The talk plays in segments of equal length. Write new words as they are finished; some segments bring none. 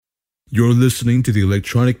You're listening to the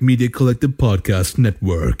Electronic Media Collective Podcast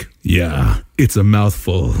Network. Yeah, it's a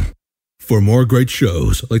mouthful. For more great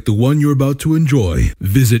shows like the one you're about to enjoy,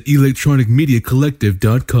 visit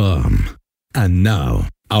electronicmediacollective.com. And now,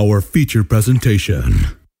 our feature presentation.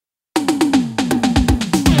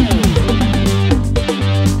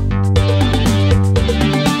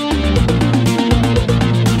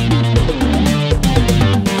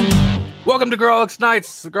 Welcome to Grawlix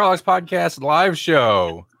Nights, the Grawlix Podcast live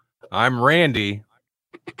show. I'm Randy.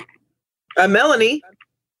 I'm Melanie.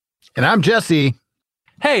 And I'm Jesse.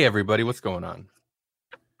 Hey, everybody, what's going on?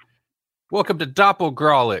 Welcome to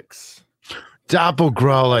Doppelgrawlix.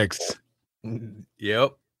 Doppelgrawlix.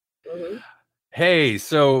 Yep. Mm-hmm. Hey,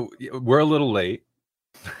 so we're a little late.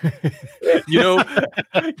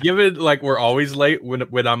 Given like we're always late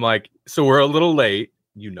when I'm like, so we're a little late,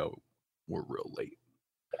 we're real late.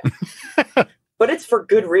 But it's for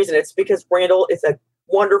good reason. It's because Randall is a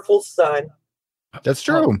wonderful son. That's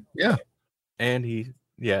true. Yeah. And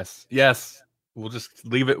yes. We'll just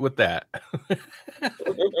leave it with that.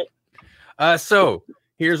 So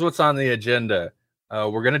here's what's on the agenda.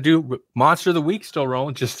 We're going to do Monster of the Week, still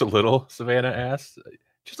rolling just a little, Savannah asked.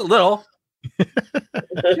 Just a little. Just a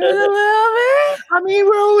little bit. I mean,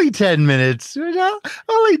 we're only 10 minutes.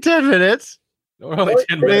 Only 10 minutes. We're only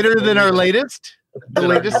 10 minutes. Later than our latest. The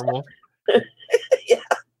latest. Yeah.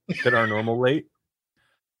 Than our normal late.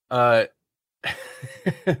 What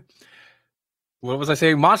was I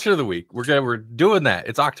saying? Monster of the Week. We're doing that.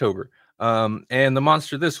 It's October. And the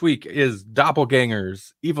monster this week is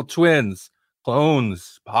doppelgangers, evil twins,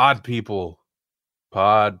 clones, pod people,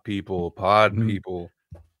 podcast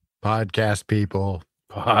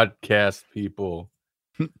people.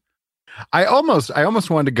 I almost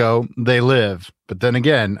wanted to go They Live, but then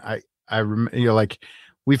again, I remember, like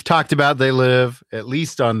we've talked about They Live at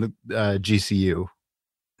least on the GCU.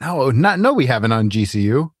 No, we haven't on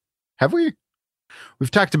GCU, have we? We've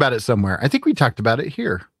talked about it somewhere. I think we talked about it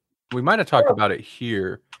here. We might have talked about it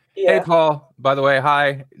here. Yeah. Hey, Paul. By the way,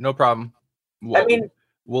 hi. No problem.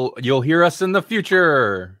 You'll hear us in the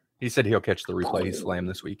future. He said he'll catch the replay slam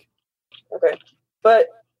this week. Okay, but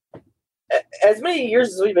as many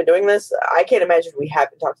years as we've been doing this, I can't imagine we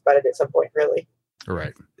haven't talked about it at some point. Really,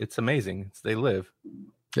 Right? It's amazing. They Live.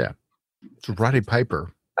 Yeah, it's Roddy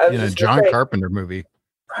Piper I was in a just John gonna say, Carpenter movie.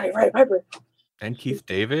 Right, Piper. And Keith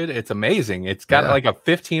David. It's amazing. It's got Yeah. like a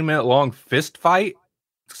 15-minute long fist fight.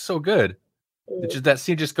 It's so good. That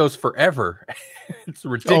scene just goes forever. It's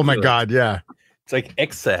ridiculous. Oh my God, yeah. It's like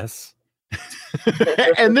excess.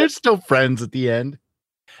 And they're still friends at the end.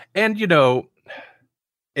 And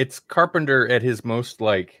it's Carpenter at his most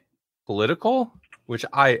like political, which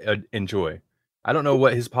I enjoy. I don't know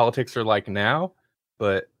what his politics are like now,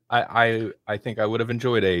 but I think I would have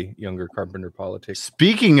enjoyed a younger Carpenter politics.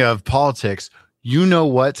 Speaking of politics, you know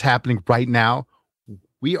what's happening right now?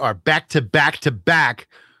 We are back to back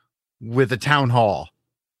with a town hall.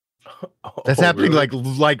 That's happening really?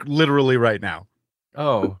 like literally right now.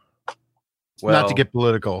 Oh, well, Not to get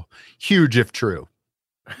political. Huge if true.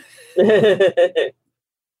 Yeah,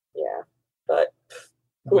 but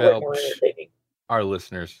more entertaining. Our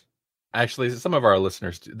listeners, actually, some of our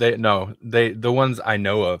listeners, the ones I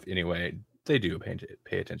know of anyway, they do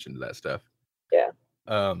pay attention to that stuff. Yeah.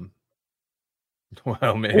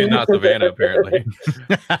 Well, maybe not Savannah, apparently.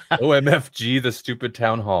 OMFG, the stupid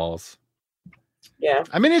town halls. Yeah.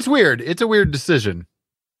 I mean, it's weird. It's a weird decision.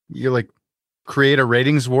 You like create a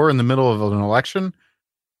ratings war in the middle of an election.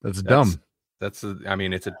 That's dumb. It's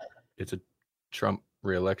a Trump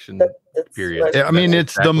re-election That's period. I mean,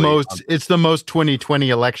 it's exactly the most 2020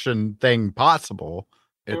 election thing possible.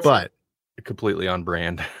 But completely on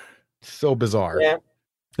brand. So bizarre. Yeah.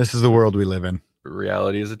 This is the world we live in.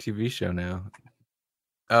 Reality is a TV show now.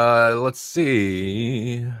 Let's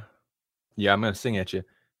see. Yeah, I'm gonna sing at you.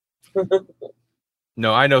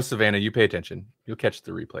 No, I know, Savannah. You pay attention. You'll catch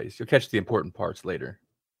the replays. You'll catch the important parts later.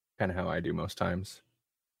 Kind of how I do most times.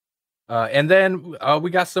 And then we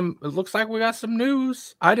got some. It looks like we got some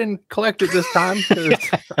news. I didn't collect it this time because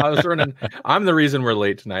I was running. I'm the reason we're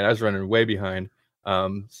late tonight. I was running way behind.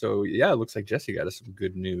 So yeah, it looks like Jesse got us some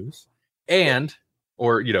good news, news.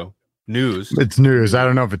 It's news. I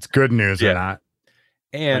don't know if it's good news or not.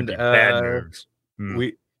 And bad news.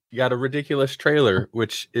 We got a ridiculous trailer,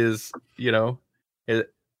 which is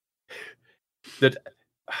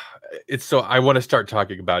it's so I want to start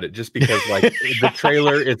talking about it just because like the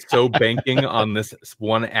trailer it's so banking on this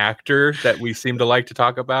one actor that we seem to like to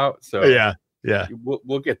talk about. So yeah,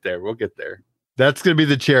 we'll get there. That's gonna be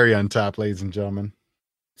the cherry on top, ladies and gentlemen.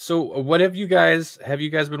 So what have you guys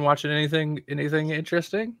been watching anything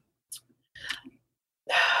interesting?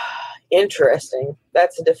 Interesting.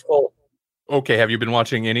 That's a difficult. Okay, have you been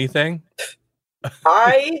watching anything?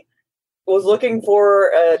 I was looking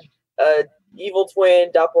for a evil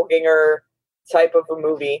twin doppelganger type of a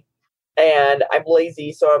movie, and I'm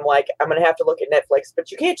lazy, so I'm like, I'm gonna have to look at Netflix.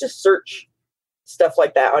 But you can't just search stuff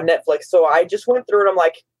like that on Netflix. So I just went through and I'm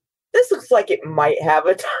like, this looks like it might have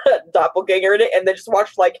a doppelganger in it, and then just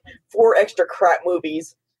watched like 4 extra crap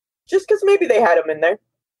movies, just because maybe they had them in there,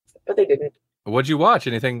 but they didn't. What'd you watch?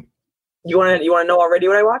 Anything? You want to know already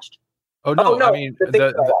what I watched? Oh no, no, I mean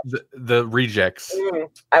the rejects.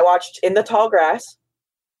 I watched In the Tall Grass,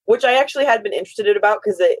 which I actually had been interested in about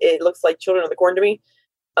because it looks like Children of the Corn to me,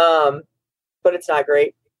 but it's not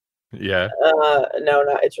great. Yeah. No,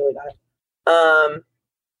 it's really not.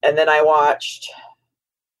 And then I watched.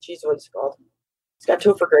 Jeez, what's it called? It's got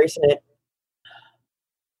Topher Grace in it.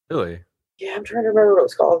 Really? Yeah, I'm trying to remember what it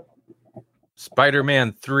was called.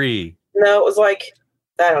 Spider-Man 3. No, it was like,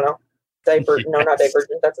 I don't know. Yes. No, not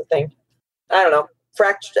Divergent. That's a thing. I don't know.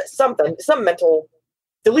 Some mental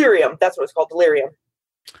delirium. That's what it's called. Delirium.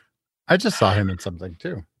 I just saw him in something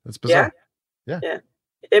too. That's bizarre. Yeah.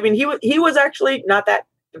 I mean, he was actually not that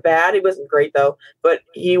bad. He wasn't great though, but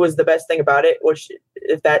he was the best thing about it. Which,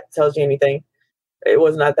 if that tells you anything, it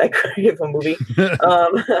was not that great of a movie.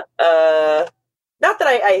 Not that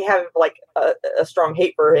I have like a strong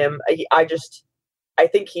hate for him. I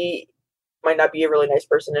think he might not be a really nice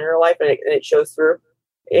person in real life, and it shows through,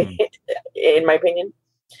 in my opinion.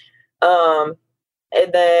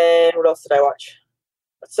 And then what else did I watch?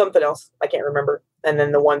 Something else I can't remember. And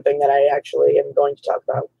then the one thing that I actually am going to talk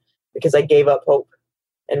about, because I gave up hope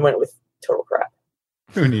and went with total crap.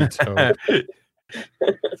 Who needs hope?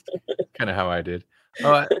 Kind of how I did.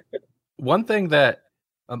 One thing that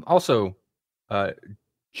also,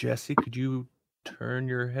 Jesse, could you turn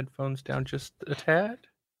your headphones down just a tad?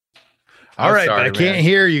 All right, sorry, but I can't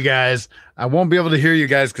hear you guys. I won't be able to hear you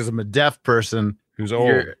guys because I'm a deaf person who's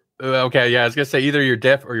old. Okay, yeah, I was gonna say either you're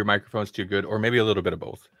deaf or your microphone's too good, or maybe a little bit of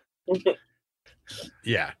both.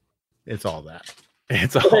 Yeah, it's all that.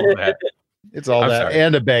 It's all that. It's all that, sorry.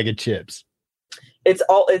 And a bag of chips. It's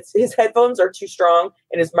his headphones are too strong,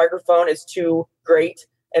 and his migrophone is too great,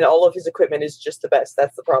 and all of his equipment is just the best.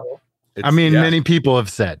 That's the problem. Many people have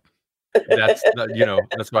said. That's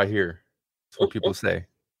that's what I hear. That's what people say.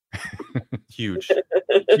 Huge.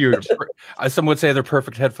 Some would say they're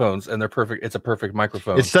perfect headphones, and they're perfect. It's a perfect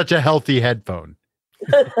microphone. It's such a healthy headphone.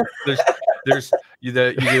 There's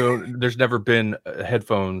never been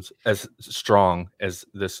headphones as strong as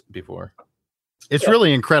this before. It's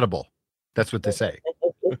really incredible. That's what they say.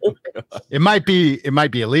 It might be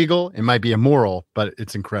illegal, it might be immoral, but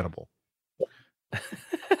it's incredible.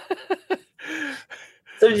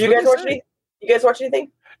 So did you guys watch anything? You guys watch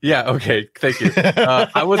anything? Yeah, okay, thank you.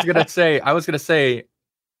 I was gonna say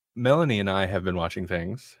Melanie and I have been watching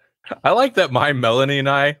things. I like that my Melanie and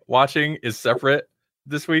I watching is separate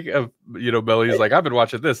this week. Melanie's like, I've been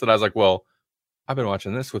watching this, and I was like, well, I've been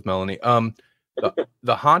watching this with Melanie.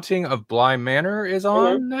 The Haunting of Bly Manor is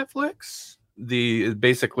on Netflix.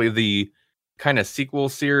 Basically the kind of sequel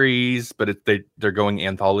series, but they're going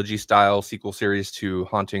anthology style sequel series to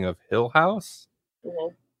Haunting of Hill House.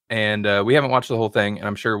 And we haven't watched the whole thing, and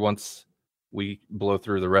I'm sure once we blow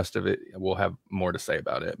through the rest of it, we'll have more to say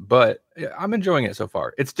about it. But I'm enjoying it so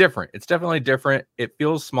far. It's different. It's definitely different. It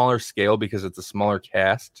feels smaller scale because it's a smaller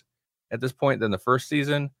cast at this point than the first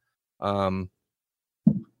season. And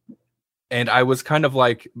I was kind of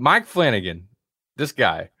like, Mike Flanagan, this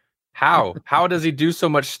guy, how does he do so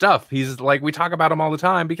much stuff? He's like, we talk about him all the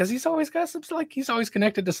time because he's always got some, like, he's always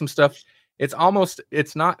connected to some stuff. It's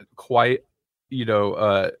not quite,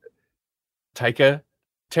 Taika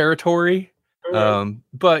territory.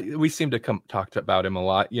 But we seem to talk about him a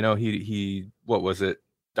lot. He what was it?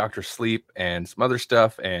 Dr. Sleep and some other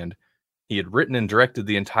stuff. And he had written and directed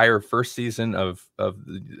the entire first season of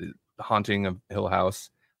the Haunting of Hill House.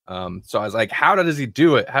 So I was like, how does he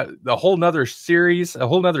do it? A whole nother series, a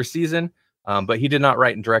whole nother season. But he did not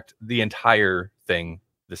write and direct the entire thing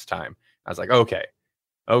this time. I was like, okay,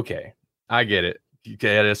 I get it. You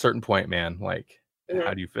get at a certain point, man, like,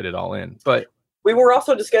 how do you fit it all in? But we were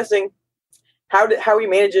also discussing how he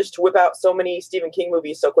manages to whip out so many Stephen King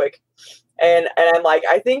movies so quick. And I'm like,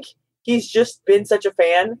 I think he's just been such a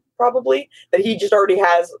fan, probably, that he just already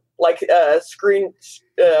has like screen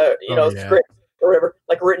script or whatever,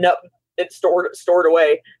 like written up and stored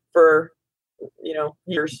away for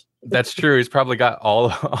years. That's true. He's probably got all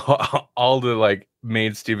the like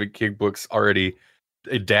main Stephen King books already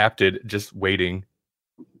adapted, just waiting,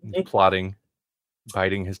 plotting,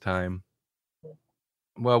 biding his time.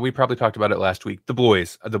 Well, we probably talked about it last week. The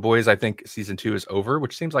Boys. The Boys, I think season 2 is over,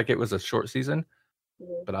 which seems like it was a short season,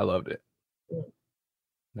 but I loved it.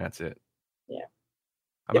 That's it. Yeah.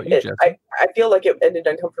 How about you, Jesse? I feel like it ended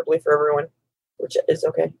uncomfortably for everyone, which is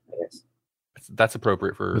okay, I guess. That's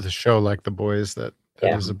appropriate for with a show like The Boys. That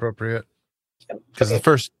is appropriate. Because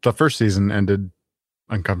Okay. the first season ended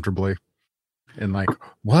uncomfortably, and like,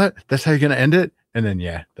 what? That's how you're gonna end it? And then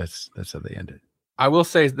that's how they end it. I will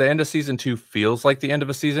say the end of season 2 feels like the end of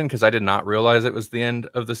a season because I did not realize it was the end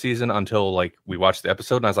of the season until like we watched the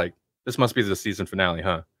episode and I was like, this must be the season finale,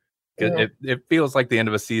 huh? It feels like the end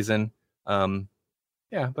of a season.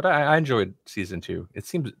 Yeah, but I enjoyed season 2. It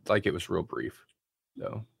seemed like it was real brief,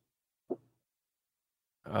 though.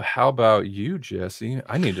 How about you, Jesse?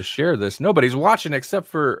 I need to share this. Nobody's watching except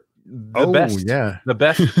for the best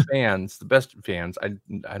fans. The best fans.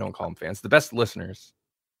 I don't call them fans. The best listeners.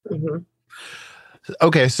 Mm-hmm.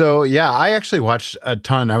 Okay, so I actually watched a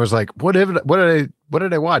ton. I was like, what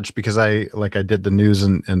did I watch? Because I did the news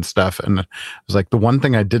and stuff, and I was like, the one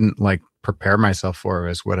thing I didn't like prepare myself for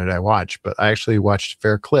is what did I watch? But I actually watched a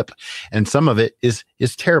fair clip, and some of it is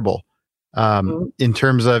terrible. In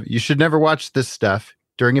terms of you should never watch this stuff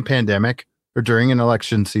during a pandemic or during an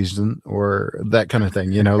election season or that kind of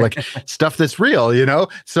thing, like stuff that's real,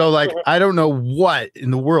 So like, I don't know what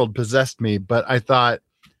in the world possessed me, but I thought,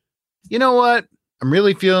 you know what? I'm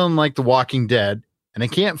really feeling like The Walking Dead, and I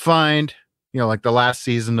can't find, like the last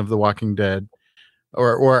season of The Walking Dead,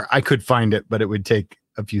 or I could find it, but it would take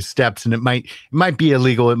a few steps, and it might be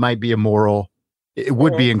illegal, it might be immoral, it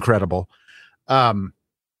would be incredible,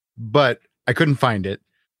 but I couldn't find it,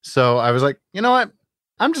 so I was like, you know what?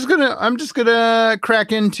 I'm just gonna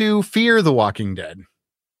crack into Fear the Walking Dead,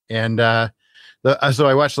 and so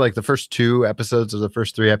I watched like the first 2 episodes of the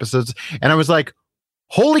first 3 episodes, and I was like,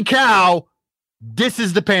 holy cow! This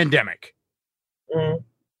is the pandemic.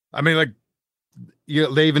 I mean, like,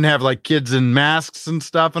 they even have like kids in masks and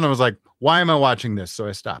stuff. And I was like, why am I watching this? So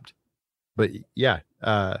I stopped. But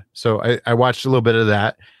so I watched a little bit of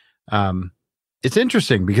that. It's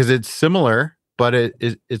interesting because it's similar, but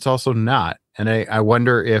it's also not. And I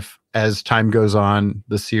wonder if as time goes on,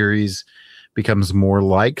 the series becomes more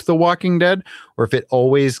like The Walking Dead, or if it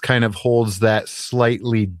always kind of holds that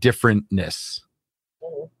slightly differentness.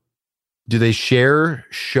 Do they share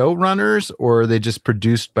showrunners, or are they just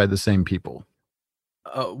produced by the same people?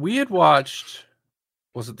 We had watched,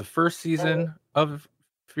 was it the first season of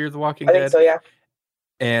Fear the Walking I Dead? think so, yeah.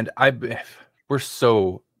 And we're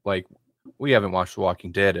so like, we haven't watched The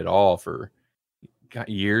Walking Dead at all for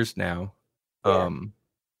years now. Yeah.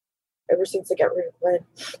 Ever since they got rid of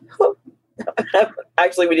Glenn.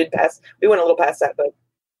 Actually, we went a little past that, but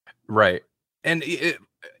right. And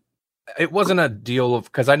it wasn't a deal of,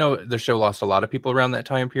 because I know the show lost a lot of people around that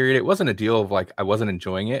time period. It wasn't a deal of like I wasn't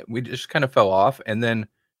enjoying it. We just kind of fell off, and then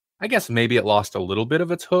I guess maybe it lost a little bit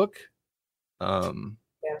of its hook.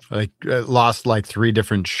 Like it lost like 3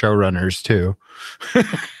 different showrunners too.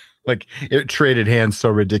 Like it traded hands so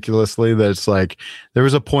ridiculously that it's like there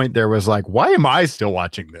was a point there was like, why am I still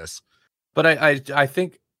watching this? But I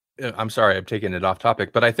think I'm sorry, I'm taking it off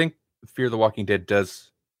topic, but I think Fear the Walking Dead does.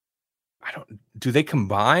 Do they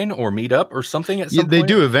combine or meet up or something at some point? They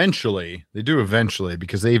do eventually. They do eventually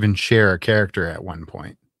because they even share a character at one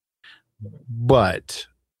point. But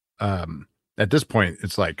at this point,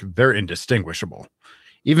 it's like they're indistinguishable.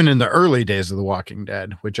 Even in the early days of The Walking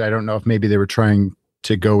Dead, which I don't know if maybe they were trying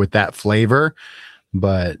to go with that flavor,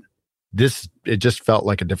 but it just felt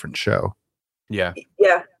like a different show. Yeah.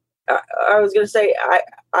 Yeah. I was going to say,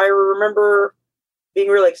 I remember being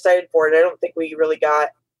really excited for it. I don't think we really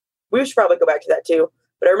we should probably go back to that too.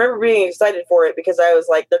 But I remember being excited for it because I was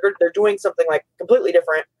like, they're doing something like completely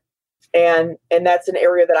different. And that's an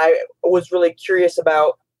area that I was really curious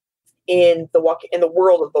about in the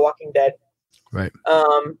world of The Walking Dead. Right.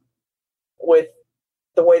 With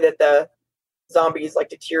the way that the zombies like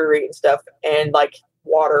deteriorate and stuff, and like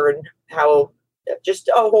water and how just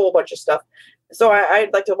a whole bunch of stuff. So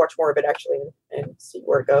I'd like to watch more of it actually and see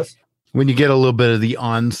where it goes. When you get a little bit of the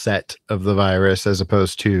onset of the virus as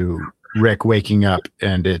opposed to Rick waking up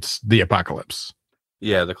and it's the apocalypse.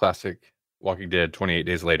 Yeah, the classic Walking Dead 28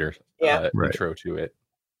 Days Later intro to it.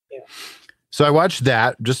 Yeah. So I watched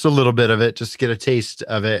that, just a little bit of it, just to get a taste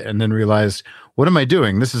of it, and then realized, what am I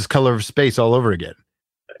doing? This is Color of Space all over again.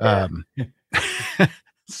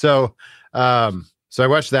 So I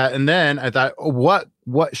watched that, and then I thought, what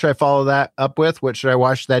should I follow that up with? What should I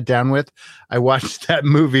wash that down with? I watched that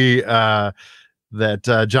movie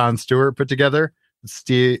that Jon Stewart put together.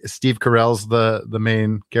 Steve Carell's the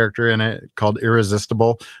main character in it, called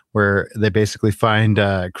Irresistible, where they basically find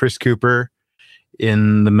Chris Cooper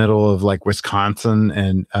in the middle of like Wisconsin,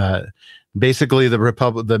 and basically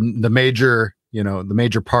the major, the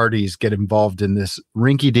major parties get involved in this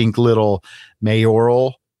rinky-dink little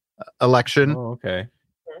mayoral election. Oh, okay.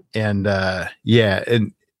 And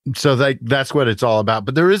and so that's what it's all about.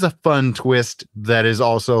 But there is a fun twist that is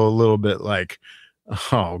also a little bit like,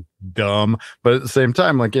 oh, dumb, but at the same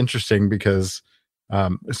time, like, interesting, because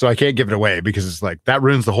so I can't give it away because it's like that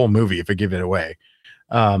ruins the whole movie if I give it away.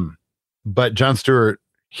 But Jon Stewart,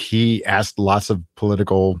 he asked lots of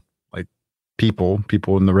political like people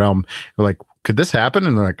in the realm, were like, could this happen?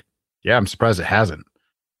 And they're like, yeah, I'm surprised it hasn't,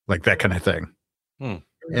 like that kind of thing.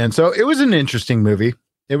 And so it was an interesting movie.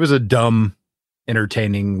 It was a dumb,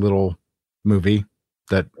 entertaining little movie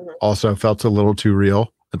that also felt a little too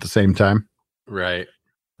real at the same time. Right.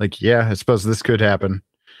 Like, yeah, I suppose this could happen.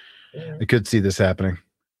 I could see this happening.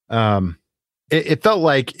 It felt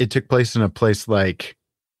like it took place in a place like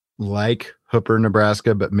Hooper,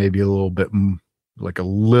 Nebraska, but maybe a little bit like a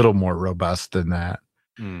little more robust than that.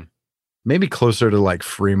 Maybe closer to like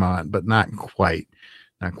Fremont, but not quite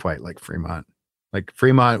like Fremont. Like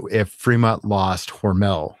Fremont, if Fremont lost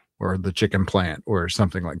Hormel or the chicken plant or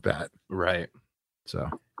something like that. Right. So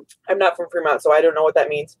I'm not from Fremont, so I don't know what that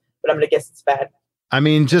means, but I'm going to guess it's bad. I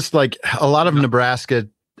mean, just like a lot of Nebraska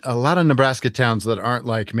towns that aren't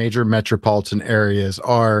like major metropolitan areas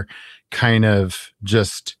are kind of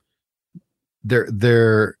just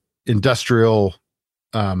they're industrial.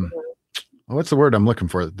 What's the word I'm looking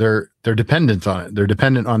for? They're dependent on it. They're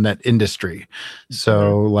dependent on that industry.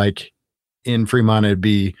 So like in Fremont, it'd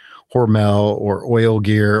be Hormel or Oil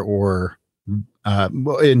Gear, or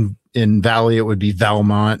in Valley, it would be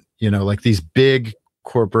Valmont, like these big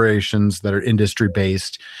corporations that are industry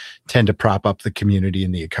based tend to prop up the community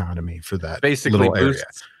and the economy for that. Basically little area.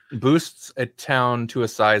 Boosts a town to a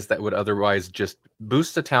size that would otherwise just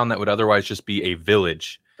be a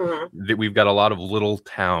village. That we've got a lot of little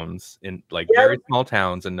towns in very small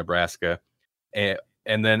towns in Nebraska,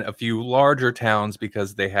 and then a few larger towns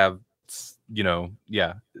because they have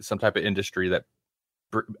some type of industry that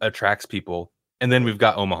attracts people. And then we've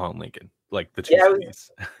got Omaha and Lincoln, like the two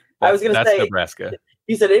cities. I was going to say Nebraska.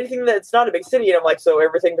 You said anything that's not a big city, and I'm like, so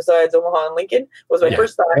everything besides Omaha and Lincoln was my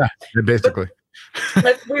first thought. Yeah, basically.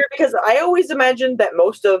 That's weird because I always imagined that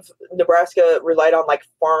most of Nebraska relied on like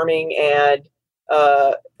farming and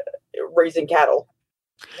raising cattle,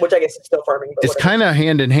 which I guess is still farming. But it's kind of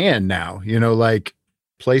hand in hand now, like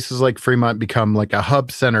places like Fremont become like a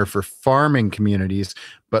hub center for farming communities,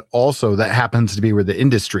 but also that happens to be where the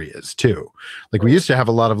industry is too. Like we used to have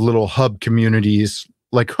a lot of little hub communities,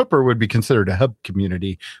 like Hooper would be considered a hub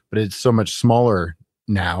community, but it's so much smaller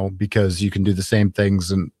now because you can do the same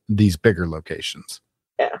things in these bigger locations.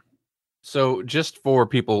 Yeah. So just for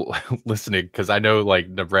people listening, because I know like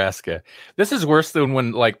Nebraska, this is worse than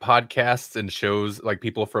when like podcasts and shows like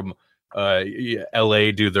people from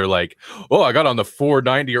LA do their like, oh, I got on the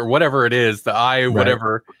 490 or whatever it is, the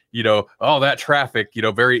whatever, that traffic,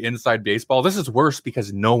 very inside baseball. This is worse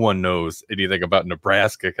because no one knows anything about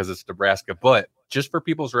Nebraska because it's Nebraska. But just for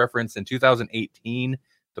people's reference, in 2018,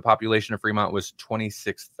 the population of Fremont was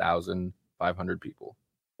 26,500 people.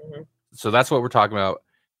 So that's what we're talking about.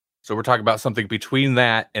 So we're talking about something between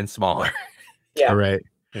that and smaller. Yeah. All right.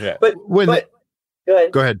 Yeah. But go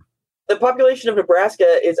ahead. The population of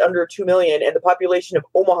Nebraska is under 2 million, and the population of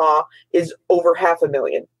Omaha is over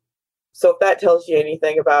 500,000. So if that tells you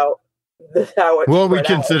anything about how it's we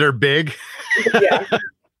consider big. Yeah.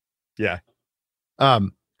 Yeah.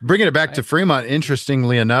 Bringing it back to Fremont,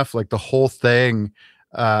 interestingly enough, like the whole thing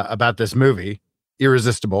about this movie,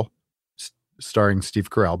 Irresistible, starring Steve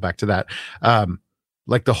Carell, back to that.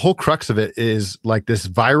 Like the whole crux of it is like this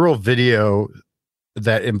viral video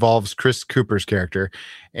that involves Chris Cooper's character.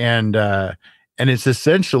 And it's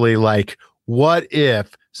essentially like, what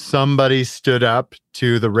if somebody stood up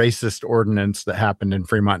to the racist ordinance that happened in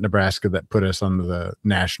Fremont, Nebraska that put us on the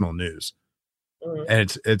national news?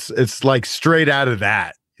 And it's like straight out of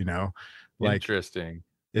that, like interesting.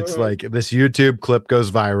 It's like this YouTube clip goes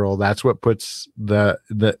viral. That's what puts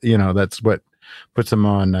that's what puts him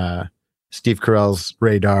on Steve Carell's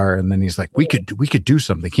radar. And then he's like, we could do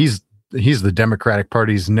something. He's the Democratic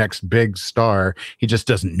Party's next big star. He just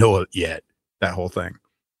doesn't know it yet. That whole thing.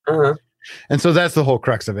 And so that's the whole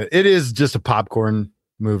crux of it. It is just a popcorn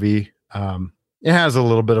movie. It has a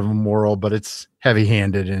little bit of a moral, but it's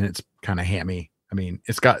heavy-handed and it's kind of hammy. I mean,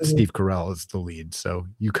 it's got Steve Carell as the lead, so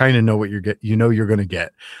you kind of know what you're going to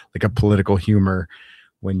get, like a political humor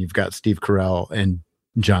when you've got Steve Carell and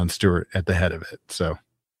Jon Stewart at the head of it. So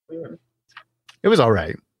it was all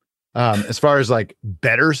right. As far as like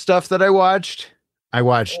better stuff that I watched, I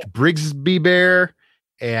watched Brigsby Bear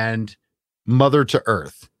and Mother to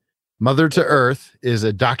Earth. Mother to Earth is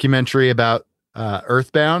a documentary about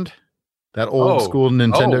Earthbound, that old school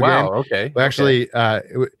Nintendo game. Okay. Actually,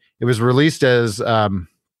 it was released as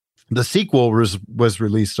the sequel was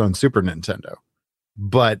released on Super Nintendo,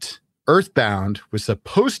 but Earthbound was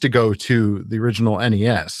supposed to go to the original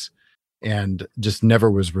NES and just never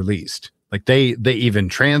was released. Like they even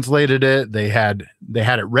translated it. They had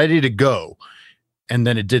it ready to go, and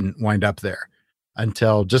then it didn't wind up there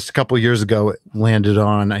until just a couple years ago. It landed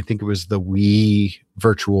on, I think it was the Wii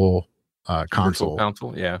Virtual Console.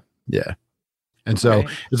 Yeah. And so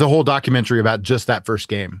it's a whole documentary about just that first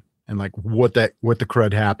game and like what the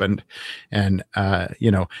crud happened, and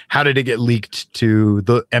how did it get leaked to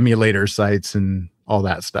the emulator sites and all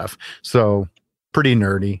that stuff. So pretty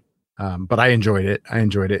nerdy. But I enjoyed it.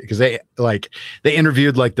 Because they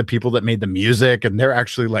interviewed like the people that made the music, and they're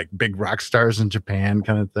actually like big rock stars in Japan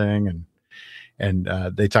kind of thing. And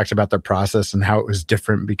they talked about their process and how it was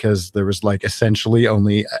different because there was like essentially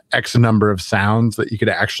only X number of sounds that you could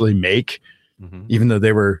actually make, even though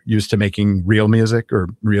they were used to making real music.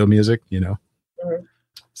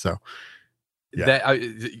 So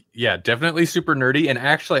definitely super nerdy. And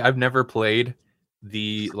actually, I've never played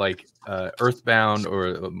the Earthbound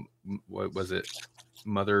or what was it?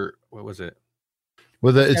 Mother? What was it?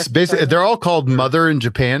 Well, it's basically they're all called Mother in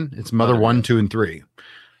Japan. It's Mother 1, 2, and 3.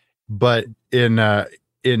 But in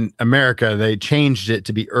America, they changed it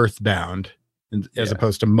to be Earthbound as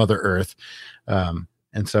opposed to Mother Earth.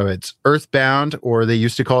 And so it's Earthbound, or they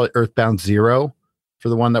used to call it Earthbound 0 for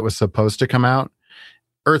the one that was supposed to come out.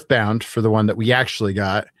 Earthbound for the one that we actually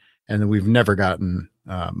got, and then we've never gotten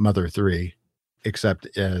Mother 3.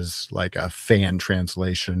 Except as like a fan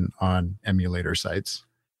translation on emulator sites.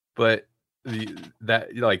 But that's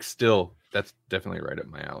definitely right up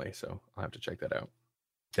my alley. So I'll have to check that out.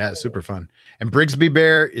 Yeah, it's super fun. And Brigsby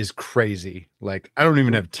Bear is crazy. Like, I don't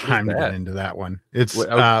even have time to get into that one. It's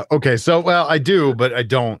okay. So, well, I do, but I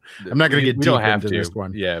don't. I'm not going to get deep into this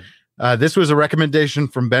one. Yeah. This was a recommendation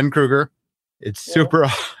from Ben Kruger. It's super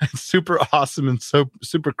awesome and so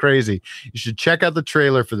super crazy. You should check out the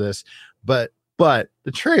trailer for this. But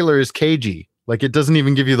the trailer is cagey. Like, it doesn't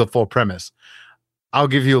even give you the full premise. I'll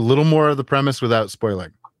give you a little more of the premise without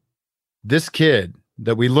spoiling. This kid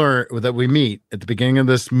that we meet at the beginning of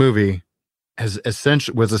this movie was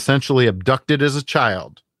essentially abducted as a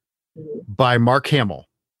child by Mark Hamill.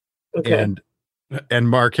 Okay. And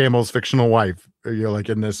Mark Hamill's fictional wife. Like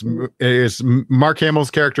in this is Mark Hamill's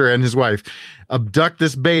character and his wife abduct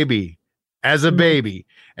this baby as a baby,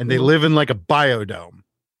 and they live in like a biodome.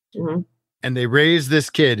 And they raise this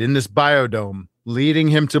kid in this biodome, leading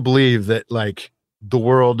him to believe that like the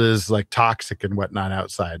world is like toxic and whatnot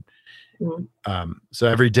outside. So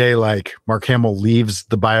every day, like Mark Hamill leaves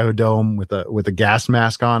the biodome with a gas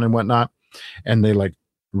mask on and whatnot, and they like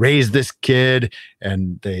raise this kid,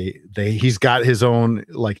 and he's got his own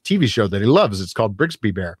like TV show that he loves. It's called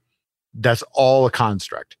Brigsby Bear. That's all a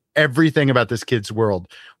construct. Everything about this kid's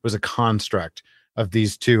world was a construct of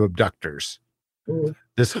these two abductors.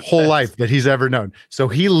 This whole life that he's ever known. So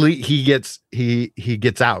he gets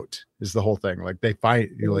out is the whole thing. Like they find,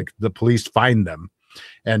 like the police find them,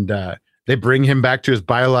 and they bring him back to his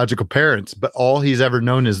biological parents. But all he's ever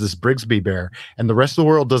known is this Brigsby Bear, and the rest of the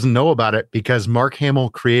world doesn't know about it because Mark Hamill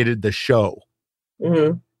created the show.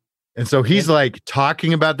 And so he's like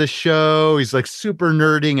talking about the show. He's like super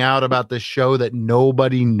nerding out about the show that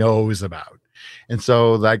nobody knows about. And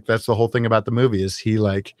so like that's the whole thing about the movie is he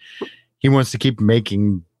wants to keep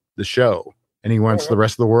making the show, and he wants the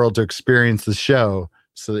rest of the world to experience the show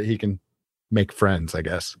so that he can make friends, I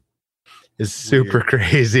guess. It's super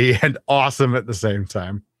crazy and awesome at the same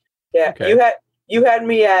time. Yeah. Okay. You had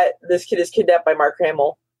me at this kid is kidnapped by Mark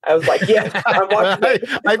Hamill. I was like, yeah, I'm watching it.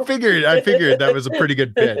 I figured that was a pretty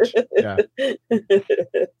good pitch. Yeah.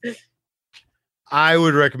 I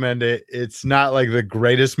would recommend it. It's not like the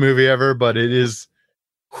greatest movie ever, but it is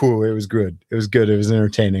cool. It was good. It was good. It was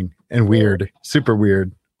entertaining and weird. Super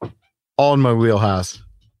weird. All in my wheelhouse.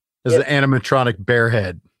 There's an animatronic bear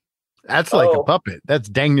head. That's like a puppet. That's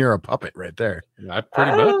dang near a puppet right there.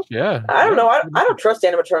 Pretty much, yeah. I don't know. I don't trust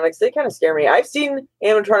animatronics. They kind of scare me. I've seen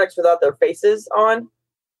animatronics without their faces on,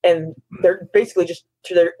 and they're basically just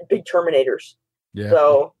they're big Terminators. Yeah.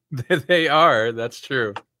 So they are. That's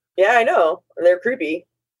true. Yeah, I know. They're creepy.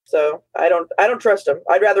 So I don't trust them.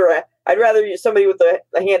 I'd rather use somebody with a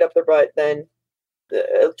hand up their butt than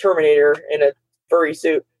a Terminator in a furry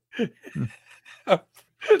suit.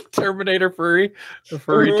 Terminator furry, a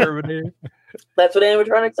furry Terminator. That's what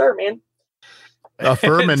animatronics are, man. A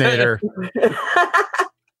Furminator.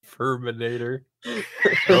 Terminator.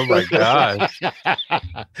 Oh my gosh.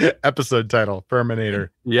 Episode title,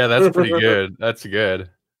 Terminator. Yeah, that's pretty good. That's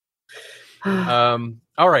good.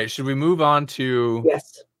 All right, should we move on to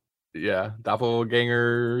Yes.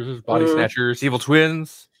 doppelgangers, body snatchers, evil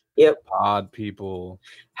twins? Yep. Odd people.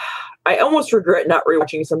 I almost regret not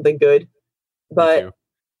rewatching something good, but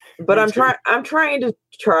I'm trying to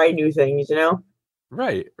try new things, you know?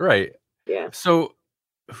 Right. Yeah. So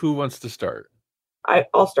who wants to start?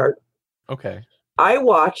 I'll start. Okay. I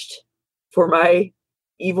watched for my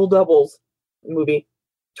Evil Doubles movie,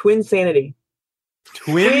 Twin Sanity.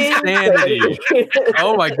 Twin Sanity.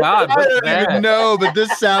 Oh my God. I What's don't even that? know, but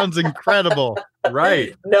this sounds incredible.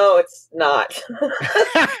 Right. No, it's not.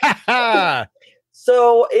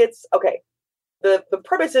 So it's okay. The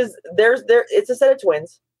premise is it's a set of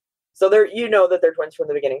twins. So you know that they're twins from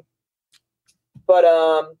the beginning. But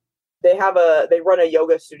they run a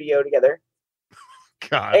yoga studio together.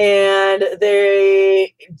 God. And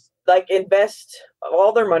they like invest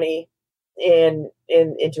all their money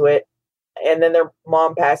into it. And then their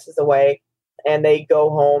mom passes away and they go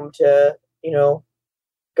home to, go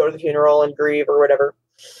to the funeral and grieve or whatever.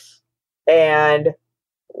 And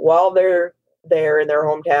while they're there in their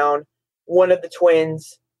hometown, one of the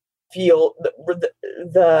twins feel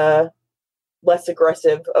the less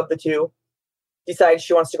aggressive of the two decides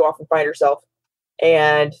she wants to go off and find herself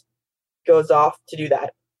and goes off to do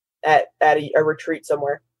that at a retreat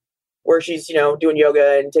somewhere where she's, doing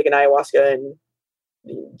yoga and taking ayahuasca and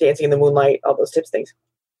dancing in the moonlight, all those tips things.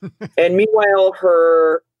 And meanwhile,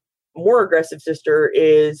 her more aggressive sister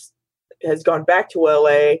has gone back to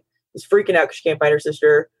LA, is freaking out because she can't find her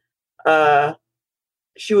sister.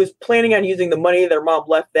 She was planning on using the money their mom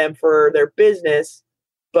left them for their business,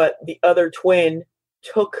 but the other twin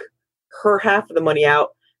took her half of the money out.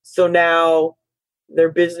 So now their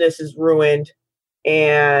business is ruined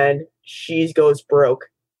and she goes broke.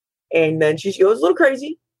 And then she goes a little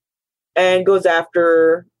crazy and goes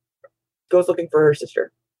looking for her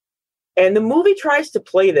sister. And the movie tries to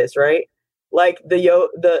play this, right? Like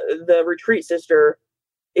the retreat sister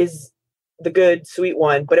is the good, sweet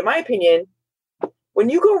one. But in my opinion, when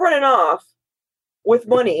you go running off with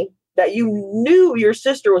money that you knew your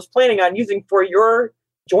sister was planning on using for your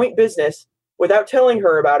joint business without telling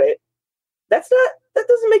her about it, that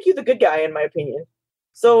doesn't make you the good guy, in my opinion.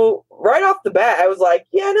 So right off the bat, I was like,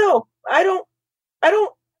 yeah, no, I don't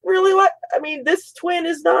really this twin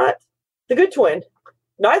is not the good twin.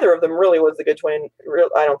 Neither of them really was the good twin,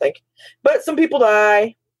 I don't think. But some people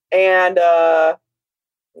die, and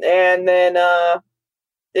then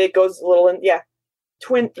it goes a little,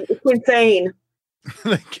 twin sane.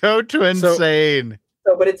 They go to insane.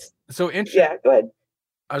 But it's interesting. Go ahead.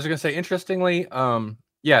 I was gonna say, interestingly,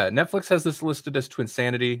 Netflix has this listed as Twin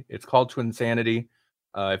Sanity. It's called Twin Sanity.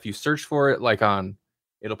 If you search for it,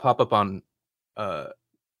 it'll pop up on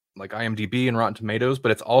like IMDb and Rotten Tomatoes,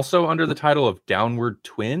 but it's also under the title of Downward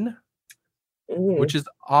Twin, which is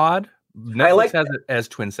odd. Netflix has it as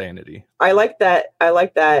Twin Sanity. I like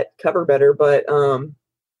that cover better, but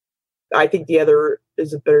I think the other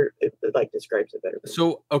is a better. It describes it better.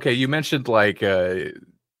 So okay, you mentioned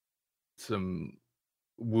some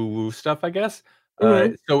woo-woo stuff, I guess.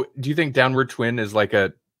 So do you think Downward Twin is like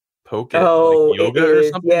a poke at yoga or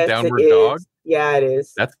something? Yes, Downward Dog? Yeah, it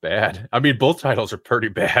is. That's bad. I mean, both titles are pretty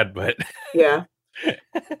bad, but yeah.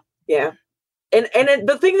 And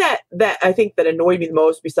the thing that I think that annoyed me the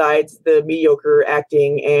most, besides the mediocre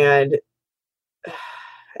acting and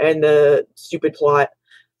the stupid plot,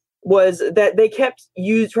 was that they kept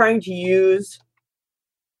trying to use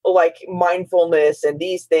like mindfulness and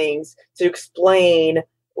these things to explain,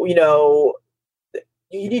 you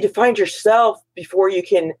need to find yourself before you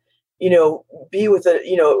can, be with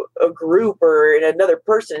a group or another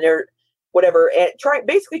person or whatever, and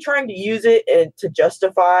basically trying to use it and to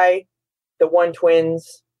justify the one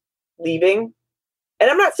twin's leaving. And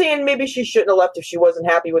I'm not saying maybe she shouldn't have left if she wasn't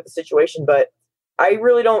happy with the situation, but I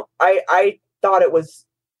really don't. I thought it was,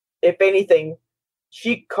 if anything,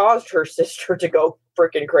 she caused her sister to go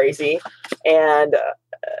freaking crazy, and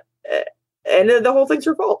the whole thing's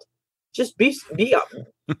her fault. Just be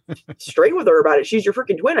straight with her about it. She's your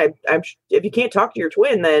freaking twin. If you can't talk to your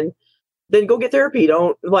twin, then go get therapy.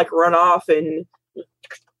 Don't run off and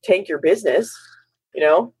tank your business,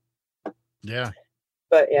 Yeah.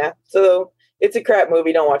 But yeah, so it's a crap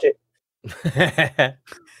movie. Don't watch it.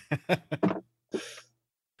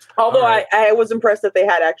 Although right. I was impressed that they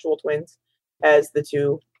had actual twins as the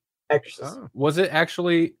two actresses. Oh. Was it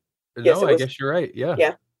actually? Yes, no, I guess you're right. Yeah.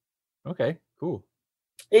 Yeah. Okay. Cool.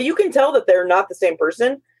 Yeah, you can tell that they're not the same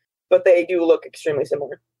person, but they do look extremely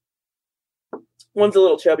similar. One's a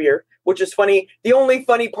little chubbier, which is funny. The only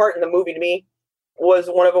funny part in the movie to me was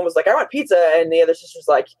one of them was like, I want pizza. And the other sister's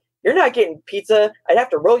like, you're not getting pizza. I'd have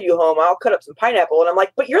to roll you home. I'll cut up some pineapple. And I'm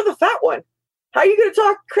like, but you're the fat one. How are you going to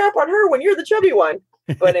talk crap on her when you're the chubby one?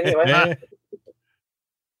 But anyway.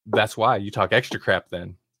 That's why you talk extra crap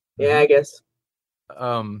then. Yeah, I guess.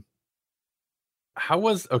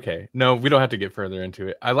 Okay. No, we don't have to get further into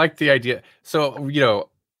it. I like the idea. So,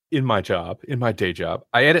 in my day job,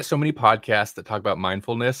 I edit so many podcasts that talk about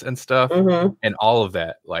mindfulness and stuff and all of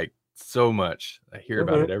that, like so much. I hear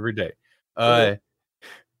about it every day. I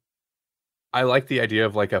like the idea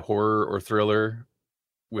of like a horror or thriller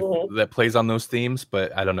with that plays on those themes,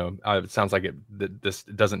 but I don't know. It sounds like this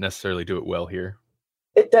doesn't necessarily do it well here.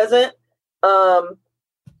 It doesn't. The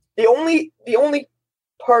only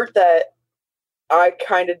part that I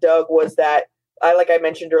kind of dug was that like I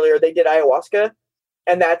mentioned earlier, they did ayahuasca,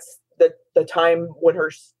 and that's the time when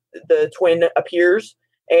the twin appears,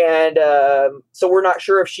 and so we're not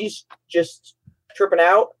sure if she's just tripping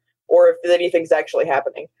out or if anything's actually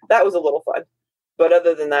happening. That was a little fun, but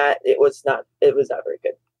other than that, it was not very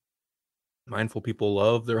good. Mindful people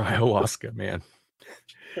love their ayahuasca, man.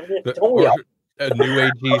 New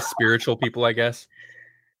agey spiritual people, I guess.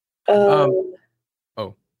 Did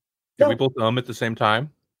we both at the same time?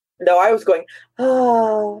 No, I was going,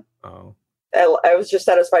 oh. I was just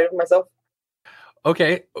satisfied with myself.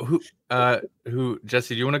 Okay. Who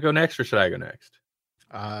Jesse, do you want to go next or should I go next?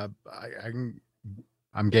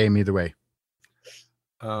 I'm game either way.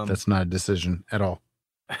 That's not a decision at all.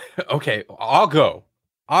 Okay, I'll go.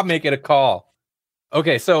 I'll make it a call.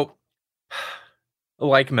 Okay, so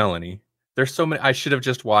like Melanie, there's so many. I should have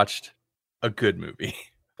just watched a good movie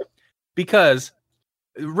because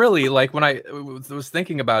really, like when I was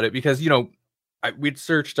thinking about it, because we'd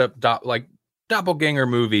searched up doppelganger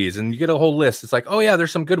movies, and you get a whole list. It's like, oh yeah,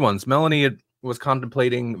 there's some good ones. Melanie was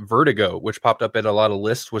contemplating Vertigo, which popped up at a lot of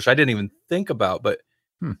lists, which I didn't even think about. But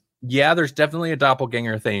yeah, there's definitely a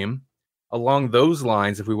doppelganger theme. Along those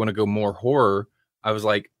lines, if we want to go more horror, I was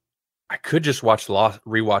like, I could just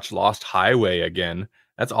rewatch Lost Highway again.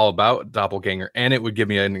 That's all about doppelganger, and it would give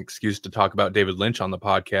me an excuse to talk about David Lynch on the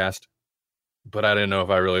podcast. But I didn't know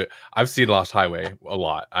if I've seen Lost Highway a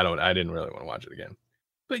lot. I didn't really want to watch it again.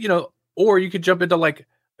 But or you could jump into like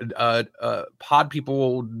Pod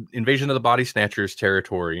People, Invasion of the Body Snatchers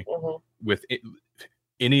territory with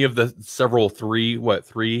any of the several three,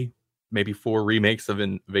 maybe 4 remakes of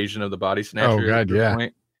Invasion of the Body Snatchers. Oh God, yeah.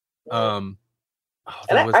 Point. I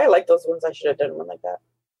like those ones. I should have done one like that.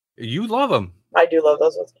 You love them. I do love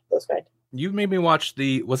those kind. You made me watch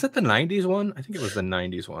was it the 90s one? I think it was the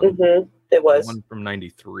 90s one. It was. The one from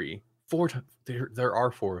 93. There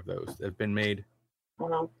are 4 of those that have been made.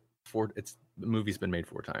 The movie's been made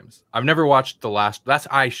 4 times. I've never watched the last.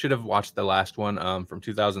 I should have watched the last one from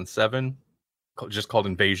 2007, just called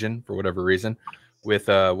Invasion for whatever reason, with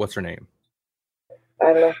what's her name? I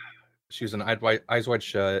don't know. She was in Eyes Wide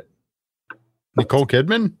Shut. Nicole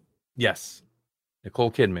Kidman? Yes.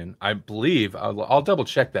 Nicole Kidman. I believe I'll double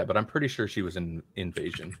check that, but I'm pretty sure she was in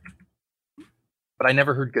Invasion. But I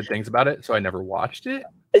never heard good things about it, so I never watched it.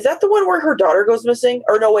 Is that the one where her daughter goes missing?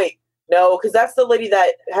 Or no, wait. No, because that's the lady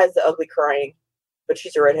that has the ugly crying, but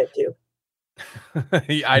she's a redhead too.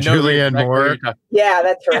 I know Julianne Moore. Yeah,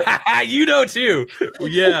 that's her. You know too.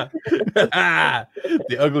 Yeah.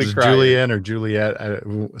 The ugly crying. Julianne or Juliet,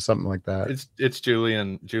 something like that. It's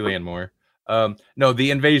Julianne Moore. No,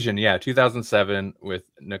 The Invasion, 2007 with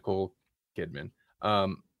Nicole Kidman.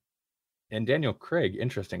 And Daniel Craig,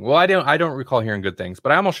 interesting. Well, I don't recall hearing good things,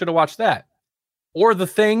 but I almost should have watched that. Or The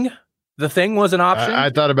Thing. The Thing was an option. I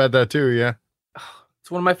thought about that too, yeah.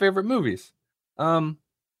 It's one of my favorite movies.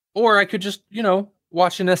 Or I could just,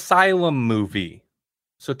 watch an asylum movie.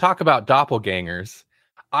 So talk about doppelgangers.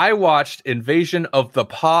 I watched Invasion of the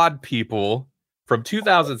Pod People from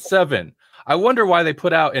 2007. I wonder why they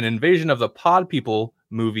put out an Invasion of the Pod People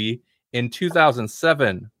movie in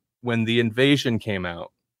 2007 when The Invasion came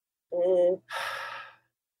out.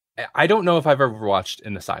 I don't know if I've ever watched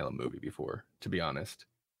an asylum movie before, to be honest.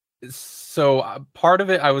 So part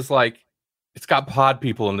of it, I was like, it's got pod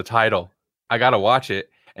people in the title. I got to watch it.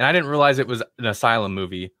 And I didn't realize it was an asylum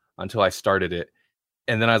movie until I started it.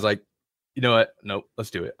 And then I was like, you know what? Nope,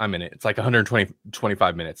 let's do it. I'm in it. It's like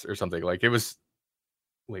 25 minutes or something. Like it was,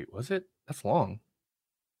 wait, was it? That's long.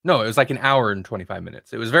 No, it was like an hour and 25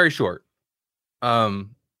 minutes. It was very short. So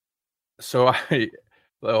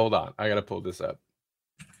hold on. I got to pull this up.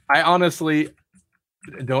 I honestly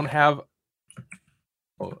don't have.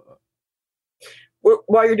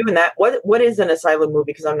 While you're doing that, what is an asylum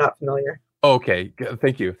movie? Because I'm not familiar. Okay,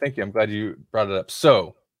 thank you. I'm glad you brought it up.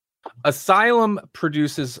 So, Asylum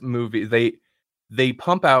produces movie. They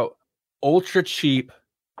pump out ultra cheap.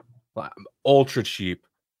 My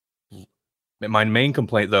main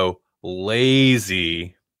complaint though,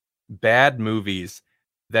 lazy, bad movies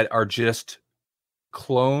that are just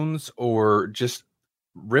clones or just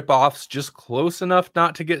rip-offs, just close enough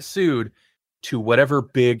not to get sued to whatever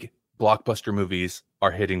big blockbuster movies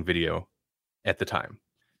are hitting video at the time.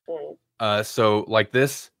 So like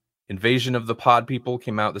this Invasion of the Pod People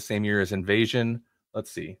came out the same year as Invasion.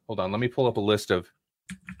 Let's see. Hold on. Let me pull up a list of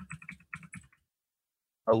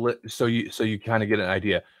so you kind of get an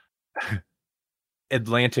idea.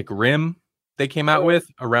 Atlantic Rim they came out with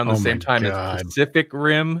around the same time as Pacific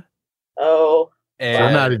Rim. Oh. And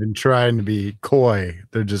they're not even trying to be coy.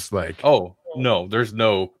 They're just like, oh no, there's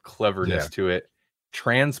no cleverness to it.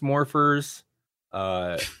 Transmorphers.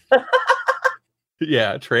 Yeah,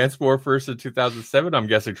 Transmorphers in 2007. I'm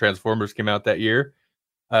guessing Transformers came out that year.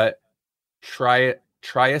 Triassic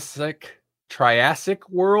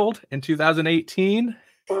World in 2018.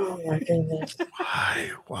 Oh my goodness.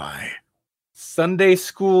 Why? Sunday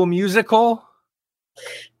School Musical.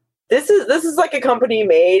 This is like a company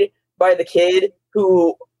made by the kid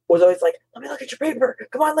who was always like, let me look at your paper.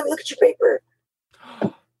 Come on, let me look at your paper.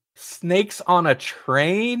 Snakes on a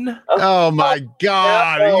Train. Oh my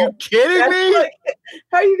God. No. Are you kidding me? Like,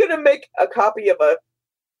 how are you going to make a copy of a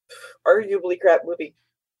arguably crap movie?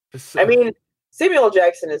 I mean, Samuel L.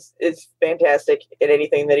 Jackson is fantastic in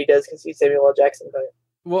anything that he does because he's Samuel L. Jackson. But...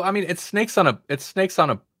 well, I mean, it's snakes on a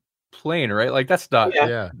plane, right? Like that's not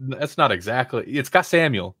that's not exactly. It's got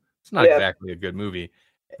Samuel. It's not exactly a good movie,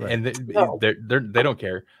 right. And they don't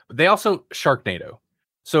care. But they also Sharknado,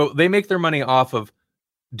 so they make their money off of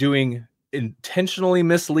doing intentionally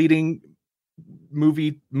misleading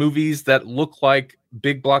movies that look like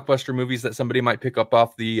big blockbuster movies that somebody might pick up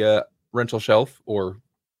off the rental shelf, or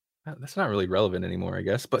that's not really relevant anymore, I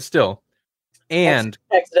guess, but still. And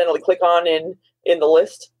accidentally click on in the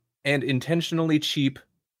list. And intentionally cheap,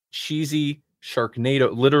 cheesy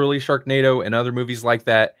Sharknado, literally Sharknado and other movies like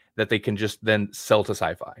that they can just then sell to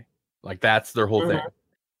sci-fi. Like that's their whole thing.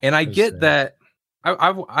 And I get that.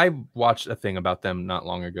 I watched a thing about them not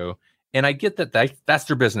long ago, and I get that that's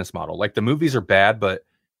their business model. Like the movies are bad,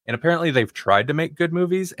 and apparently they've tried to make good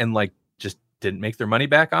movies and like just didn't make their money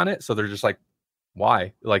back on it. So they're just like,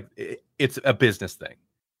 why? Like it's a business thing.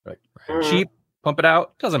 Like cheap, pump it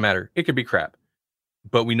out, doesn't matter. It could be crap,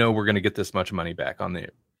 but we know we're going to get this much money back on the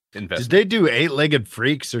investment. Did they do 8-Legged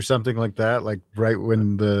Freaks or something like that? Like right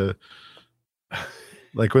when the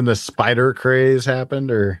spider craze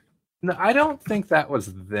happened, or? No, I don't think that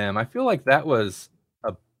was them. I feel like that was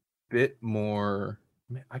a bit more.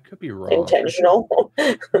 I could be wrong. Intentional.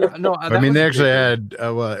 No, I mean they actually had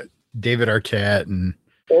David Arquette and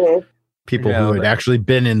people who had actually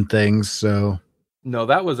been in things. So no,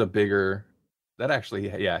 that was a bigger. That actually,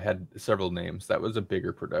 had several names. That was a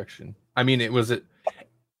bigger production. I mean, it was an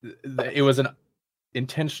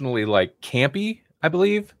intentionally like campy, I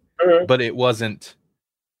believe, but it wasn't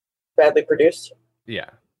badly produced. Yeah.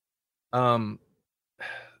 Or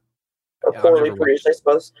poorly produced, I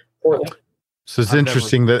suppose. Poorly. So it's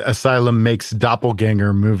interesting that Asylum makes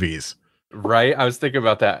doppelganger movies. Right? I was thinking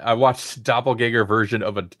about that. I watched a doppelganger version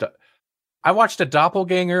of a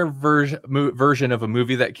version of a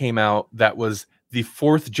movie that came out that was the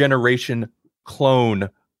 4th generation clone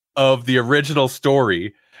of the original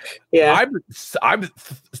story. Yeah. I'm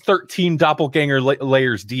 13 doppelganger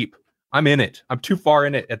layers deep. I'm in it. I'm too far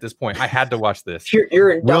in it at this point. I had to watch this.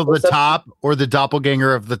 You're in Will the top or the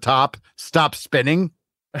doppelganger of the top stop spinning?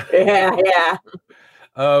 Yeah.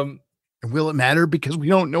 And will it matter because we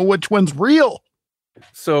don't know which one's real?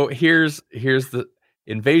 So here's the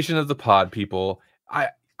Invasion of the Pod People. I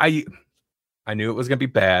knew it was gonna be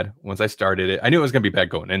bad once I started it. I knew it was gonna be bad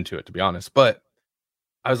going into it, to be honest. But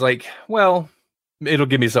I was like, well, it'll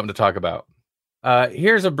give me something to talk about.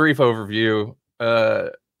 Here's a brief overview.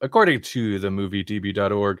 According to the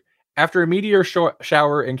moviedb.org, after a meteor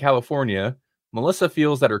shower in California, Melissa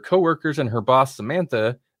feels that her coworkers and her boss,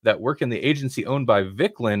 Samantha, that work in the agency owned by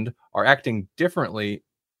Vickland are acting differently.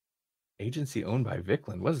 Agency owned by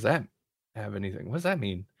Vickland? What does that have anything? What does that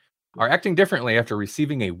mean? Are acting differently after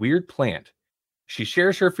receiving a weird plant. She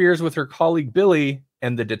shares her fears with her colleague Billy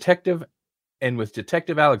and with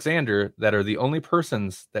Detective Alexander that are the only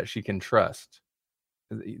persons that she can trust.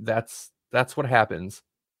 That's what happens.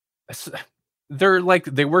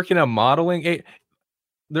 They work in a modeling.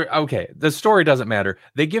 They're okay. The story doesn't matter.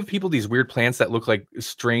 They give people these weird plants that look like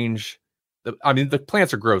strange. I mean, the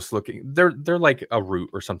plants are gross looking. They're like a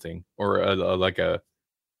root or something, or like a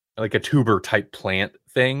tuber type plant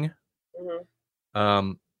thing.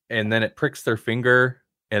 and then it pricks their finger,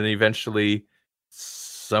 and then eventually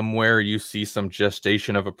somewhere you see some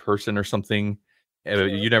gestation of a person or something.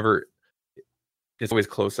 You never. It's always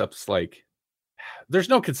close-ups. Like, there's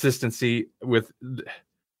no consistency with.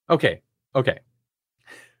 Okay.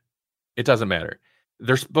 It doesn't matter.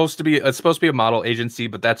 It's supposed to be a model agency,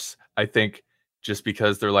 but that's, I think, just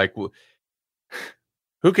because they're like, well,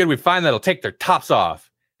 who can we find that'll take their tops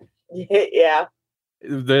off? Yeah.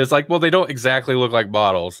 It's like, well, they don't exactly look like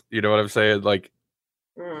models. You know what I'm saying? Like,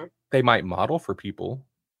 they might model for people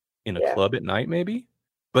in a club at night, maybe,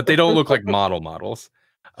 but they don't look like models.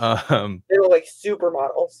 They look like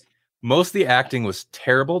supermodels. Most of the acting was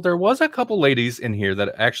terrible. There was a couple ladies in here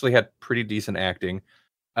that actually had pretty decent acting.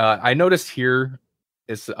 I noticed here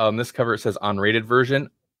is on this cover, it says unrated version.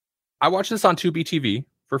 I watched this on Tubi TV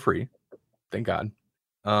for free. Thank God.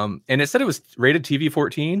 And it said it was rated TV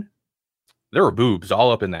 14. There were boobs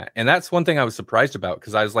all up in that. And that's one thing I was surprised about,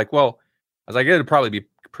 because I was like, it'd probably be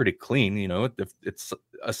pretty clean. You know, if it's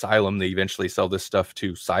Asylum, they eventually sell this stuff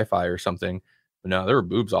to Sci-Fi or something. But no, there were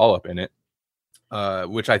boobs all up in it,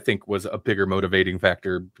 which I think was a bigger motivating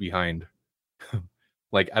factor behind.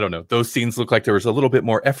 Like, I don't know. Those scenes look like there was a little bit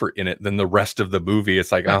more effort in it than the rest of the movie.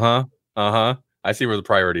 It's like, I see where the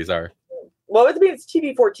priorities are. Well, with it's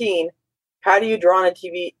TV 14, how do you draw on a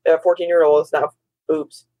TV 14-year-old with not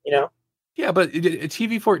boobs, you know? Yeah, but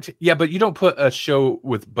TV 14. Yeah, but you don't put a show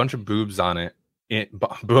with a bunch of boobs on it.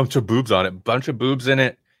 Bunch of boobs in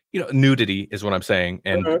it. You know, nudity is what I'm saying,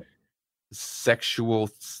 and sexual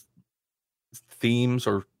themes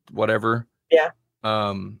or whatever. Yeah.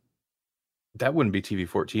 That wouldn't be TV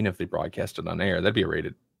 14 if they broadcast it on air. That'd be a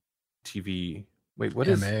rated TV. Wait, what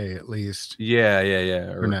is MA at least? Yeah.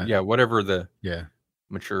 Or whatever the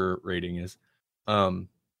mature rating is. I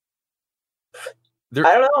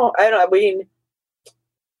don't know. I mean,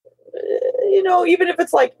 you know, even if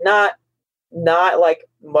it's like not like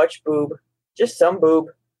much boob, just some boob.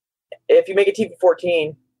 If you make it TV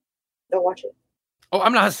 14, they'll watch it. Oh,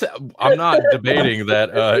 I'm not debating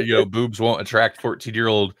that. Boobs won't attract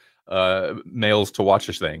 14-year-old males to watch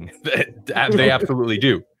this thing. They absolutely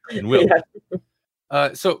do and will.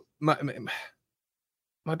 Yeah. So my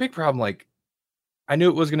big problem, like, I knew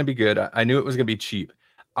it was going to be good. I knew it was going to be cheap.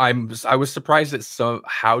 I was surprised at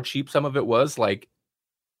how cheap some of it was. Like,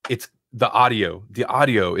 it's the audio. The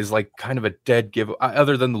audio is like kind of a dead give,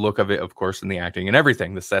 other than the look of it, of course, and the acting and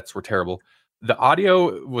everything. The sets were terrible. The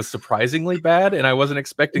audio was surprisingly bad, and I wasn't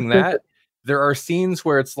expecting that. There are scenes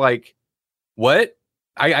where it's like, what?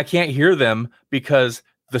 I can't hear them because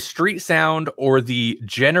the street sound or the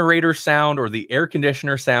generator sound or the air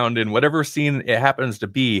conditioner sound in whatever scene it happens to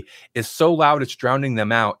be is so loud it's drowning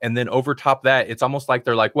them out. And then over top that, it's almost like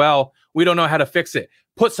they're like, well, we don't know how to fix it.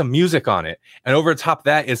 Put some music on it. And over top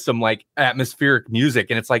that is some like atmospheric music.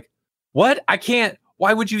 And it's like, what? I can't.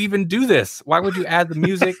 Why would you even do this? Why would you add the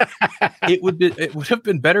music? It would have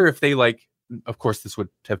been better if they, like, of course, this would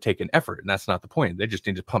have taken effort, and that's not the point. They just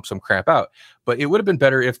need to pump some crap out. But it would have been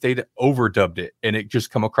better if they'd overdubbed it and it just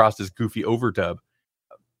come across as goofy overdub.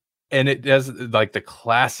 And it does like the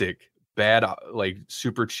classic bad, like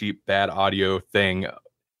super cheap, bad audio thing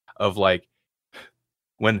of like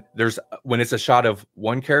when it's a shot of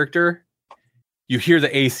one character, you hear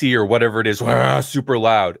the AC or whatever it is, super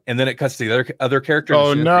loud, and then it cuts to the other character.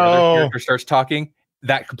 Oh no! The other character starts talking.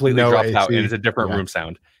 That completely drops AC. out, and it's a different room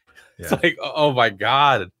sound. Yeah. It's like, oh my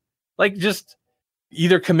God. Like, just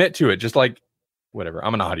either commit to it. Just like, whatever.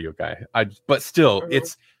 I'm an audio guy. But still,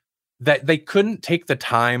 it's that they couldn't take the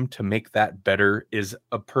time to make that better is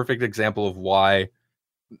a perfect example of why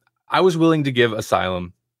I was willing to give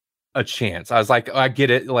Asylum a chance. I was like, I get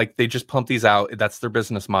it. Like, they just pump these out. That's their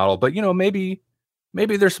business model. But, you know, maybe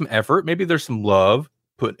there's some effort. Maybe there's some love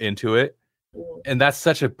put into it. And that's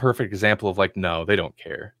such a perfect example of like, no, they don't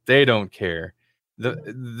care. They don't care.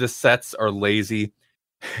 The sets are lazy.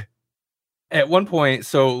 At one point,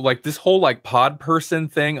 so like this whole like pod person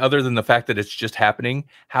thing, other than the fact that it's just happening,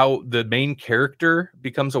 how the main character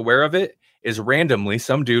becomes aware of it is randomly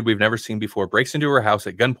some dude we've never seen before breaks into her house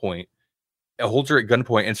at gunpoint, holds her at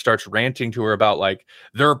gunpoint, and starts ranting to her about like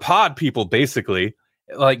they're pod people, basically.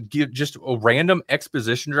 Like, give just a random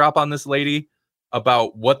exposition drop on this lady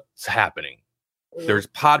about what's happening. There's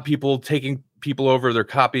pod people taking people over, they're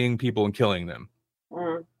copying people and killing them.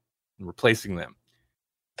 And replacing them,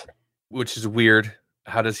 which is weird.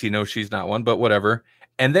 How does he know she's not one? But whatever.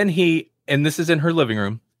 And then and this is in her living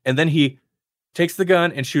room, and then he takes the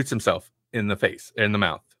gun and shoots himself in the face, in the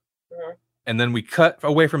mouth. And then we cut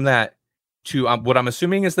away from that to what I'm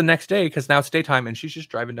assuming is the next day, because now it's daytime and she's just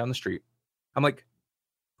driving down the street. I'm like,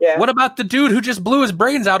 Yeah. What about the dude who just blew his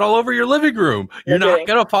brains out all over your living room? You're No not kidding.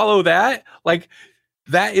 gonna follow that? Like,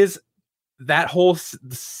 that is that whole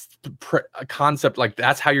concept. Like,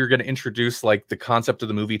 that's how you're gonna introduce like the concept of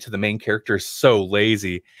the movie to the main character. Is so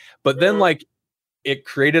lazy, but then like it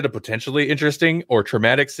created a potentially interesting or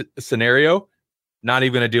traumatic scenario. Not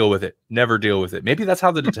even gonna deal with it. Never deal with it. Maybe that's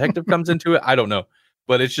how the detective comes into it. I don't know,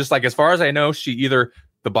 but it's just like, as far as I know, she either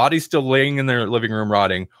the body's still laying in their living room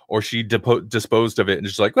rotting, or she disposed of it and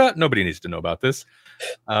just like, well, nobody needs to know about this.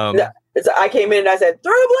 Yeah, I came in and I said,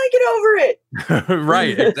 throw a blanket over it.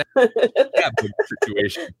 Right, exactly. That big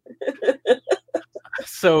situation.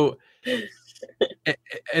 So,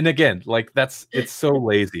 and again, like, it's so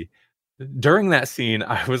lazy. During that scene,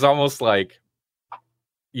 I was almost like,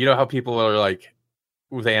 you know how people are like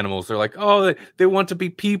with animals, they're like, oh, they want to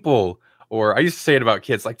be people. Or I used to say it about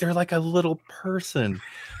kids, like, they're like a little person.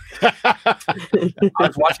 I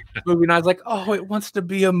was watching this movie and I was like, oh, it wants to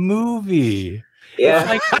be a movie. Yeah. It's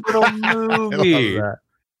like a little movie. I love that.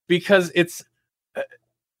 Because it's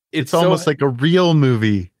almost like a real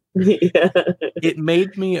movie. Yeah. It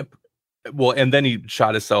made me, well, and then he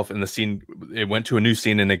shot himself in the scene. It went to a new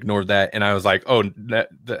scene and ignored that. And I was like, oh,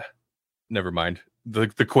 never mind. The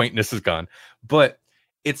quaintness is gone. But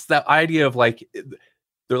it's that idea of like,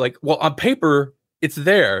 they're like, well, on paper, it's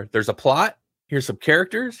there. There's a plot. Here's some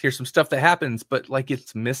characters. Here's some stuff that happens. But like,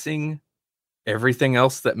 it's missing everything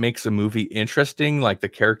else that makes a movie interesting. Like, the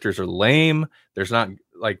characters are lame. There's not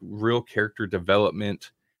like real character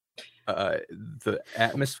development. The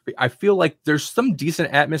atmosphere, I feel like there's some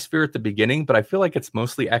decent atmosphere at the beginning, but I feel like it's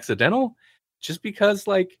mostly accidental, just because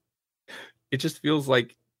like it just feels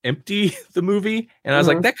like empty, the movie. And I was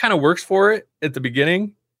like, that kind of works for it at the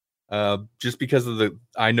beginning, just because of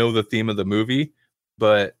I know the theme of the movie,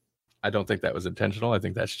 but I don't think that was intentional. I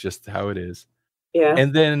think that's just how it is. Yeah.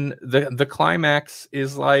 And then the climax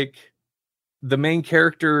is like, the main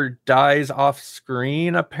character dies off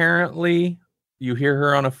screen. Apparently, you hear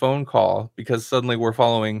her on a phone call because suddenly we're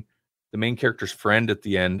following the main character's friend at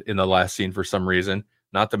the end in the last scene for some reason,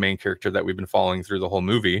 not the main character that we've been following through the whole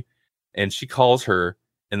movie. And she calls her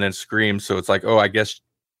and then screams. So it's like, oh, I guess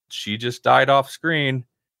she just died off screen.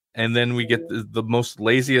 And then we get the most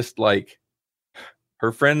laziest, like,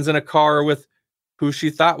 her friend's in a car with who she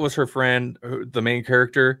thought was her friend, the main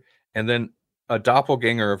character, and then a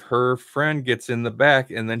doppelganger of her friend gets in the back,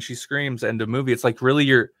 and then she screams. End of movie. It's like, really,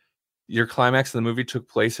 your climax of the movie took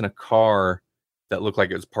place in a car that looked like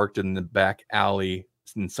it was parked in the back alley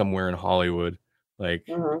somewhere in Hollywood. Like,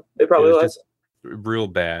 it probably was. Real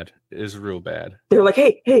bad. It is real bad. They're like,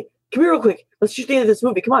 hey, come here real quick. Let's shoot the end of this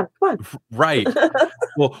movie. Come on. Right.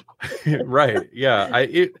 Well, right. Yeah.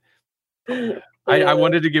 I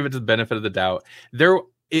wanted to give it the benefit of the doubt.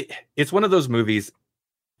 It's one of those movies.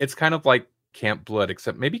 It's kind of like Camp Blood,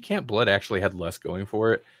 except maybe Camp Blood actually had less going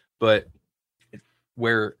for it, but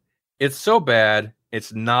where it's so bad,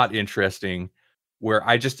 it's not interesting, where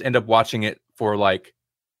I just end up watching it for like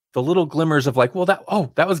the little glimmers of like, well,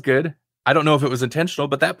 that was good. I don't know if it was intentional,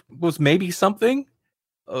 but that was maybe something.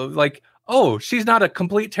 Like, oh, she's not a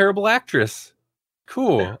complete terrible actress.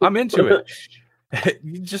 Cool. I'm into it.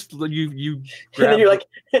 you and then you're like,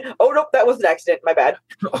 oh nope, that was an accident. My bad.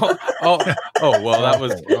 Well, that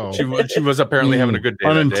was she was apparently having a good day.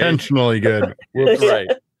 Unintentionally good. Right.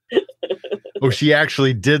 Oh, she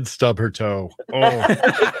actually did stub her toe. Oh,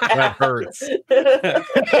 that hurts.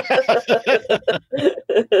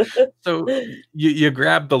 So you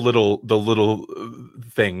grab the little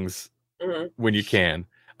things when you can.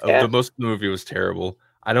 Yeah. Most of the movie was terrible.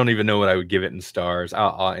 I don't even know what I would give it in stars.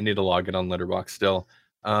 I need to log it on Letterboxd still.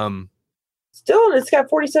 Still, it's got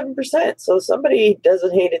 47%, so somebody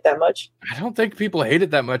doesn't hate it that much. I don't think people hate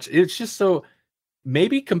it that much. It's just so,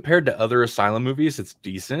 maybe compared to other Asylum movies, it's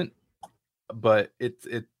decent, but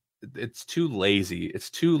it's too lazy. It's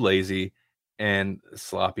too lazy and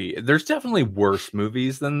sloppy. There's definitely worse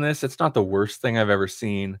movies than this. It's not the worst thing I've ever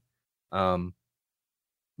seen,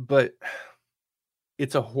 but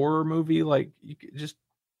it's a horror movie. Like,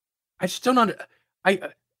 I just don't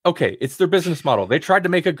okay, it's their business model. They tried to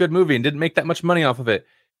make a good movie and didn't make that much money off of it.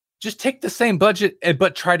 Just take the same budget,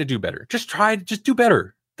 but try to do better. Just do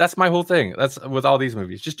better. That's my whole thing. That's with all these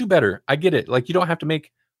movies. Just do better. I get it. Like, you don't have to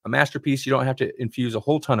make a masterpiece. You don't have to infuse a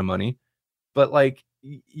whole ton of money. But like,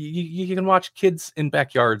 you can watch kids in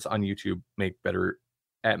backyards on YouTube make better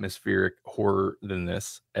atmospheric horror than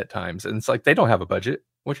this at times. And it's like, they don't have a budget.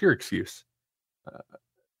 What's your excuse?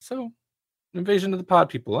 So, Invasion of the Pod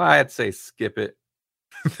People, I'd say skip it.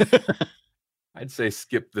 I'd say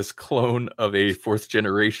skip this clone of a 4th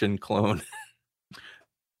generation clone.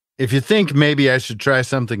 If you think maybe I should try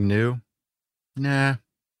something new, nah,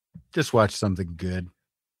 Just watch something good.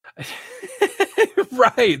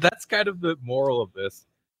 Right. That's kind of the moral of this.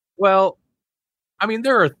 Well, I mean,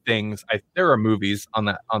 there are movies on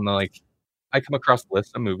the like, I come across a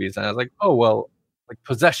list of movies and I was like, oh, well, like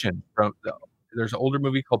Possession there's an older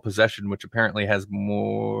movie called Possession, which apparently has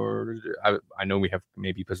more. I know we have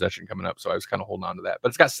maybe Possession coming up, so I was kind of holding on to that. But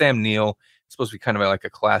it's got Sam Neill. It's supposed to be kind of like a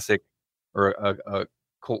classic or a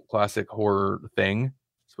cult classic horror thing.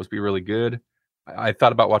 It's supposed to be really good. I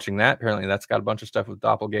thought about watching that. Apparently, that's got a bunch of stuff with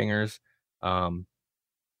doppelgangers.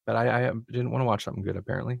 But I didn't want to watch something good.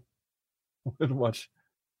 Apparently, I wanted to watch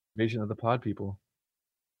Invasion of the Pod People.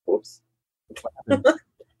 Whoops.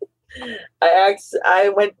 I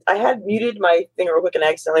had muted my thing real quick and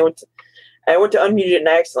accidentally went to unmute it and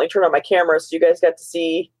I accidentally turned on my camera, so you guys got to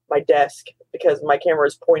see my desk because my camera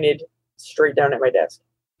is pointed straight down at my desk.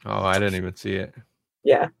 Oh, I didn't even see it.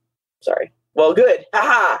 Yeah. Sorry. Well, good.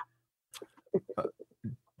 Haha.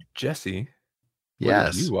 Jesse, Yes.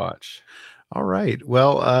 what did you watch? All right.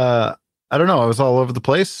 Well, I don't know. I was all over the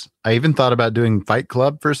place. I even thought about doing Fight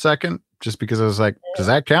Club for a second, just because I was like, does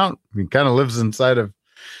that count? He kind of lives inside of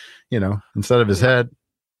his head.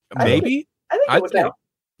 Maybe. I think it would count.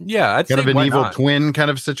 Yeah, I'd Kind say of an why evil not? twin kind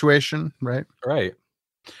of situation, right? Right.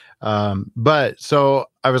 But so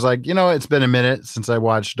I was like, it's been a minute since I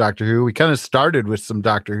watched Doctor Who. We kind of started with some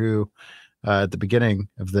Doctor Who at the beginning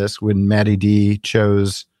of this when Maddie D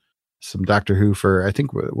chose some Doctor Who for, I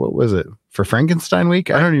think, what was it? For Frankenstein week?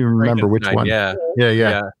 I don't even remember which one. Yeah.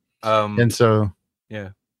 Yeah. And so, yeah.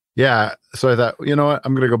 Yeah. So I thought, you know what?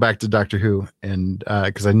 I'm going to go back to Doctor Who. And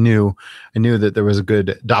because I knew that there was a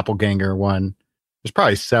good doppelganger one. There's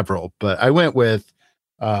probably several, but I went with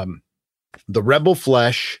the Rebel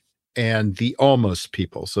Flesh and the Almost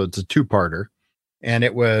People. So it's a two-parter. And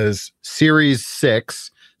it was series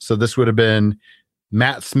 6. So this would have been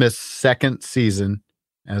Matt Smith's second season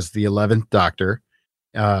as the 11th Doctor.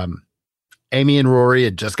 Amy and Rory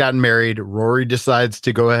had just gotten married. Rory decides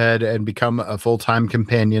to go ahead and become a full-time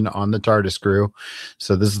companion on the TARDIS crew.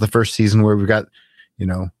 So this is the first season where we've got,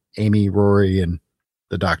 Amy, Rory, and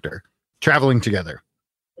the Doctor traveling together.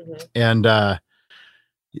 Mm-hmm. And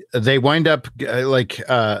they wind up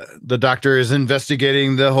the Doctor is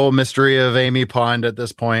investigating the whole mystery of Amy Pond at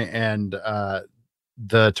this point, and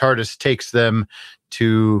the TARDIS takes them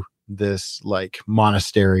to this like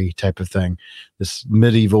monastery type of thing, this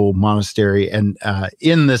medieval monastery. And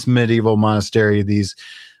in this medieval monastery,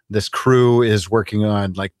 this crew is working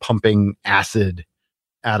on like pumping acid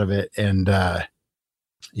out of it. And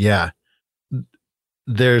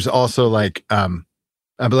there's also like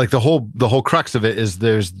the whole crux of it is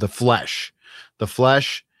there's the flesh. The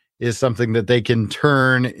flesh is something that they can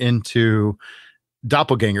turn into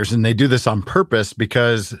doppelgangers, and they do this on purpose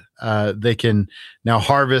because they can now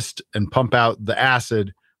harvest and pump out the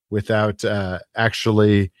acid without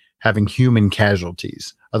actually having human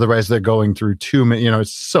casualties. Otherwise, they're going through too many,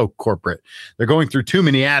 it's so corporate. They're going through too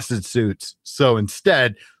many acid suits. So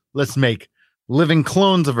instead, let's make living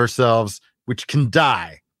clones of ourselves, which can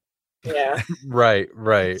die. Yeah. Right.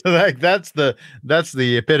 So that's the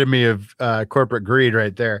epitome of corporate greed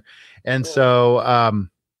right there. And so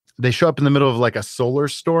they show up in the middle of like a solar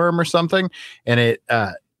storm or something, and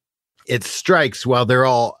it strikes while they're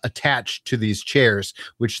all attached to these chairs,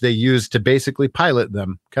 which they use to basically pilot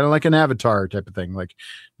them, kind of like an Avatar type of thing, like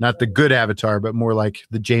not the good Avatar, but more like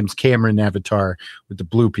the James Cameron Avatar with the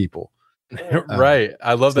blue people. Right.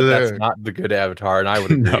 I love that that's not the good Avatar, and I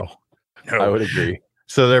would agree. No. I would agree.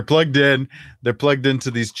 So they're plugged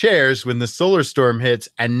into these chairs when the solar storm hits,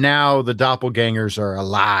 and now the doppelgangers are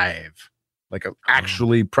alive. Like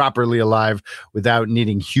actually properly alive without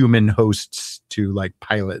needing human hosts to like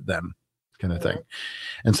pilot them, kind of thing.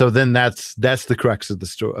 And so then that's the crux of the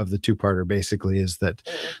story of the two-parter, basically, is that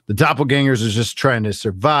the doppelgangers are just trying to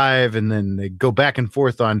survive, and then they go back and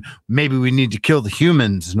forth on maybe we need to kill the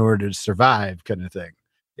humans in order to survive, kind of thing.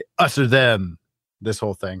 Us or them, this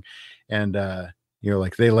whole thing. And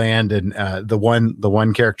like they land, and the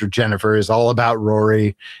one character, Jennifer, is all about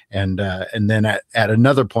Rory, and then at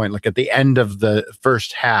another point, like at the end of the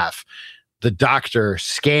first half, the Doctor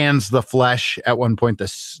scans the flesh at one point,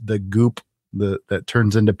 the goop that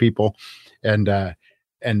turns into people, and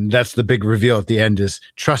that's the big reveal at the end is,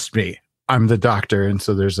 trust me, I'm the Doctor. And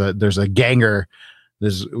so there's a ganger.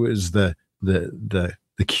 This was the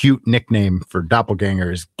cute nickname for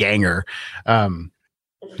doppelganger is Ganger.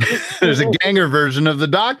 There's a ganger version of the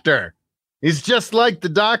Doctor. He's just like the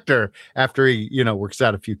Doctor after he, works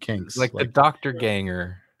out a few kinks. Like the Doctor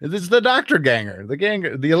Ganger. This is the Doctor Ganger, the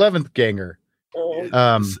 11th Ganger.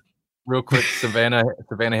 Real quick, Savannah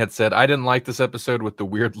had said, I didn't like this episode with the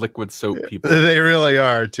weird liquid soap people. They really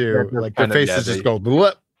are too. They're Like their kind of- faces just go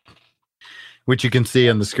blip, which you can see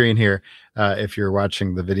on the screen here if you're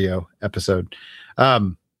watching the video episode.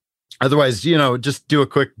 Otherwise, just do a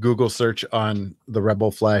quick Google search on the Rebel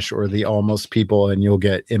Flesh or the Almost People, and you'll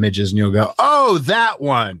get images, and you'll go, "Oh, that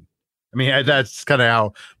one." I mean, that's kind of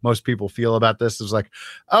how most people feel about this. It's like,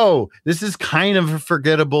 "Oh, this is kind of a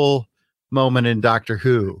forgettable moment in Doctor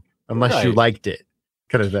Who, unless you liked it,"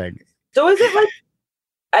 kind of thing. So is it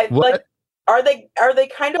like, are they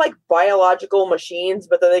kind of like biological machines,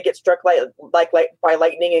 but then they get struck like by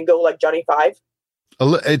lightning and go like Johnny Five?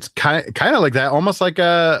 It's kind of like that, almost like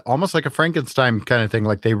a Frankenstein kind of thing.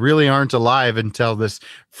 Like they really aren't alive until this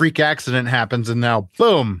freak accident happens, and now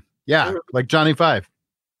boom, like Johnny Five.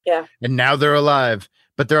 Yeah, and now they're alive,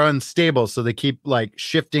 but they're unstable, so they keep like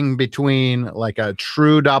shifting between like a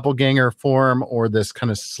true doppelganger form or this kind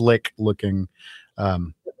of slick looking,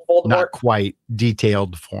 not quite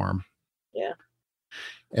detailed form. Yeah.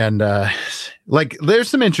 And like there's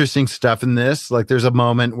some interesting stuff in this. Like there's a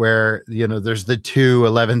moment where there's the two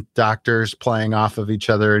 11th Doctors playing off of each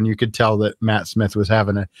other, and you could tell that Matt Smith was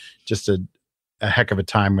having a heck of a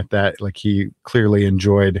time with that. Like he clearly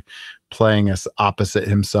enjoyed playing us opposite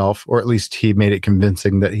himself, or at least he made it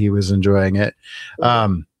convincing that he was enjoying it.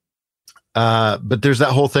 But there's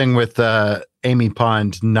that whole thing with Amy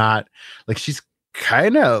Pond, not like she's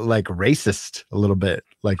kind of like racist a little bit,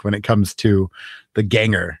 like when it comes to the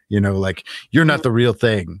ganger, like you're not the real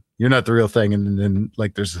thing. You're not the real thing. And then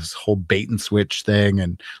like there's this whole bait and switch thing,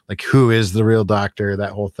 and like who is the real doctor,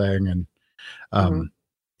 that whole thing. And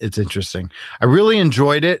it's interesting. I really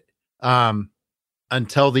enjoyed it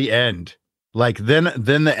until the end. Like then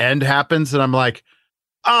the end happens, and I'm like,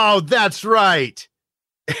 oh, that's right.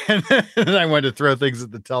 And then I went to throw things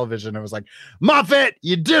at the television. I was like, Moffat,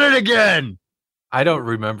 you did it again. I don't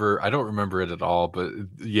remember it at all, but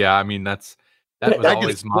yeah, I mean that was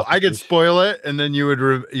always I could spoil it, and then you would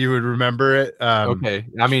remember it. Okay,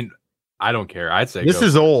 I mean, I don't care. I'd say this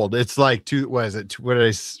is old. It's like what did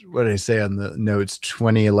I say on the notes?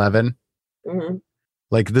 2011. Mm-hmm.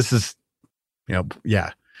 Like this is,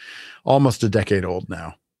 almost a decade old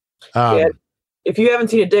now. If you haven't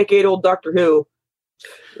seen a decade old Doctor Who,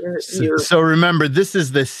 so remember, this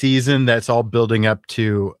is the season that's all building up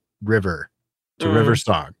to River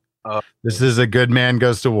Song. This is A Good Man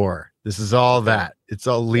Goes to War. This is all that. It's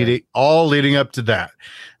all leading up to that.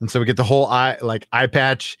 And so we get the whole eye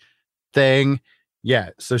patch thing. Yeah.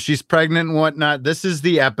 So she's pregnant and whatnot. This is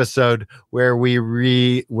the episode where we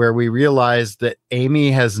realize that Amy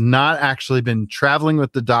has not actually been traveling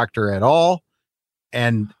with the Doctor at all,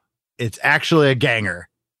 and it's actually a ganger.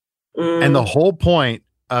 And the whole point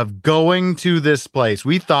of going to this place,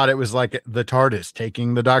 we thought it was like the TARDIS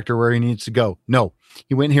taking the Doctor where he needs to go. No,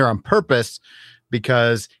 he went here on purpose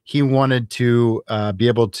because he wanted to be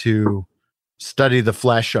able to study the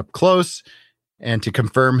flesh up close and to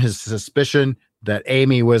confirm his suspicion that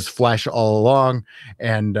Amy was flesh all along.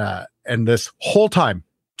 And this whole time,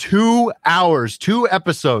 2 hours, 2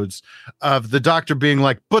 episodes of the Doctor being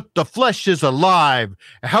like, but the flesh is alive.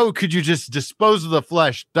 How could you just dispose of the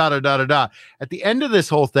flesh? Da da da da da. At the end of this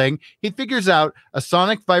whole thing, he figures out a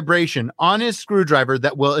sonic vibration on his screwdriver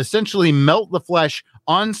that will essentially melt the flesh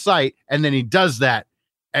on site. And then he does that.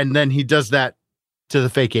 And then he does that to the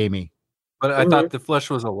fake Amy. But I thought the flesh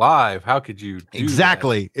was alive. How could you do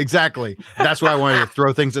Exactly. That's why I wanted to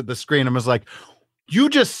throw things at the screen. I was like, you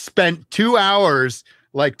just spent 2 hours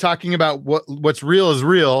like talking about what's real is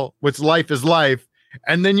real, what's life is life,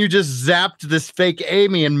 and then you just zapped this fake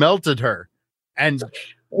Amy and melted her, and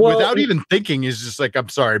without even thinking, is just like, I'm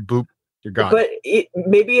sorry, boop, you're gone. But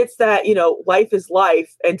maybe it's that life is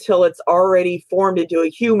life until it's already formed into a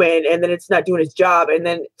human, and then it's not doing its job, and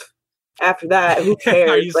then after that, who cares?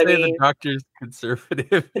 Are you saying the Doctor's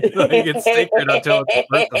conservative? Like it's sacred until it's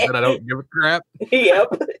person that I don't give a crap.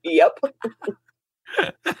 Yep.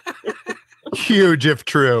 Huge if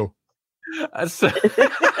true. So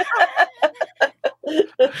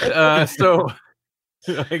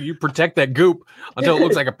you protect that goop until it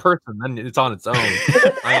looks like a person, then it's on its own.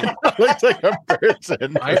 Looks like a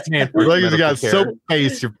person. I stand as long as you got soap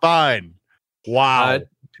paste, you're fine. Wow.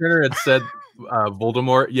 Turner had said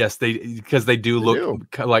Voldemort. Yes, because they do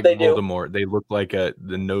look like Voldemort. They look like the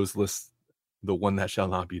noseless, the one that shall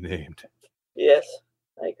not be named. Yes,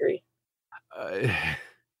 I agree.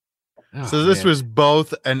 So this was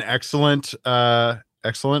both an excellent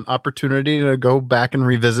opportunity to go back and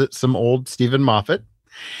revisit some old Stephen Moffat,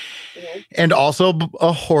 and also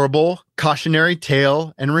a horrible cautionary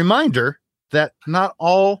tale and reminder that not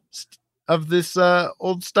all of this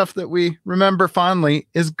old stuff that we remember fondly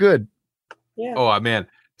is good. Yeah. Oh man,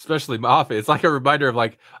 especially Moffat. It's like a reminder of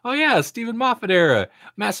like, oh yeah, Stephen Moffat era,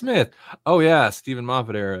 Matt Smith. Oh yeah, Stephen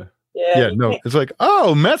Moffat era. Yeah, no, it's like,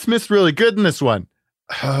 oh, Matt Smith's really good in this one.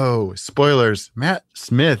 Oh, spoilers. Matt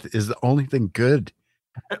Smith is the only thing good.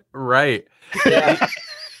 Right. Yeah.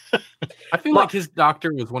 I feel like his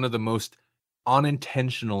Doctor was one of the most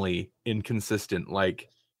unintentionally inconsistent. Like,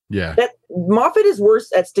 Yeah. Moffat is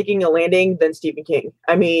worse at sticking a landing than Stephen King.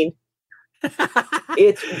 I mean,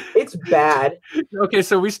 it's bad. Okay,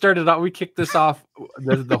 so we kicked this off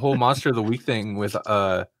the whole Monster of the Week thing with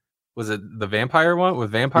was it the vampire one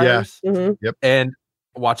with vampires? Yeah. Mm-hmm. Yep. And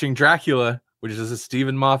watching Dracula, which is a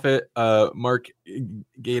Stephen Moffat, Mark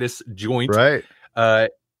Gatiss joint. Right.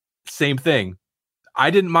 Same thing. I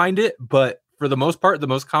didn't mind it, but for the most part, the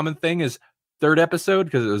most common thing is third episode,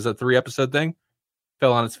 because it was a 3-episode thing,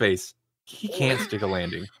 fell on its face. He can't stick a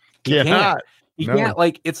landing. He can't. He can't,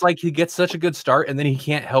 like, it's like he gets such a good start and then he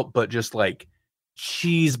can't help but just like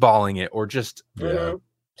cheese balling it or just and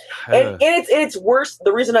it's worse.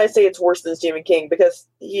 The reason I say it's worse than Stephen King, because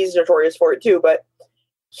he's notorious for it too, but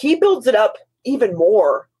he builds it up even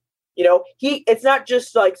more. You know, it's not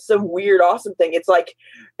just like some weird awesome thing. It's like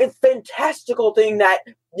a fantastical thing that,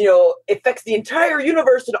 you know, affects the entire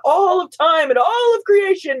universe and all of time and all of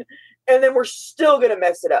creation, and then we're still gonna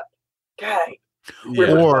mess it up. God.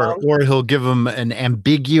 Or he'll give him an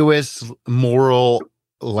ambiguous moral,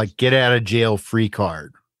 like, get out of jail free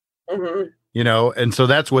card. Mm-hmm. You know, and so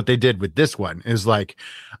that's what they did with this one, is like,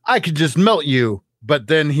 I could just melt you, but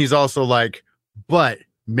then he's also like, but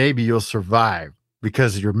maybe you'll survive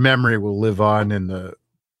because your memory will live on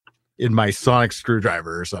in my sonic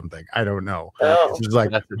screwdriver or something. I don't know. Oh. It's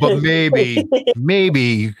like, but maybe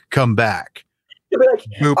you come back. Like,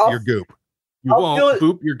 Boop your goop. You won't.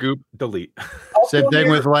 Boop your goop. Delete. Same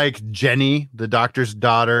thing with like Jenny, the doctor's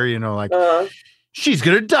daughter. You know, like she's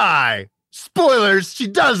gonna die. Spoilers, she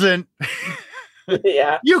doesn't.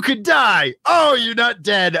 Yeah. You could die. Oh, you're not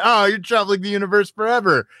dead. Oh, you're traveling the universe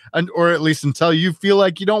forever. Or at least until you feel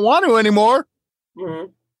like you don't want to anymore.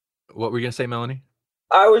 Mm-hmm. What were you going to say, Melanie?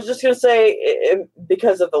 I was just going to say,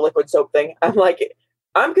 because of the liquid soap thing, I'm like,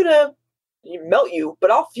 I'm going to melt you,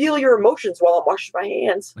 but I'll feel your emotions while I'm washing my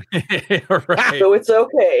hands. Right. So it's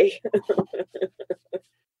okay.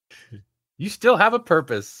 You still have a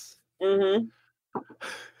purpose. Mm-hmm.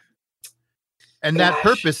 And that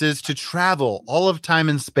purpose is to travel all of time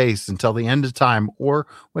and space until the end of time, or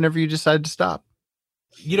whenever you decide to stop.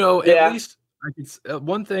 You know, at least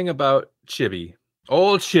one thing about Chibi,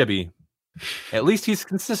 old Chibi, at least he's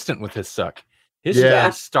consistent with his suck. His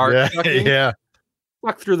guys start sucking,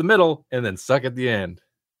 suck through the middle, and then suck at the end.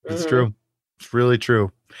 It's true. It's really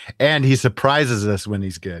true. And he surprises us when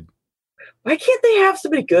he's good. Why can't they have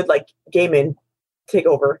somebody good like Gaiman take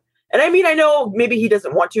over? And I mean, I know maybe he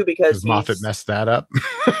doesn't want to because Moffat messed that up.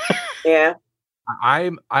 Yeah.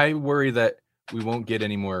 I worry that we won't get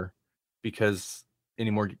any more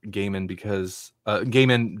Gaiman, because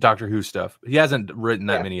Gaiman Doctor Who stuff. He hasn't written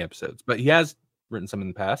that many episodes, but he has written some in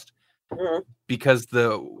the past. Mm-hmm. Because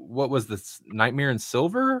what was this, Nightmare in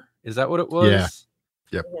Silver? Is that what it was?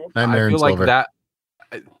 Yeah. Yep. Mm-hmm. Nightmare in Silver.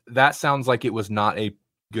 Like that sounds like it was not a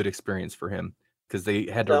good experience for him, because they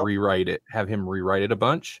had to have him rewrite it a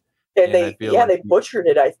bunch. And they butchered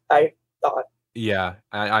it. I thought. Yeah,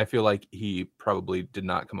 I feel like he probably did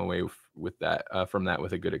not come away with that from that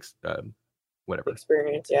with a good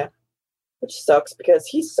experience. Yeah, which sucks because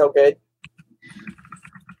he's so good.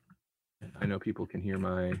 I know people can hear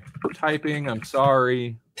my typing. I'm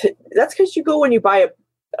sorry. That's because you go when you buy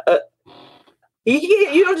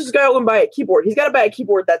you don't just go and buy a keyboard. He's got to buy a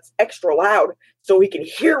keyboard that's extra loud so he can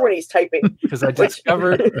hear when he's typing. Because I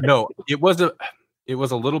discovered it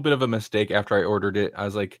was a little bit of a mistake after I ordered it. I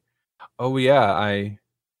was like, oh yeah,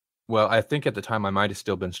 I think at the time I might have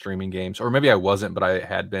still been streaming games, or maybe I wasn't, but I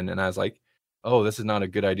had been. And I was like, oh, this is not a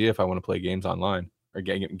good idea if I want to play games online or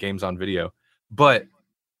games on video. But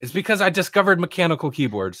it's because I discovered mechanical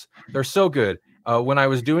keyboards. They're so good. When I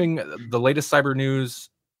was doing the latest Cyber News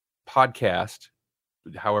podcast,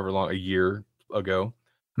 however long, a year ago,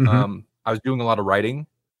 I was doing a lot of writing.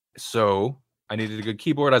 So I needed a good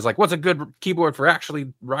keyboard. I was like, what's a good keyboard for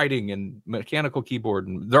actually writing? And mechanical keyboard.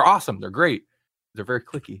 And they're awesome. They're great. They're very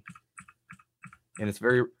clicky. And it's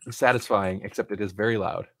very satisfying, except it is very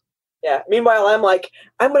loud. Yeah. Meanwhile, I'm like,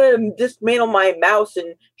 I'm going to dismantle my mouse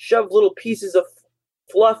and shove little pieces of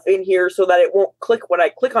fluff in here so that it won't click when I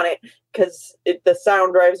click on it, because the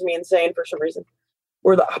sound drives me insane for some reason.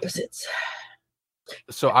 We're the opposites.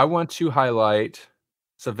 So I want to highlight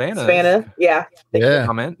Savannah. Yeah. Yeah.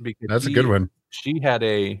 Comment, because that's a good one. She had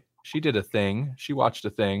a She did a thing. She watched a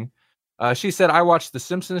thing. She said, I watched The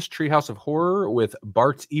Simpsons Treehouse of Horror with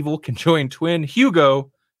Bart's evil conjoined twin,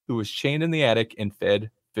 Hugo, who was chained in the attic and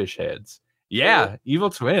fed fish heads. Yeah,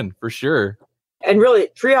 evil twin for sure. And really,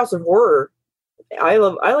 Treehouse of Horror, I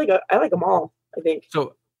like them all, I think.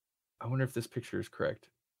 So I wonder if this picture is correct.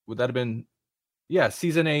 Would that have been, yeah,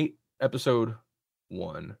 season 8, episode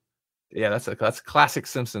 1. Yeah, that's classic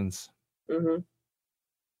Simpsons. Mm-hmm.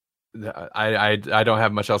 I don't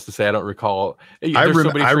have much else to say. I don't recall. I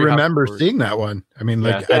remember seeing that one. I mean,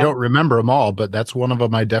 like, Yeah. I don't remember them all, but that's one of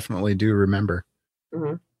them I definitely do remember.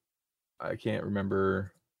 Mm-hmm. I can't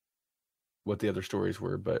remember what the other stories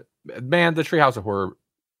were, but man, the Treehouse of Horror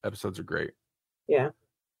episodes are great. Yeah.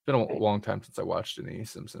 It's been a long time since I watched any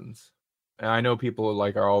Simpsons. And I know people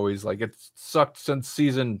like are always like, it's sucked since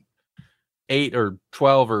season 8 or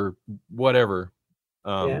 12 or whatever.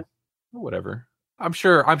 Whatever. I'm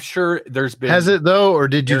sure there's been. Has it though, or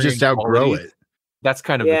did you just outgrow qualities. it? That's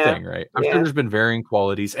kind of the thing, right? I'm sure there's been varying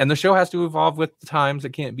qualities, and the show has to evolve with the times.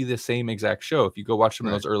 It can't be the same exact show. If you go watch some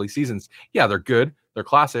of those early seasons, yeah, they're good, they're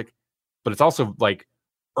classic, but it's also like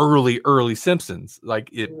early Simpsons.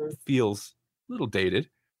 Like it feels a little dated.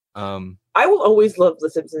 I will always love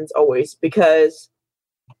The Simpsons, always, because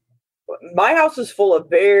my house is full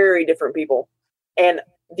of very different people, and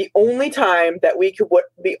the only time that we could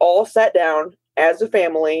be all sat down as a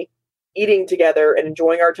family, eating together and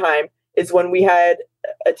enjoying our time, is when we had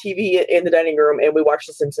a TV in the dining room and we watched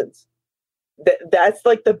The Simpsons. That's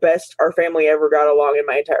like the best our family ever got along in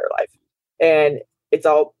my entire life. And it's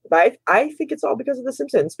all, I think it's all because of The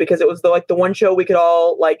Simpsons, because it was the one show we could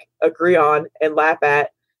all like agree on and laugh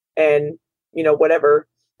at and, whatever,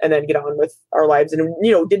 and then get on with our lives and,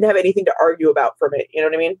 didn't have anything to argue about from it. You know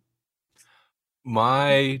what I mean?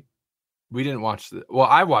 We didn't watch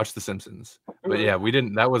I watched The Simpsons, but yeah, we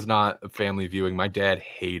didn't. That was not a family viewing. My dad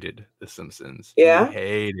hated The Simpsons. Yeah, he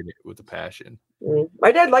hated it with a passion.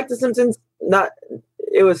 My dad liked The Simpsons.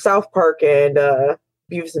 It was South Park and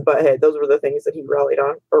Beavis and Butthead. Those were the things that he rallied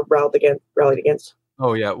against.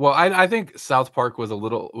 Oh yeah, well, I think South Park was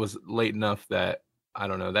late enough that I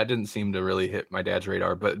don't know. That didn't seem to really hit my dad's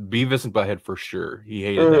radar, but Beavis and Butthead for sure. He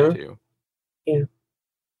hated that too. Yeah,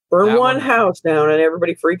 burn one house down and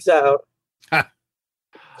everybody freaks out.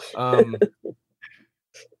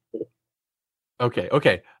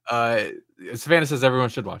 Okay. Savannah says everyone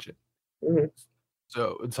should watch it. Mm-hmm.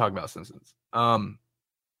 So let's talk about Simpsons.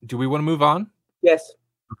 Do we want to move on? Yes.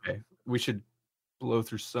 Okay. We should blow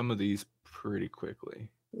through some of these pretty quickly.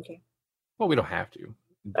 Okay. Well, we don't have to.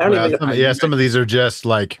 Some of these are just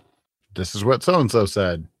like, this is what so-and-so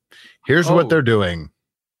said. Here's what they're doing.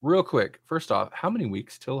 Real quick. First off, how many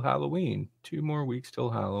weeks till Halloween? 2 more weeks till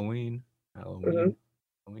Halloween. Halloween.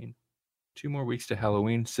 2 more weeks to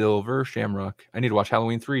Halloween. Silver Shamrock. I need to watch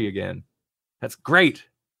Halloween 3 again. That's great.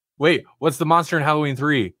 Wait, what's the monster in Halloween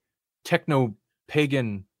 3? Techno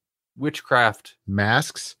pagan witchcraft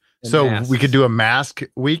masks. So masks. We could do a mask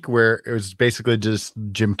week where it was basically just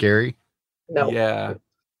Jim Carrey. No. Yeah.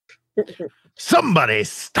 Somebody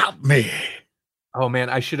stop me. Oh man,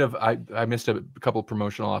 I should have. I missed a couple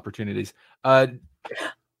promotional opportunities. I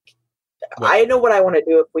know what I want to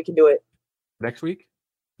do if we can do it next week.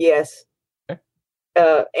 Yes. Okay.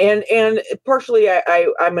 And partially,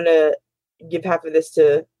 I'm gonna give half of this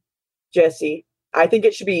to Jesse. I think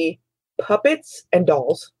it should be puppets and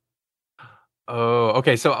dolls. Oh,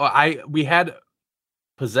 okay. So we had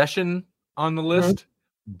possession on the list,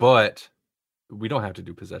 but we don't have to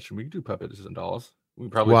do possession. We can do puppets and dolls. We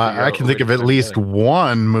probably. Well, I can think of at least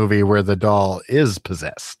one movie where the doll is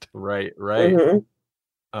possessed. Right. Mm-hmm.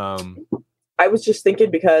 I was just thinking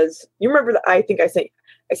because you remember that I think I sent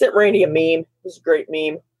Randy a meme. This is a great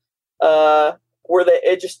meme. Where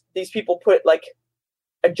these people put like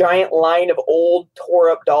a giant line of old tore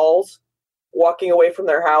up dolls walking away from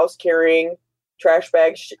their house carrying trash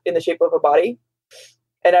bags in the shape of a body.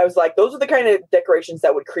 And I was like, those are the kind of decorations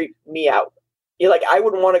that would creep me out. I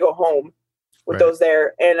wouldn't want to go home with those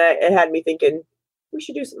there. And it had me thinking we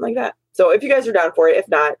should do something like that. So if you guys are down for it, if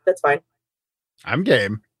not, that's fine. I'm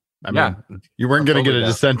game. I mean, you weren't going to get a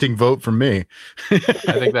dissenting vote from me. I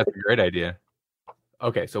think that's a great idea.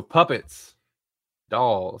 Okay, so puppets,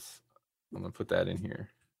 dolls. I'm going to put that in here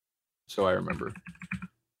so I remember.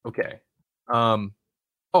 Okay. I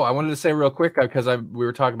wanted to say real quick because we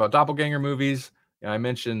were talking about doppelganger movies. And I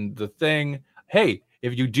mentioned The Thing. Hey,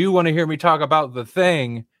 if you do want to hear me talk about The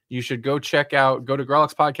Thing, you should go to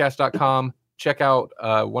grawlixpodcast.com. Check out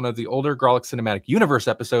one of the older Grawlix Cinematic Universe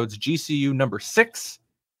episodes, GCU number 6,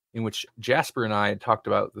 in which Jasper and I talked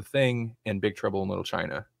about The Thing and Big Trouble in Little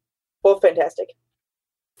China. Both fantastic.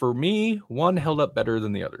 for me, one held up better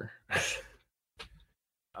than the other.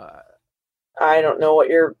 I don't know what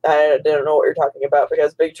you're talking about,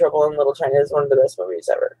 because Big Trouble in Little China is one of the best movies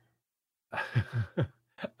ever.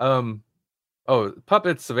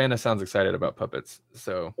 Puppets. Savannah sounds excited about puppets.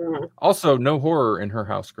 So Mhm. also no horror in her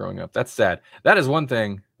house growing up. That's sad. That is one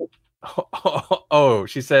thing. Oh,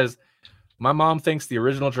 she says, my mom thinks the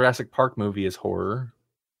original Jurassic Park movie is horror.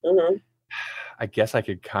 Mm-hmm. I guess I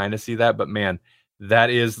could kind of see that, but man, that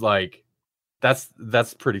is like, that's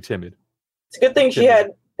pretty timid. It's a good thing she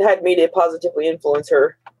had media positively influence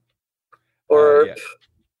her. Or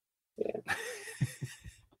yeah.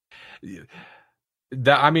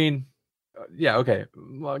 That, I mean, yeah, okay.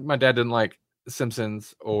 Like, my dad didn't like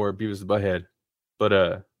Simpsons or Beavis and Butthead,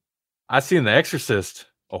 but I seen The Exorcist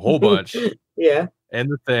a whole bunch. Yeah. And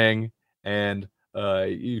The Thing, and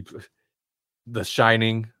The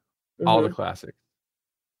Shining, all the classics.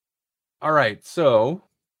 All right, so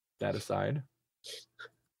that aside,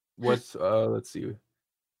 what's let's see,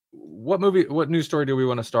 what news story do we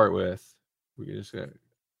want to start with? We can just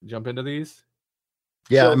jump into these.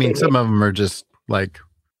 Yeah, I mean, some of them are just like,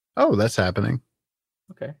 oh, that's happening.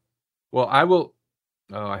 Okay. Well, I will.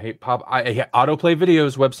 Oh, I hate autoplay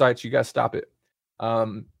videos websites. You guys stop it.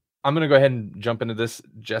 I'm gonna go ahead and jump into this,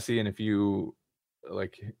 Jesse, and if you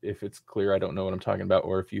if it's clear, I don't know what I'm talking about,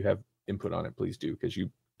 or if you have input on it, please do, because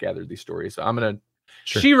you gathered these stories. So I'm gonna.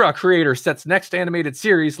 Sure. She-Ra creator sets next animated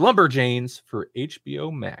series Lumberjanes for HBO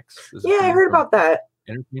Max. Yeah, I heard about that.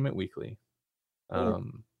 Entertainment Weekly.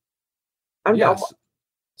 I'm yes. down.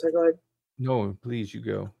 Sorry, go ahead. No, please, you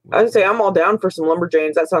go. I would say I'm all down for some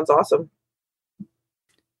Lumberjanes. That sounds awesome.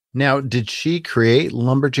 Now, did she create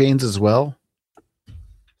Lumberjanes as well?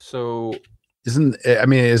 So,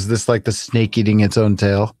 is this like the snake eating its own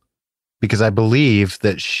tail? Because I believe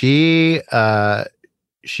that she got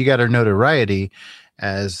her notoriety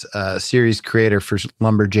as a series creator for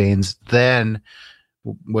Lumberjanes, then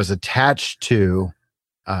was attached to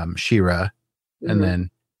She-Ra, and then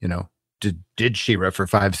did She-Ra for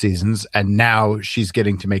 5 seasons, and now she's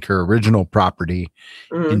getting to make her original property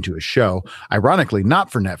into a show. Ironically,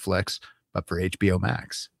 not for Netflix, but for HBO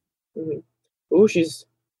Max. Ooh, she's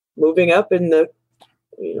moving up in the,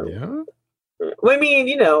 Yeah. I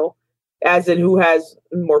mean, as in who has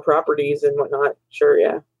more properties and whatnot. Sure,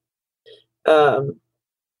 yeah.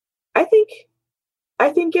 I think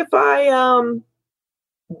if I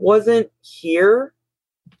wasn't here,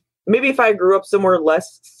 maybe if I grew up somewhere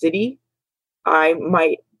less city,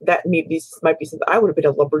 might be something. I would have been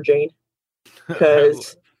a lumberjane,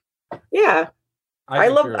 because I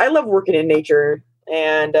love working in nature,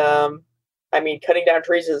 and I mean, cutting down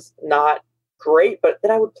trees is not great, but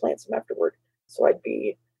then I would plant some afterward, so I'd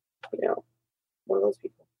be one of those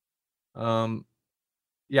people.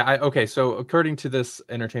 Okay, so according to this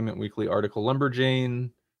Entertainment Weekly article,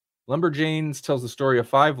 Lumberjanes tells the story of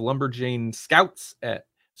 5 Lumberjane scouts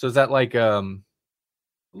so is that like a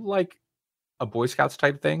Boy Scouts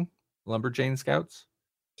type thing? Lumberjane scouts?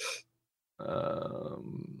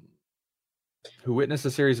 Who witnessed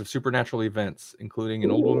a series of supernatural events, including an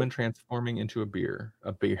old woman transforming into a bear.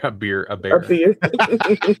 A beer. You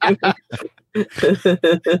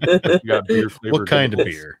got beer flavored. What kind of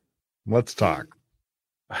beer? Let's talk.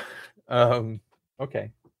 Okay.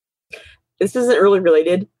 This isn't really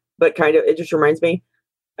related, but kind of, it just reminds me.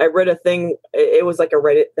 I read a thing, it was like a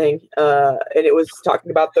Reddit thing, and it was talking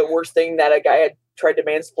about the worst thing that a guy had tried to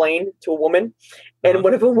mansplain to a woman. And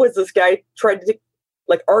one of them was this guy tried to,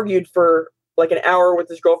 argued for an hour with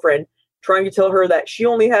his girlfriend, trying to tell her that she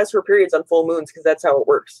only has her periods on full moons because that's how it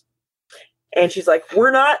works. And she's like,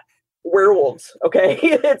 we're not werewolves, okay?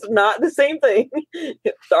 It's not the same thing.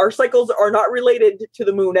 Our cycles are not related to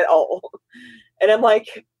the moon at all. And I'm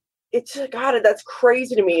like, that's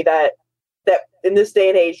crazy to me that in this day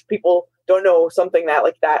and age, people don't know something that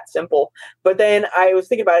simple. But then I was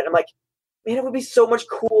thinking about it, and I'm like, man, it would be so much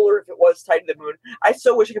cooler if it was tied to the moon. I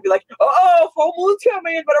so wish it could be like, oh, full moon's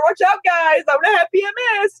coming, better watch out, guys. I'm gonna have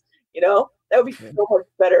PMS. That would be so much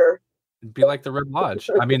better. It'd be like the Red Lodge.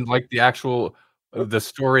 I mean, like the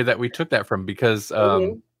story that we took that from, because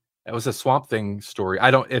it was a Swamp Thing story. I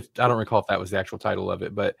don't recall if that was the actual title of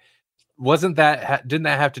it, but didn't that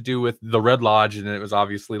have to do with the Red Lodge? And it was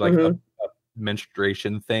obviously like a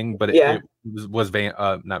menstruation thing, but it was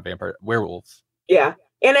not vampire, werewolves. Yeah.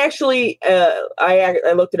 And actually,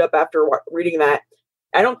 I looked it up after reading that.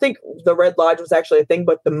 I don't think the Red Lodge was actually a thing,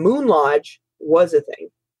 but the Moon Lodge was a thing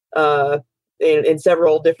in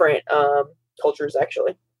several different cultures,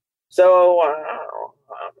 actually. So, I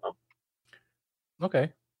don't know.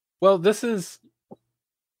 Okay. Well, this is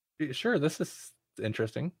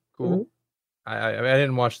interesting. Cool. I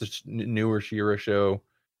didn't watch the newer She-Ra show.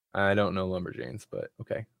 I don't know Lumberjanes, but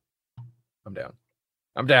okay. I'm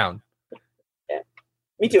down. Yeah,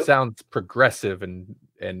 me too. It sounds progressive and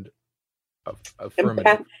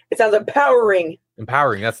affirmative. It sounds empowering.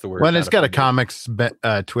 Empowering, that's the word. Well, it's got a comics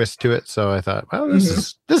twist to it, so I thought, well,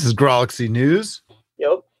 this is Grawlixy news.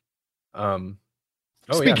 Yep.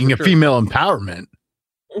 Speaking of female empowerment,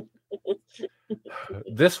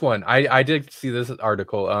 this one I did see this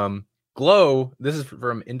article. Glow. This is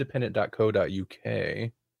from independent.co.uk.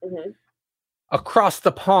 Mm-hmm. Across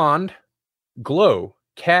the pond, Glow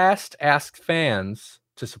cast asks fans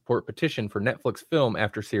to support petition for Netflix film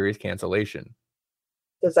after series cancellation.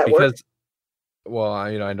 Does that work? Well,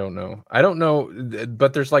 I don't know,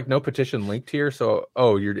 but there's like no petition linked here. So,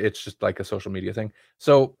 it's just like a social media thing.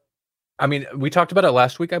 So, I mean, we talked about it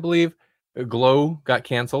last week, I believe. Glow got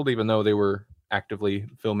canceled, even though they were actively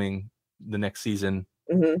filming the next season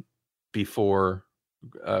before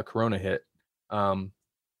Corona hit.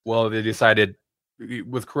 Well, they decided,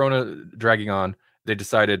 with Corona dragging on, they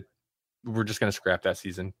decided we're just going to scrap that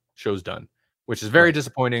season. Show's done, which is very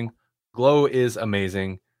disappointing. Glow is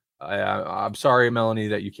amazing. I'm sorry, Melanie,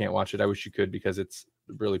 that you can't watch it. I wish you could, because it's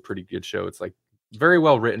a really pretty good show. It's like very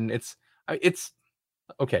well written. It's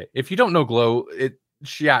okay. If you don't know Glow, it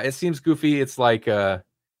seems goofy. It's like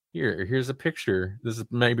here's a picture. This is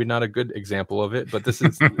maybe not a good example of it, but this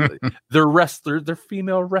is they're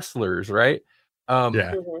female wrestlers, right?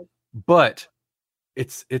 But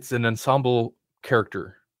it's an ensemble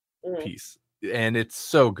character piece, and it's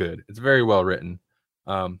so good. It's very well written.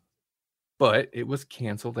 But it was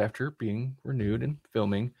canceled after being renewed and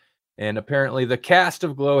filming. And apparently the cast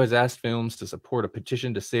of Glow has asked films to support a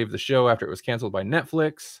petition to save the show after it was canceled by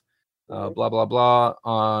Netflix. Blah, blah, blah.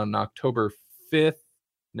 On October 5th,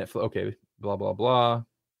 Netflix, okay, blah, blah, blah.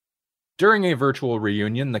 During a virtual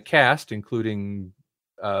reunion, the cast, including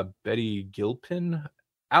Betty Gilpin,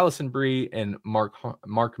 Allison Brie, and Mark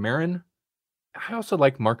Maron. I also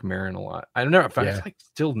like Mark Maron a lot. I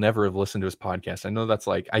still never have listened to his podcast. I know that's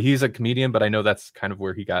like, he's a comedian, but I know that's kind of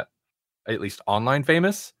where he got at least online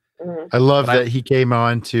famous. I love that he came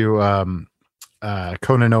on to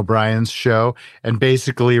Conan O'Brien's show and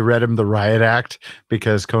basically read him the riot act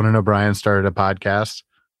because Conan O'Brien started a podcast.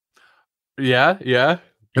 Yeah.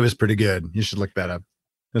 It was pretty good. You should look that up.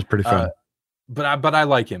 It was pretty fun. But I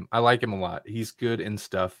like him. I like him a lot. He's good in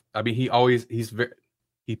stuff. I mean,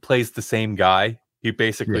 he plays the same guy. He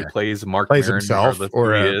basically plays Mark Maron himself,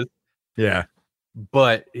 or he is. Yeah,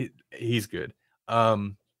 but he's good.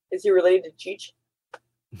 Is he related to Cheech?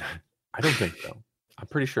 I don't think so. I'm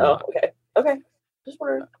pretty sure. Not. Okay. Just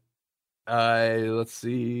wondering. Let's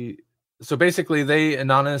see. So basically, they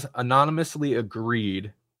anonymously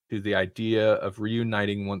agreed to the idea of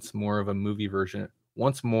reuniting once more for a movie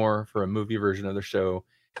version of the show,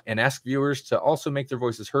 and ask viewers to also make their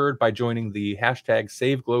voices heard by joining the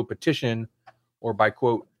 #SaveGlow petition, or by,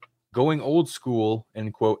 quote, going old school,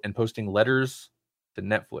 end quote, and posting letters to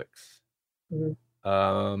Netflix.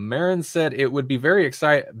 Marin said it would be a very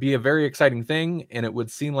exciting thing, and it would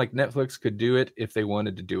seem like Netflix could do it if they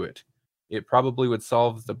wanted to do it. It probably would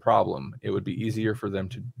solve the problem. It would be easier for them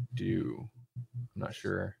to do. I'm not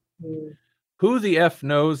sure. Who the F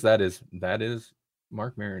knows? That is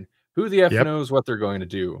Mark Maron. Who the F knows what they're going to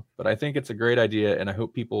do? But I think it's a great idea, and I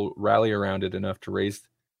hope people rally around it enough to raise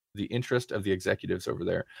the interest of the executives over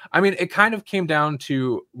there. I mean, it kind of came down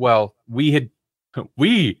to, well, we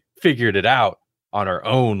figured it out on our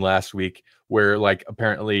own last week, where like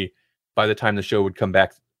apparently by the time the show would come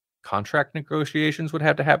back, contract negotiations would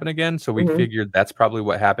have to happen again. So we figured that's probably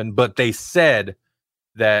what happened. But they said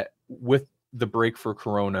that with the break for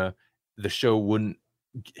Corona, the show wouldn't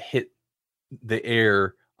hit the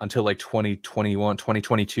air until like 2021,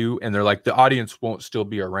 2022. And they're like, the audience won't still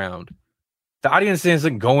be around. The audience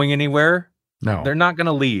isn't going anywhere. No, they're not going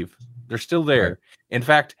to leave. They're still there. Right. In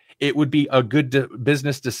fact, it would be a good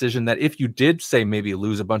business decision that if you did say maybe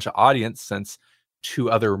lose a bunch of audience, since 2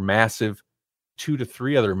 to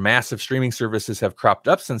 3 other massive streaming services have cropped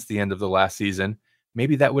up since the end of the last season,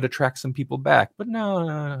 maybe that would attract some people back. But no,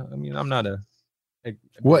 I mean, I'm not and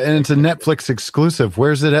it's a Netflix exclusive.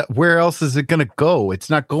 Where's it at? Where else is it going to go?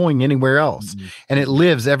 It's not going anywhere else, and it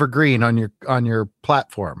lives evergreen on your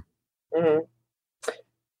platform.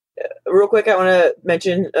 Real quick, I want to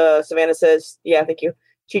mention. Savannah says, "Yeah, thank you,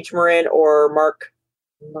 Cheech Marin or Mark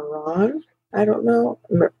Maron. I don't know,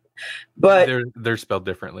 but they're spelled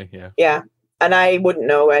differently. Yeah, and I wouldn't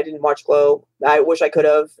know. I didn't watch Glow. I wish I could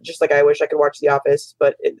have. Just like I wish I could watch The Office,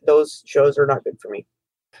 but those shows are not good for me.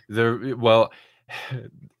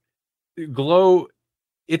 Glow,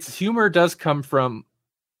 its humor does come from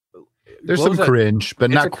There's some cringe, but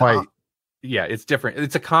not quite. Yeah, it's different.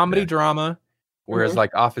 It's a comedy drama, whereas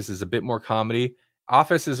like Office is a bit more comedy.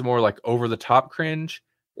 Office is more like over the top cringe,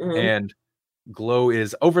 and Glow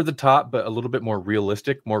is over the top, but a little bit more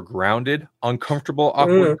realistic, more grounded, uncomfortable,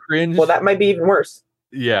 awkward cringe. Well, that might be even worse.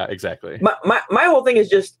 Yeah, exactly. My whole thing is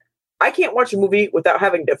just I can't watch a movie without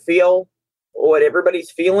having to feel what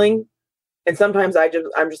everybody's feeling, and sometimes I'm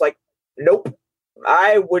just like, nope,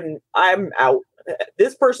 I wouldn't. I'm out.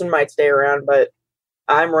 This person might stay around, but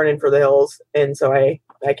I'm running for the hills, and so I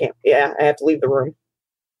can't. Yeah, I have to leave the room.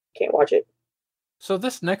 Can't watch it. So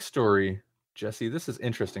this next story, Jesse, this is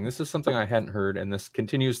interesting. This is something I hadn't heard, and this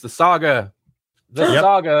continues the saga.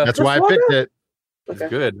 Saga. That's why I picked it. It's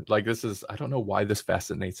good. Like, this is, I don't know why this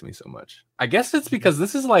fascinates me so much. I guess it's because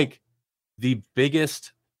this is like the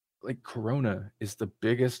biggest, like Corona is the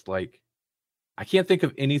biggest, like, I can't think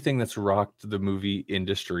of anything that's rocked the movie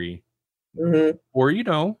industry or, you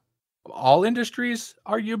know, all industries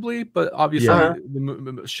arguably, but obviously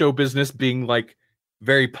the show business being like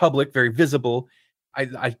very public, very visible.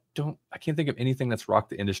 I can't think of anything that's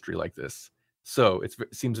rocked the industry like this. So it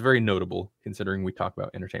seems very notable considering we talk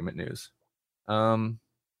about entertainment news.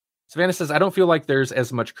 Savannah says, I don't feel like there's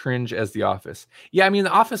as much cringe as The Office. Yeah, I mean,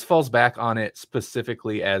 The Office falls back on it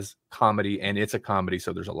specifically as comedy, and it's a comedy,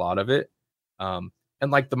 so there's a lot of it.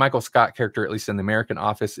 And like the Michael Scott character, at least in the American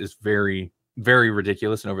Office, is very, very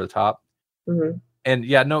ridiculous and over the top. And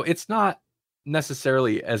yeah, no, it's not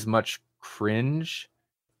necessarily as much cringe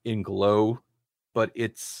in Glow, but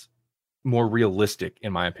it's more realistic,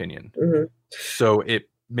 in my opinion. So it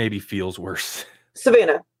maybe feels worse.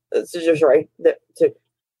 Savannah, this is just right. To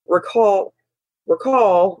recall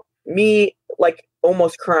me like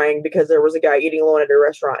almost crying because there was a guy eating alone at a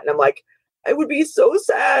restaurant, and I'm like, I would be so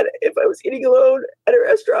sad if I was eating alone at a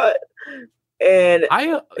restaurant, and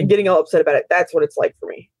getting all upset about it. That's what it's like for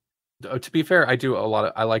me. To be fair,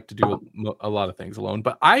 I like to do a lot of things alone,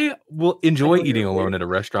 but I will enjoy eating alone at a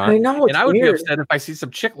restaurant. I know, and I would be upset if I see some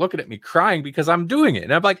chick looking at me crying because I'm doing it,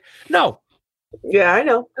 and I'm like, no. Yeah, I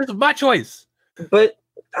know. This is my choice. But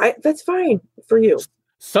that's fine for you.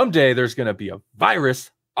 Someday there's gonna be a virus.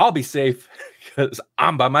 I'll be safe because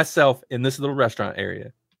I'm by myself in this little restaurant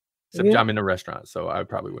area. Except I'm in a restaurant, so I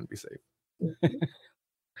probably wouldn't be safe.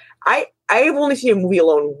 I've only seen a movie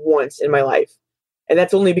alone once in my life, and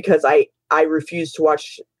that's only because I refused to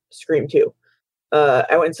watch Scream 2. I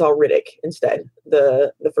went and saw Riddick instead,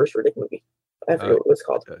 the first Riddick movie. I forget what it was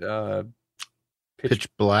called. Pitch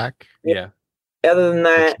Black. Yeah. Other than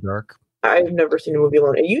that, Pitch Dark. I've never seen a movie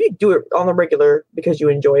alone. And you do it on the regular because you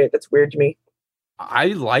enjoy it. That's weird to me. I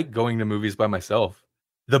like going to movies by myself.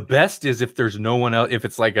 The best is if there's no one else. If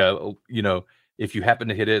it's like if you happen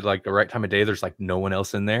to hit it like the right time of day, there's like no one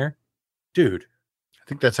else in there, dude. I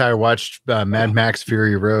think that's how I watched Mad Max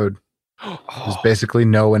Fury Road. There's basically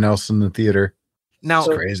no one else in the theater. Now,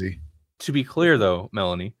 it's crazy. To be clear, though,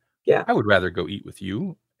 Melanie, I would rather go eat with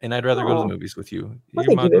you, and I'd rather go to the movies with you.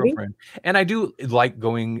 You're my girlfriend, and I do like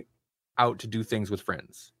going out to do things with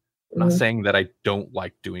friends. I'm not saying that I don't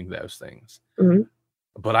like doing those things.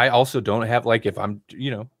 But I also don't have, like, if I'm,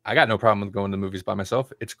 I got no problem with going to the movies by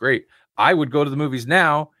myself. It's great. I would go to the movies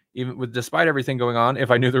now, despite everything going on,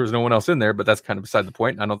 if I knew there was no one else in there, but that's kind of beside the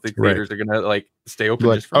point. I don't think theaters are going to, like, stay open.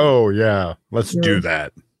 Like, let's do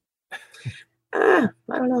that. I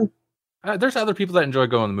don't know. There's other people that enjoy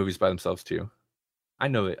going to the movies by themselves, too. I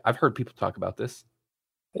know it. I've heard people talk about this.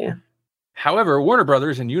 Yeah. However, Warner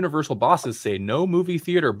Brothers and Universal bosses say no movie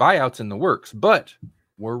theater buyouts in the works, but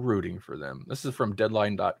we're rooting for them. This is from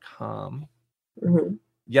Deadline.com.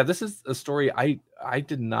 Yeah, this is a story I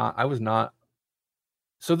was not.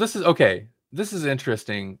 So this is okay. This is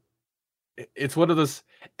interesting. It's one of those.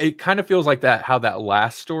 It kind of feels like that. How that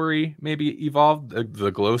last story maybe evolved,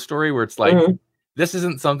 the Glow story, where it's like this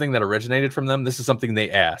isn't something that originated from them. This is something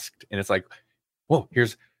they asked, and it's like, whoa,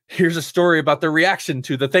 here's a story about their reaction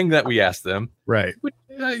to the thing that we asked them. Right. Which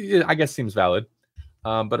I guess seems valid.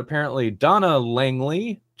 But apparently Donna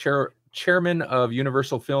Langley, chairman of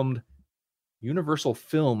Universal Filmed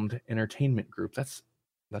Entertainment Group. That's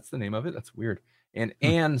the name of it. That's weird. And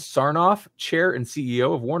Ann Sarnoff, chair and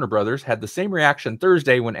CEO of Warner Brothers, had the same reaction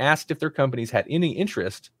Thursday when asked if their companies had any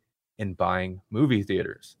interest in buying movie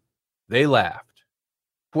theaters. They laughed.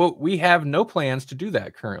 Quote, "We have no plans to do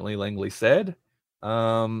that currently," Langley said.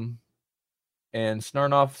 And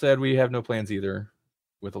Sarnoff said, "We have no plans either,"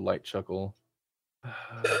 with a light chuckle.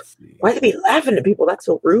 Let's see. Why they be laughing at people? That's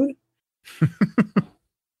so rude.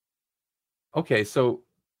 Okay, so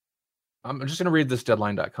I'm just going to read this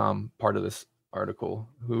Deadline.com part of this article.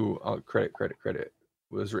 Who credit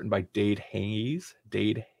was written by Dade Hayes.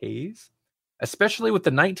 especially with the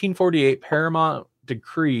 1948 Paramount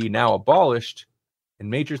decree now abolished and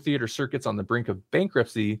major theater circuits on the brink of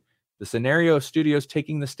bankruptcy. The scenario of studios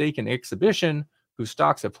taking the stake in exhibition, whose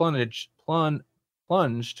stocks have plunged,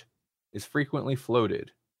 is frequently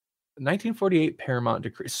floated. 1948 Paramount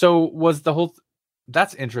decree. So was the whole...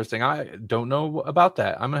 That's interesting. I don't know about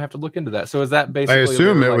that. I'm going to have to look into that. So is that basically... I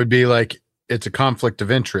assume it would be like it's a conflict of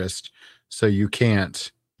interest. So you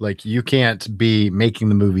can't be making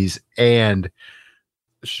the movies and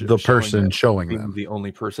the person showing them. The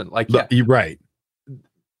only person. Like, You're right.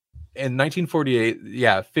 In 1948,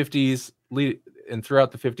 50s and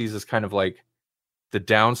throughout the 50s is kind of like the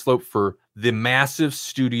downslope for the massive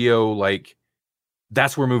studio. Like,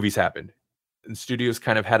 that's where movies happened. And studios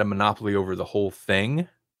kind of had a monopoly over the whole thing.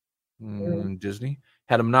 Disney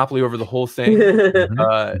had a monopoly over the whole thing.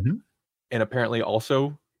 And apparently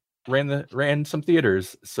also ran some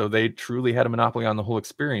theaters. So they truly had a monopoly on the whole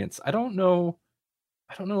experience. I don't know.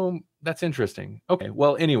 That's interesting. Okay.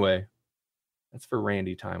 Well, anyway, that's for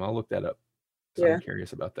Randy time. I'll look that up. I'm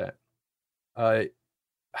curious about that. I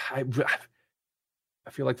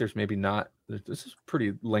feel like there's maybe not. This is a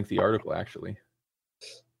pretty lengthy article, actually.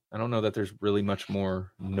 I don't know that there's really much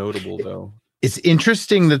more notable, though. It's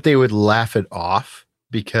interesting that they would laugh it off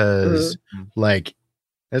because, like,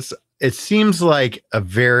 it seems like a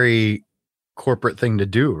very corporate thing to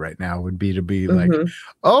do right now would be to be like,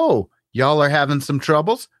 oh, y'all are having some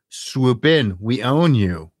troubles? Swoop in. We own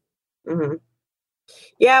you.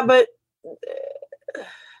 Yeah, but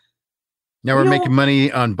now we're making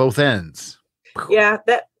money on both ends. Yeah,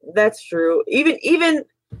 that's true. Even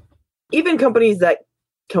companies that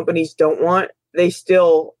companies don't want, they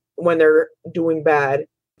still, when they're doing bad,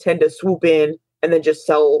 tend to swoop in and then just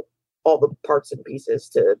sell all the parts and pieces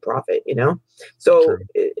to profit, you know? So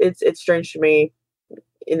it's strange to me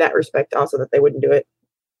in that respect also that they wouldn't do it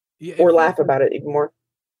or laugh about it even more.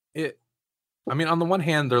 I mean, on the one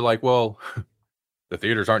hand, they're like, well, the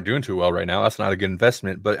theaters aren't doing too well right now. That's not a good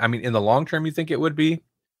investment. But I mean, in the long term, you think it would be?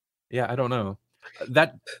 Yeah, I don't know.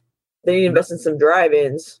 That they need to invest in some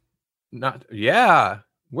drive-ins.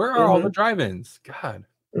 Where are all the drive-ins? God.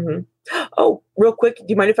 Oh, real quick, do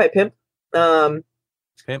you mind if I pimp?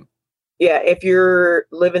 Pimp. Yeah, if you're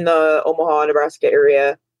live in the Omaha, Nebraska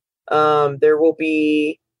area, there will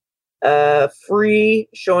be a free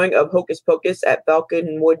showing of Hocus Pocus at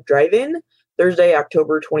Falconwood Drive-In Thursday,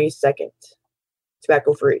 October 22nd.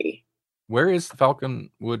 Tobacco free. Where is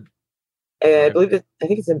Falconwood? I think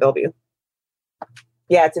it's in Bellevue.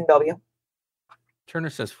 Yeah, it's in Bellevue. Turner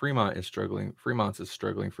says Fremont is struggling. Fremont's is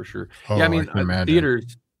struggling for sure. Oh, yeah, I mean,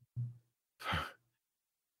 theaters.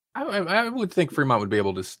 I would think Fremont would be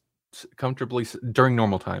able to comfortably, during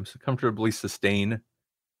normal times, comfortably sustain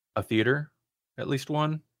a theater, at least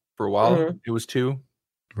one. For a while, it was two.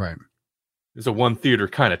 Right. It's a one theater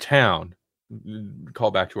kind of town.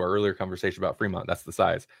 Call back to our earlier conversation about Fremont. That's the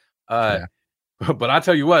size. But I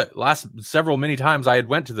tell you what, many times I had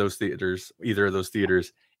went to those theaters, either of those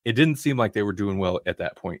theaters, it didn't seem like they were doing well at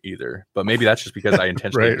that point either. But maybe that's just because I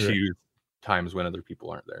intentionally choose times when other people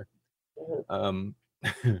aren't there.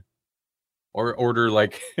 Or order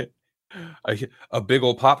like a big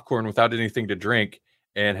old popcorn without anything to drink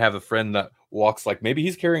and have a friend that walks like maybe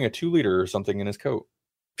he's carrying a 2-liter or something in his coat.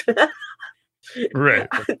 Right.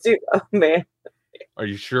 Dude, oh man. Are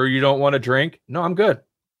you sure you don't want to drink? No, I'm good.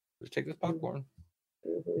 Just take this popcorn.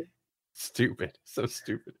 Stupid. So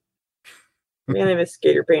stupid. Man, I miss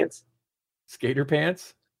skater pants. Skater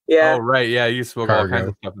pants? Yeah. Oh, right. Yeah, you smoke all kinds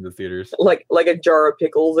of stuff in the theaters. Like a jar of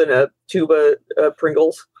pickles and a tube of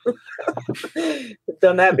Pringles.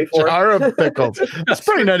 Done that before. Jar of pickles. That's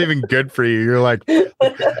probably not even good for you. You're like,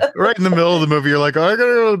 right in the middle of the movie, you're like, oh, I gotta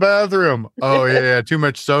go to the bathroom. Oh, yeah. Too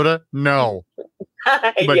much soda? No.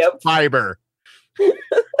 Too much fiber.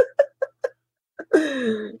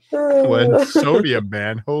 When sodium,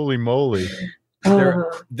 man. Holy moly.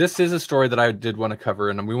 This is a story that I did want to cover,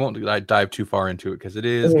 and we won't dive too far into it because it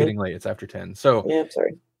is getting late. It's after 10. So yeah, I'm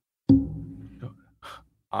sorry.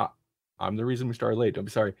 I'm the reason we started late. Don't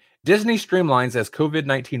be sorry. Disney streamlines as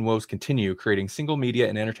COVID-19 woes continue, creating single media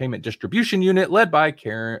and entertainment distribution unit led by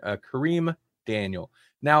Kareem Daniel.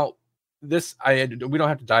 Now, we don't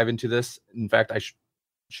have to dive into this. In fact, I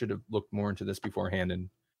should have looked more into this beforehand and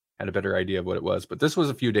had a better idea of what it was. But this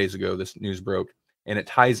was a few days ago. This news broke, and it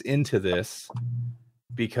ties into this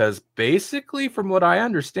because basically, from what I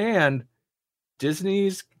understand,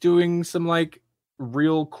 Disney's doing some like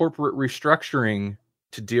real corporate restructuring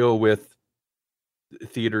to deal with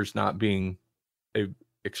theaters not being a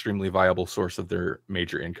extremely viable source of their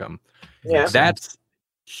major income. Yeah, that's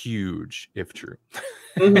huge if true.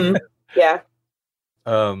 Yeah.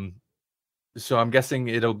 So I'm guessing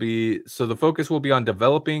it'll be, so the focus will be on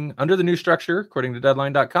developing, under the new structure, according to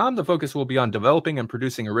Deadline.com, the focus will be on developing and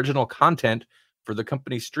producing original content for the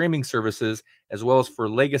company's streaming services, as well as for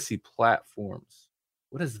legacy platforms.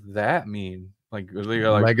 What does that mean? Like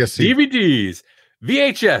Legacy DVDs,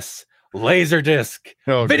 VHS, Laserdisc,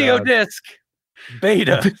 video disc,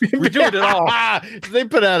 beta. We're doing it all. They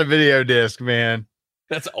put out a video disc, man.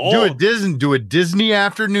 That's all. Do a Disney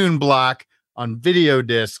afternoon block on video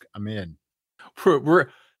disc. I'm in. We're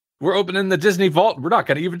opening the Disney vault. We're not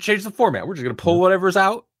going to even change the format. We're just going to pull whatever's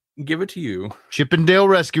out and give it to you. Chip and Dale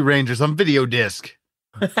Rescue Rangers on video disc.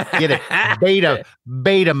 Get it?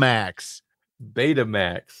 Betamax.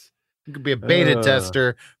 Betamax. You could be a beta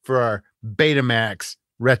tester for our Betamax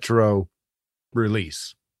retro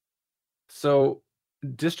release. So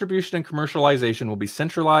distribution and commercialization will be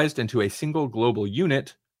centralized into a single global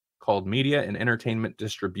unit called Media and Entertainment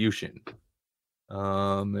Distribution. It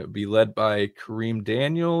would be led by Kareem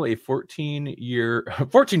Daniel, a 14-year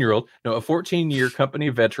company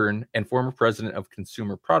veteran and former president of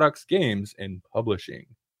Consumer Products, Games, and Publishing.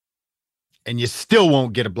 And you still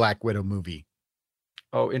won't get a Black Widow movie.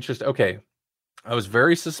 Oh, interesting. Okay. I was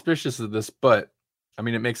very suspicious of this, but I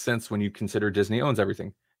mean, it makes sense when you consider Disney owns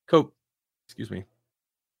everything.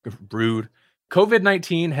 Rude.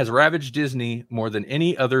 COVID-19 has ravaged Disney more than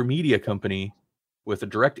any other media company, with a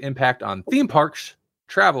direct impact on theme parks,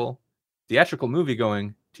 travel, theatrical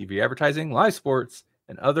moviegoing, TV advertising, live sports,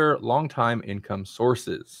 and other long-time income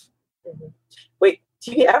sources. Wait,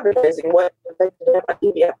 TV advertising? What effect did it have on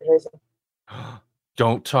TV advertising?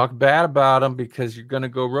 Don't talk bad about them because you're going to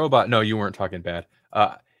go robot. No, you weren't talking bad.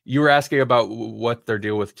 You were asking about what their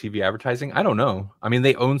deal with TV advertising. I don't know. I mean,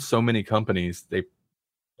 they own so many companies. They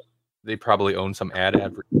probably own some ad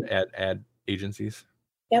agencies.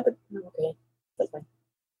 Yeah, but okay. That's fine.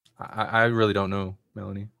 I really don't know,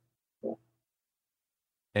 Melanie. Yeah.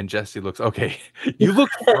 And Jesse looks okay. You look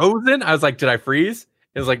frozen. I was like, did I freeze?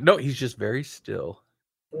 It was like, no, he's just very still.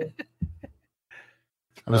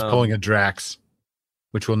 I was pulling a Drax,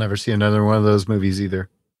 which we'll never see another one of those movies either.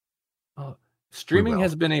 Streaming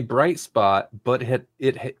has been a bright spot, but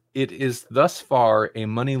it is thus far a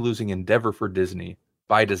money-losing endeavor for Disney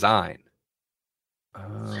by design.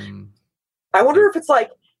 I wonder if it's like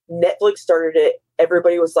Netflix started it.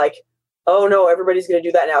 Everybody was like, oh no, everybody's going to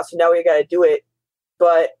do that now. So now we got to do it.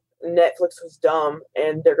 But Netflix was dumb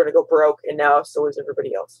and they're going to go broke. And now so is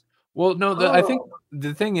everybody else. Well, no, I think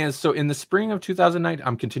the thing is, so in the spring of 2019,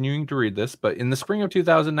 I'm continuing to read this, but in the spring of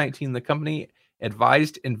 2019, the company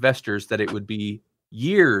advised investors that it would be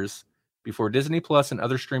years before Disney Plus and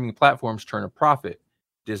other streaming platforms turn a profit.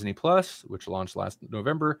 Disney Plus, which launched last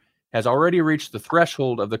November, has already reached the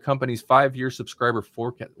threshold of the company's 5-year subscriber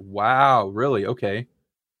forecast. Wow, really? Okay.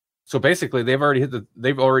 So basically, they've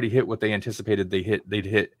already hit what they anticipated they'd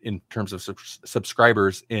hit in terms of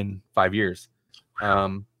subscribers in 5 years.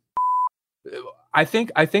 I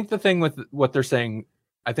think the thing with what they're saying,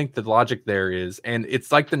 I think the logic there is, and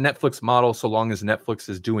it's like the Netflix model. So long as Netflix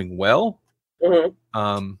is doing well, you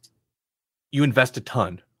invest a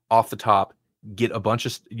ton off the top.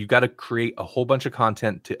 You got to create a whole bunch of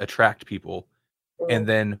content to attract people, and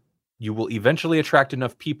then you will eventually attract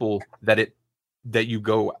enough people that you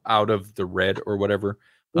go out of the red or whatever,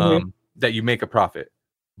 that you make a profit.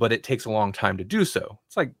 But it takes a long time to do so.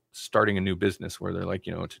 It's like starting a new business where they're like,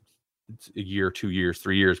 it's a year, 2 years,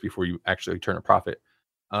 3 years before you actually turn a profit.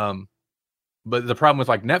 But the problem with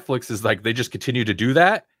like Netflix is like they just continue to do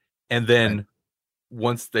that, and then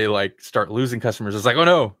once they like start losing customers, it's like, oh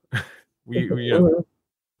no.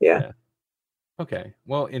 Yeah. Okay.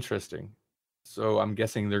 Well, interesting. So I'm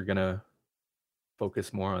guessing they're gonna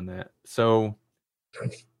focus more on that. So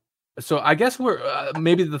I guess we're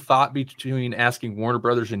maybe the thought between asking Warner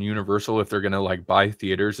Brothers and Universal if they're gonna like buy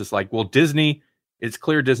theaters is like, well, Disney. It's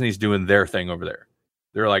clear Disney's doing their thing over there.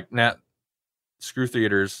 They're like, nah, screw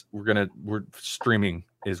theaters. We're streaming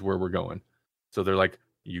is where we're going. So they're like,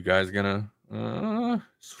 you guys gonna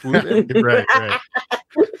swoop in? Right.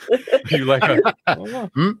 You like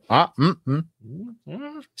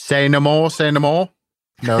Say no more.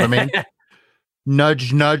 Know what I mean?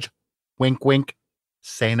 Nudge, nudge, wink, wink.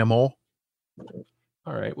 Say no more.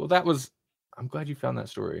 All right. Well, I'm glad you found that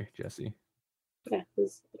story, Jesse. Yeah, it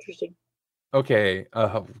was interesting. Okay.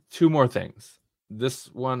 2 more things. This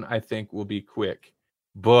one I think will be quick,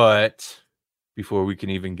 but before we can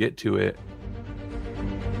even get to it,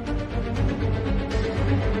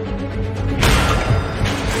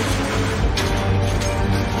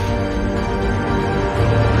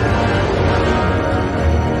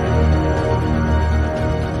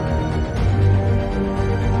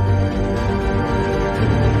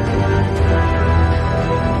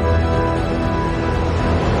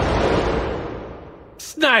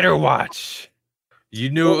 Snyder Watch. You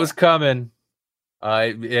knew it was coming.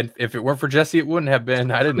 And if it weren't for Jesse, it wouldn't have been.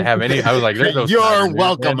 I didn't have any. I was like, "There's no You're Snyder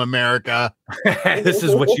welcome, news, America." man. This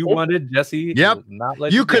is what you wanted, Jesse. Yep. Not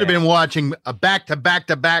let You could have down. been watching a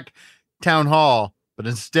back-to-back town hall, but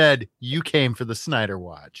instead you came for the Snyder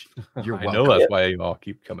Watch. You're I welcome. know that's why you all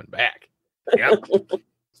keep coming back. Yep.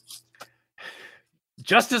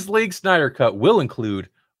 Justice League Snyder Cut will include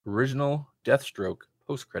original Deathstroke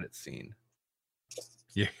post-credit scene.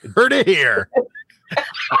 You heard it here.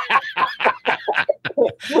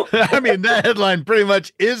 I mean, that headline pretty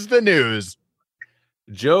much is the news.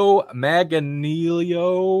 Joe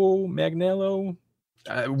Magnello.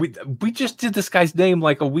 We just did this guy's name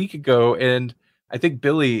like a week ago, and I think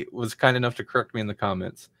Billy was kind enough to correct me in the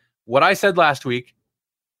comments. What I said last week,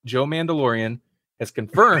 Joe Mandalorian has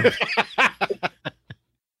confirmed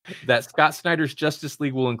that Scott Snyder's Justice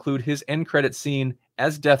League will include his end credit scene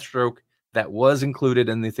as Deathstroke that was included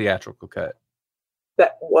in the theatrical cut.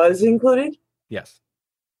 That was included? Yes.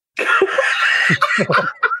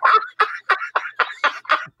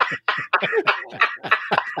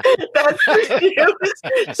 That's news.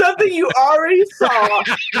 Something you already saw,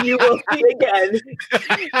 you will see again.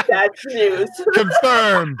 That's news.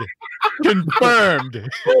 Confirmed.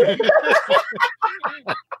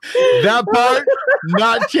 That part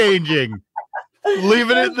not changing.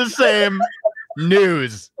 Leaving it the same.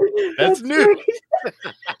 News. That's news.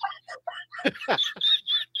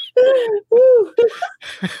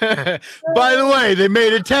 By the way, they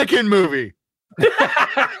made a Tekken movie.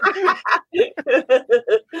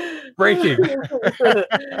 Breaking.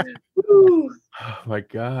 Oh my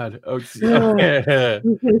God. Oh, okay.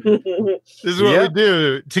 This is what we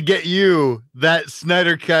do to get you that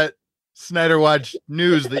Snyder Cut, Snyder Watch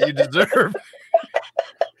news that you deserve.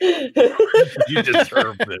 You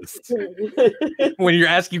deserve this. When you're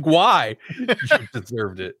asking why, you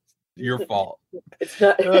deserved it. Your fault. It's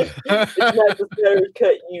not the Snyder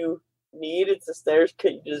Cut you need, it's the Snyder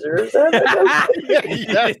Cut you deserve.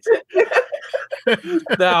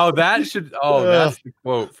 Now that should that's the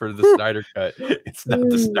quote for the Snyder Cut. It's not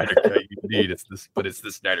the Snyder Cut you need, it's the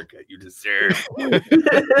Snyder Cut you deserve.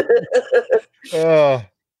 Oh,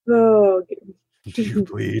 Do you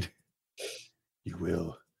bleed? You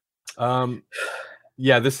will.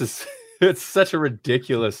 Yeah, it's such a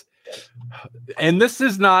ridiculous, and this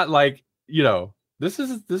is not like, this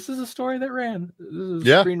is a story that ran. This is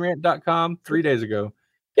screenrant.com 3 days ago.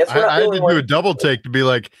 Guess we're not I had to doing do a one. double take to be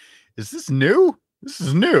like, is this new? This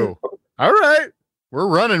is new. All right. We're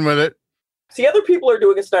running with it. See, other people are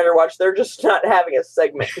doing a Snyder Watch. They're just not having a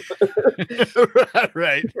segment.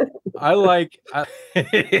 Right. I like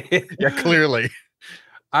Yeah, clearly.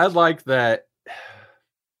 I like that.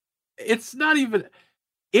 It's not even.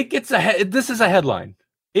 It gets this is a headline.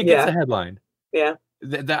 It gets a headline. Yeah.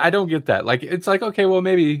 I don't get that. Like, it's like, okay, well,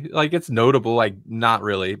 maybe like it's notable, like not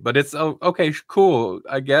really, but it's okay, cool,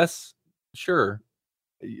 I guess, sure,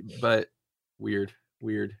 but weird.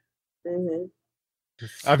 Mm-hmm.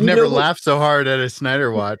 I've never laughed so hard at a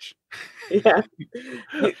Snyder Watch. Yeah.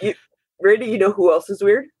 Randy, you know who else is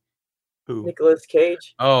weird? Who? Nicolas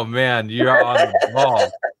Cage. Oh man, you're on the ball.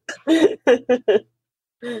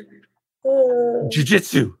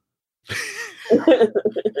 Jiu-jitsu.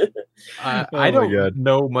 I don't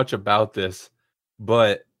know much about this,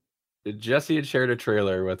 but Jesse had shared a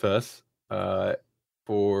trailer with us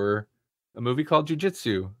for a movie called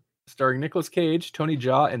Jiu-Jitsu, starring Nicolas Cage, Tony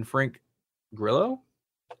Jaa, and Frank Grillo,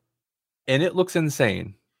 and it looks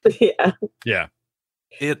insane. Yeah.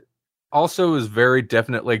 It also is very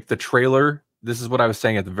definite. Like the trailer, this is what I was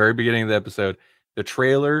saying at the very beginning of the episode. The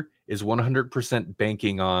trailer is 100%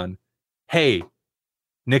 banking on, hey,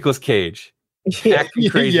 Nicolas Cage. Acting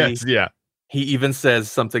crazy. Yes, yeah. He even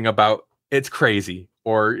says something about it's crazy,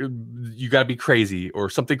 or you gotta be crazy,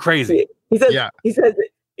 or something crazy. He says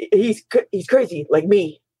he's crazy like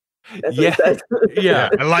me. That's what he says. Yeah.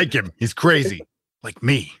 I like him. He's crazy like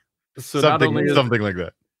me. So something not only like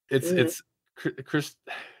that.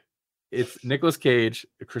 It's Nicolas Cage,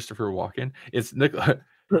 Christopher Walken. It's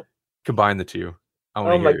combine the two.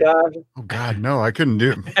 Oh my God. Oh God, no, I couldn't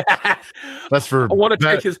do it. That's for I want to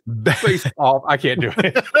take his face off. I can't do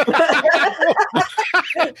it.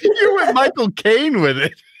 You went Michael Caine with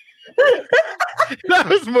it. That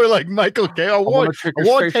was more like Michael Caine. I want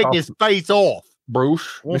to take his face off.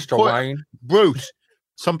 Bruce, Mr. Wayne. Bruce.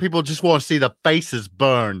 Some people just want to see the faces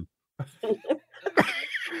burn.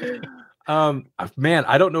 Man,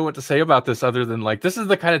 I don't know what to say about this other than like, this is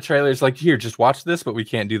the kind of trailers like, here, just watch this, but we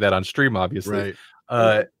can't do that on stream, obviously. Right.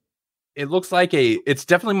 It looks like it's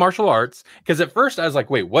definitely martial arts, because at first I was like,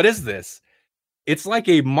 wait, what is this? It's like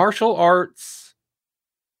a martial arts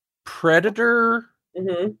Predator,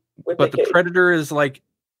 but the Predator is like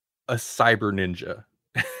a cyber ninja.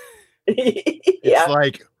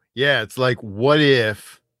 It's like what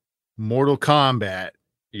if Mortal Kombat?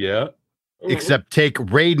 Yeah. Except take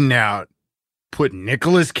Raiden out, put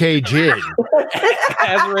Nicolas Cage in.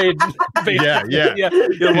 As Raiden. Yeah.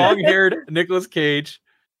 The long-haired Nicolas Cage.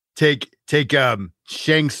 Take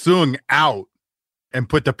Shang Tsung out and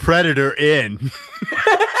put the Predator in.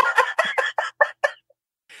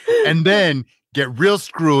 And then get real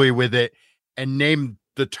screwy with it and name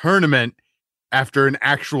the tournament after an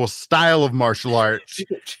actual style of martial arts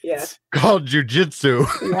called jujitsu.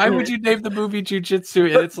 Why would you name the movie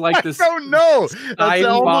jujitsu? And it's like this. I don't know. That's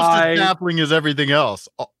almost as baffling as everything else.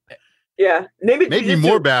 Yeah, maybe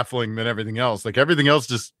more baffling than everything else. Like everything else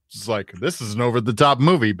just is like, this is an over the top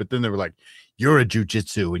movie. But then they were like, you're a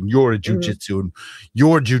jujitsu and you're a jujitsu and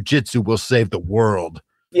your jujitsu will save the world.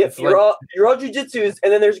 Yep, you're all jujitsus,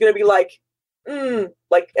 and then there's gonna be like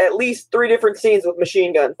at least 3 different scenes with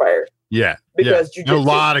machine gun fire. Yeah, because a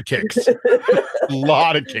lot of kicks, a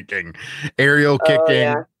lot of kicking, aerial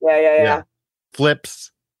kicking. Yeah.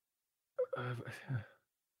 Flips.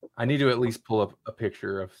 I need to at least pull up a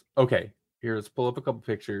picture of. Okay, here, let's pull up a couple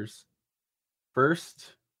pictures.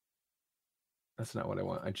 First, that's not what I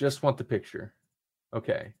want. I just want the picture.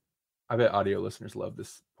 Okay, I bet audio listeners love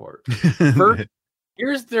this part. First,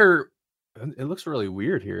 here's their. It looks really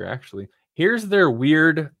weird here, actually. Here's their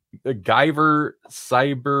weird Guyver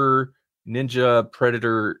cyber ninja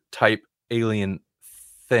predator type alien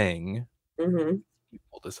thing. Pull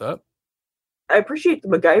this up. I appreciate the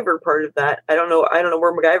MacGyver part of that. I don't know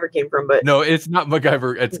where MacGyver came from, but no, it's not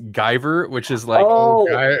MacGyver. It's Guyver, which is like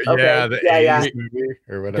the 80s movie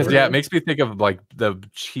or whatever. Because it makes me think of like the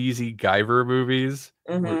cheesy Guyver movies,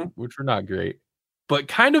 which were not great, but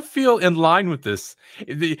kind of feel in line with this.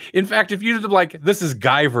 In fact, if you did like, this is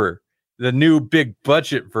Guyver, the new big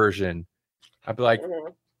budget version, I'd be like,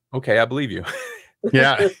 okay, I believe you.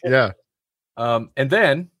 Yeah. And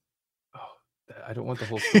then, I don't want the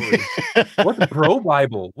whole story. What's Bro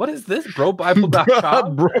Bible? What is this?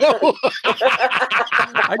 BroBible.com? Bro.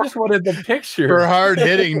 I just wanted the picture. For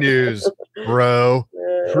hard-hitting news, bro.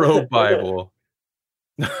 Bro Bible.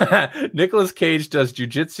 Nicolas Cage does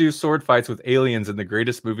jujitsu sword fights with aliens in the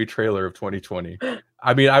greatest movie trailer of 2020.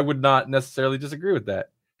 I mean, I would not necessarily disagree with that.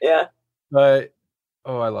 Yeah. But,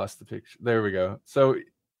 I lost the picture. There we go. So,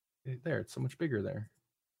 there, it's so much bigger there.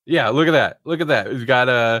 Yeah, look at that. Look at that. We've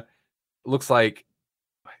got looks like,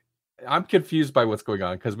 I'm confused by what's going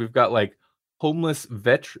on because we've got like homeless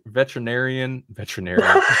veterinarian.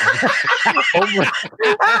 Homeless.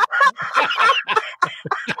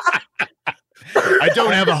 I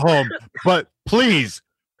don't have a home, but please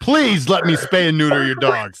let me spay and neuter your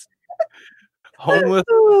dogs. Homeless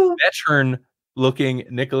veteran looking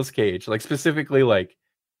Nicolas Cage, like specifically like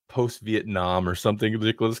post-Vietnam or something of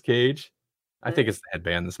Nicolas Cage. I think it's the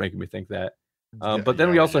headband that's making me think that. But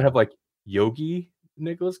then we also have like Yogi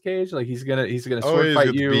Nicolas Cage, like he's gonna sword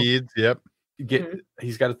fight you. Beads. Yep.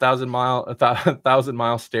 He's got a 1,000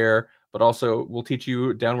 mile stare, but also will teach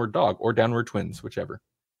you downward dog or downward twins, whichever.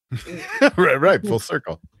 right, full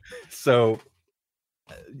circle. So,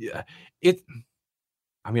 yeah,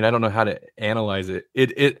 I mean, I don't know how to analyze it.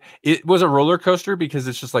 It was a roller coaster because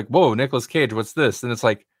it's just like, whoa, Nicolas Cage, what's this? And it's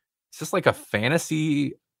like, it's just like a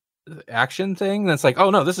fantasy action thing. And it's like,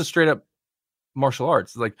 oh no, this is straight up martial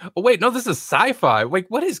arts. It's like, oh wait, no, this is sci-fi. Like,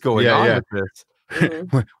 what is going on with this?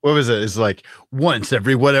 What was it? It's like once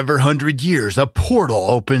every whatever 100 years, a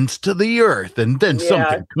portal opens to the earth, and then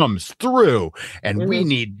something comes through, and we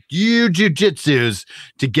need you jujitsus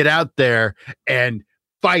to get out there and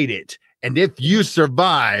fight it. And if you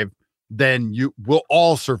survive, then you will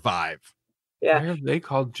all survive. Yeah. Why are they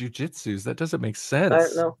called jujitsus? That doesn't make sense. I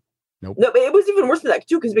don't know. Nope. No, but it was even worse than that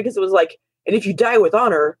too, because it was like, and if you die with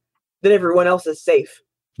honor, then everyone else is safe.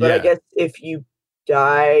 But I guess if you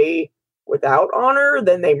die without honor,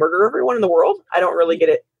 then they murder everyone in the world. I don't really get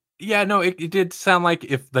it. Yeah, no, it did sound like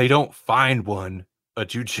if they don't find a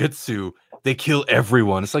jujitsu, they kill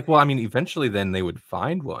everyone. It's like, well, I mean, eventually then they would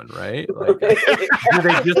find one, right? Like, do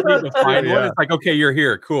they just need to find one? It's like, okay, you're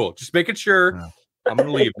here. Cool. Just making sure. I'm going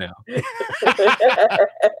to leave now.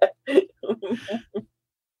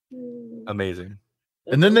 Amazing.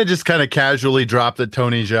 And then they just kind of casually drop that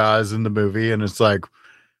Tony Jaa is in the movie, and it's like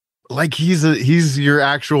he's your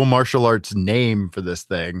actual martial arts name for this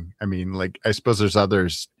thing. I mean, like, I suppose there's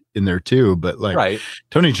others in there too, but like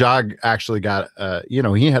Tony Jaa actually got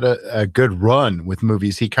he had a good run with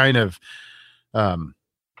movies. He kind of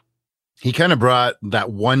brought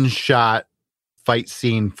that one shot fight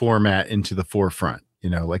scene format into the forefront. You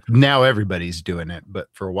know, like now everybody's doing it, but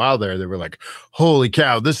for a while there, they were like, "Holy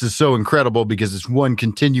cow, this is so incredible because it's one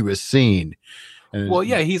continuous scene." And Well,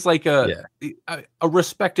 yeah, he's like a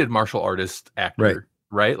respected martial artist actor,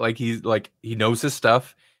 right? Like he knows his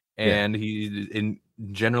stuff, and he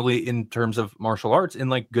generally in terms of martial arts in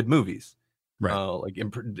like good movies, right? Like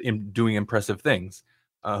in doing impressive things.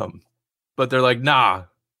 But they're like, nah,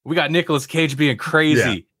 we got Nicolas Cage being crazy.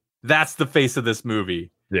 Yeah. That's the face of this movie.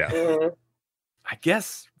 Yeah. I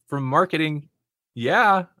guess from marketing,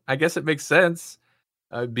 I guess it makes sense.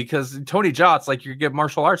 Because Tony Jott's like, you get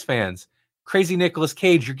martial arts fans. Crazy Nicolas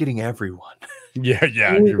Cage, you're getting everyone. Yeah.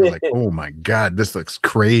 You're like, oh my God, this looks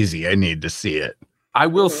crazy. I need to see it. I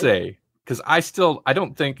will say, because I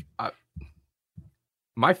don't think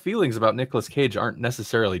my feelings about Nicolas Cage aren't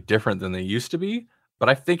necessarily different than they used to be, but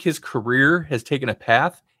I think his career has taken a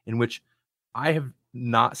path in which I have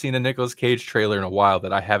not seen a Nicolas Cage trailer in a while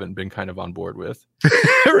that I haven't been kind of on board with.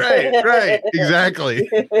 Right. Exactly.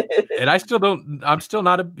 And I'm still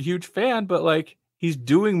not a huge fan, but like he's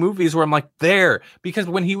doing movies where I'm like there, because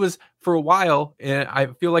when he was for a while, and I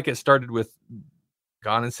feel like it started with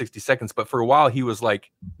Gone in 60 Seconds, but for a while he was like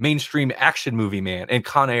mainstream action movie man and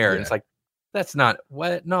Con Air. And it's like, that's not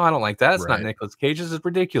what, no, I don't like that. That's not Nicolas Cage. This is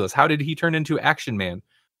ridiculous. How did he turn into action man?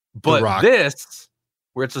 But this,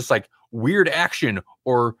 where it's just like weird action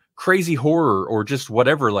or crazy horror or just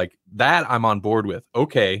whatever, like that I'm on board with.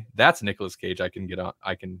 Okay, that's Nicolas Cage I can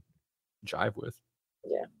jive with.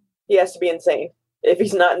 Yeah. He has to be insane. If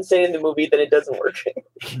he's not insane in the movie, then it doesn't work.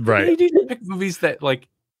 Right. You need to pick movies that like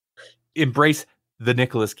embrace the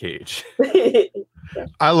Nicolas Cage.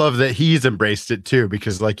 I love that he's embraced it too,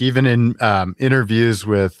 because like even in interviews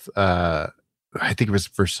with I think it was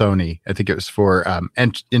for Sony, I think it was for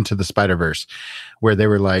Into the Spider-Verse, where they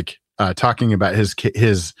were like talking about his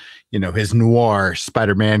his noir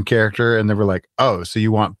Spider-Man character, and they were like, oh, so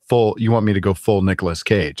you want me to go full Nicolas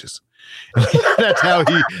Cage? that's how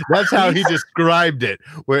he described it,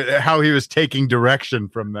 how he was taking direction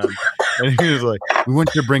from them. And he was like, we want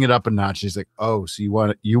you to bring it up a notch. He's like, oh, so you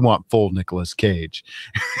want full Nicolas Cage?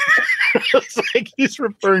 It's like he's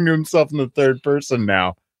referring to himself in the third person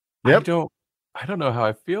now. Yep. I don't know how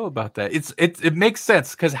I feel about that. It makes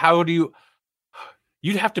sense, because how do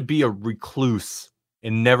you'd have to be a recluse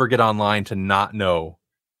and never get online to not know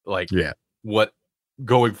what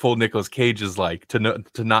going full Nicolas Cage is like, to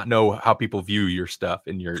not know how people view your stuff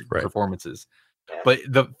and your performances. But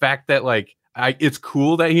the fact that like it's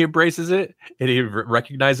cool that he embraces it and he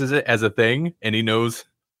recognizes it as a thing, and he knows,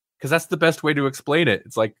 because that's the best way to explain it.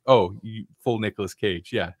 It's like, oh, you full Nicolas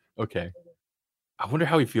Cage. Yeah. Okay. I wonder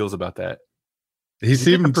how he feels about that. He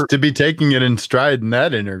seems to be taking it in stride in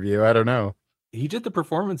that interview. I don't know. He did the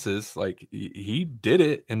performances, like he did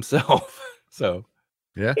it himself. So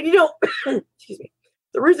yeah. And excuse me.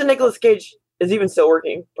 The reason Nicolas Cage is even still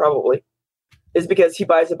working, probably, is because he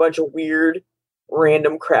buys a bunch of weird,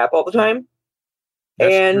 random crap all the time.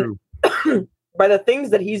 That's true. By the things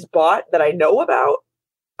that he's bought that I know about,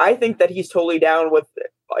 I think that he's totally down with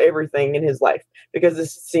everything in his life, because it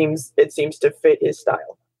seems to fit his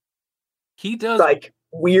style. He does like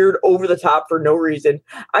weird, over the top for no reason.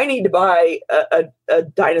 I need to buy a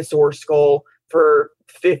dinosaur skull for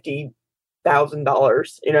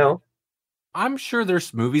 $50,000. You know, I'm sure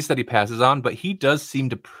there's movies that he passes on, but he does seem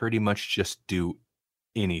to pretty much just do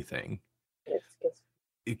anything.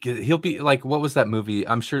 He'll be like, what was that movie?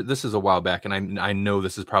 I'm sure this is a while back, and I know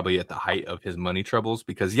this is probably at the height of his money troubles,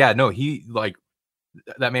 because he like,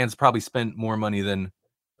 that man's probably spent more money than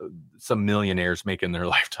some millionaires make in their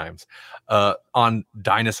lifetimes on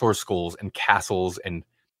dinosaur skulls and castles and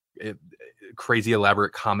crazy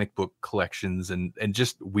elaborate comic book collections and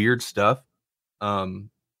just weird stuff.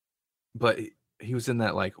 But he was in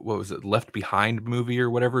that, like, what was it, Left Behind movie or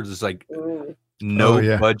whatever? It's like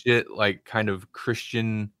budget, like kind of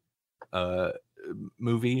Christian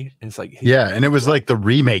movie. And it's like, and it was like the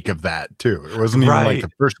remake of that too. It wasn't even like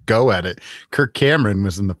the first go at it. Kirk Cameron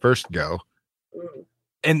was in the first go.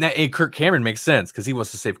 And Kirk Cameron makes sense because he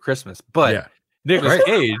wants to save Christmas. But Nicolas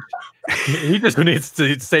Cage, he just needs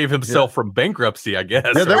to save himself from bankruptcy, I guess.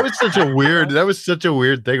 Yeah, that was such a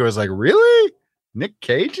weird thing. I was like, really? Nick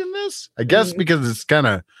Cage in this? I guess because it's kind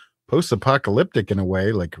of post-apocalyptic in a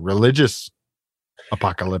way, like religious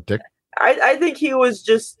apocalyptic. I think he was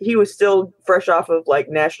still fresh off of like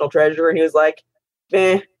National Treasure, and he was like,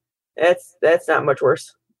 that's not much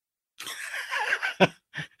worse.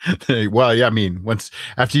 Well, yeah, I mean,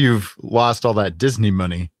 after you've lost all that Disney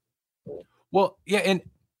money. Well, yeah, and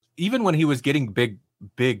even when he was getting big,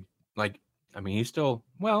 like, I mean, he's still,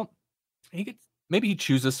 well, maybe he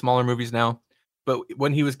chooses smaller movies now, But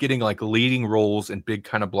when he was getting like leading roles in big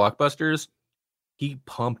kind of blockbusters, he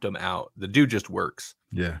pumped them out. The dude just works.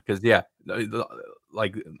 Yeah. Because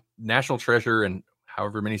like National Treasure and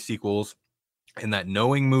however many sequels, and that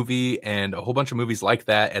Knowing movie and a whole bunch of movies like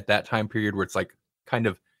that at that time period where it's like kind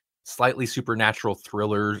of slightly supernatural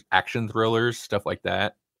thrillers, action thrillers, stuff like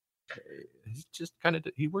that. He's just kind of,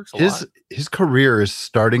 he works a lot. His career is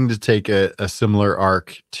starting to take a similar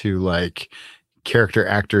arc to like character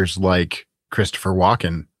actors like Christopher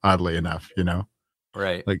Walken, oddly enough, you know.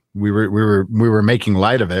 Right. Like we were making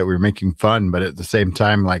light of it, we were making fun, but at the same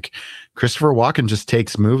time, like Christopher Walken just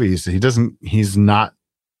takes movies. He's not,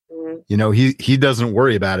 you know, he doesn't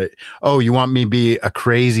worry about it. Oh, you want me to be a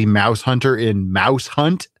crazy mouse hunter in Mouse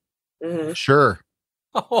Hunt? Mhm. Sure.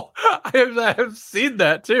 Oh, I have seen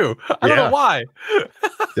that too. I don't know why.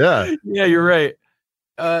 Yeah. Yeah, you're right.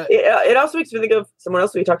 It also makes me think of someone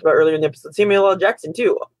else we talked about earlier in the episode, Samuel L. Jackson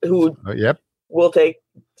too, who will take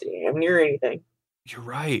damn near anything. You're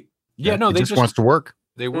right. Yeah, no, he they just wants to work.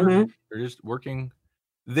 They work. Mhm. They're just working.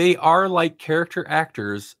 They are like character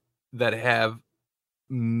actors that have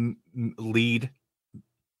lead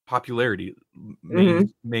popularity,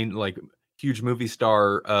 main like huge movie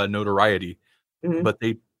star notoriety, but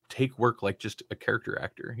they take work like just a character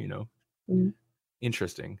actor, you know.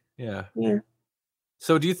 Interesting. Yeah.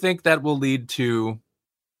 So do you think that will lead to,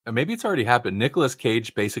 maybe it's already happened, Nicolas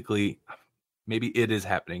Cage basically, maybe it is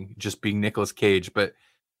happening, just being Nicolas Cage, but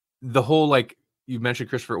the whole, like you mentioned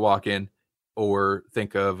Christopher Walken, or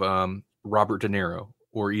think of Robert De Niro,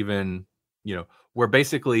 or even, you know, where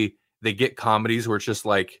basically they get comedies where it's just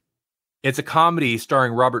like, it's a comedy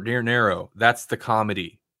starring Robert De Niro. That's the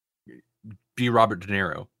comedy. Be Robert De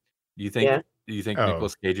Niro. Do you think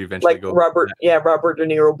Nicolas Cage eventually like Robert De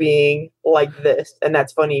Niro being like this, and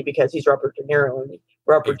that's funny because he's Robert De Niro, and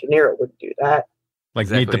Robert De Niro wouldn't do that. Like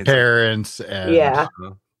Meet the Parents, and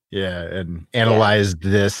and analyze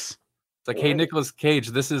this. It's like, hey, Nicolas Cage,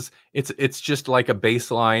 this is it's just like a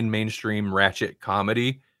baseline mainstream ratchet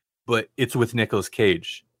comedy, but it's with Nicolas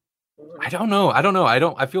Cage. I don't know.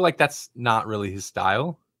 I feel like that's not really his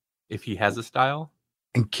style, if he has a style.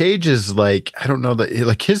 And Cage is like, I don't know that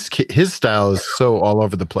like his style is so all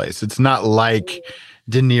over the place. It's not like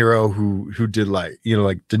De Niro who did like, you know,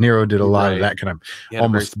 like De Niro did a lot of that kind of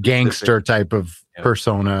almost gangster type of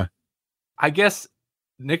persona. I guess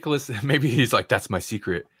Nicholas, maybe he's like, that's my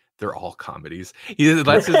secret. They're all comedies.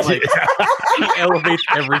 That's his like, he elevates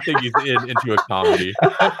everything he's into a comedy.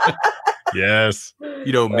 Yes.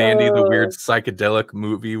 You know, Mandy, the weird psychedelic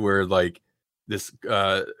movie where like this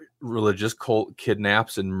religious cult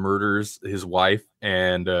kidnaps and murders his wife,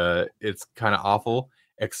 and it's kind of awful,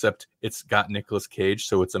 except it's got Nicolas Cage,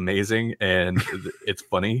 so it's amazing and it's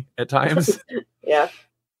funny at times. Yeah.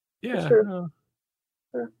 Sure.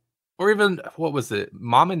 Or even, what was it?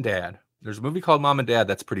 Mom and Dad. There's a movie called Mom and Dad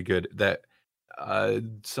that's pretty good, that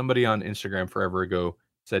somebody on Instagram forever ago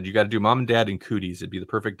said, you got to do Mom and Dad and Cooties. It'd be the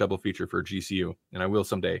perfect double feature for GCU, and I will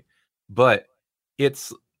someday. But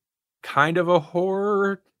it's kind of a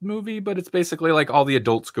horror movie, but it's basically like all the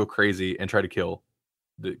adults go crazy and try to kill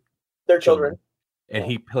their children. And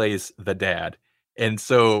he plays the dad. And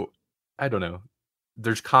so, I don't know.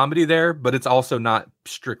 There's comedy there, but it's also not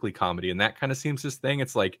strictly comedy. And that kind of seems his thing.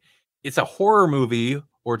 It's like, it's a horror movie,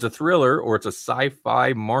 or it's a thriller, or it's a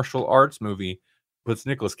sci-fi martial arts movie, but it's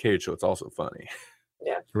Nicolas Cage, so it's also funny.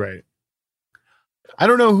 Yeah. Right. I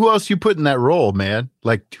don't know who else you put in that role, man.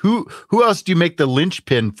 Like who else do you make the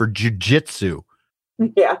linchpin for jujitsu?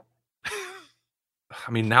 Yeah. I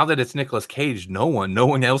mean, now that it's Nicolas Cage, no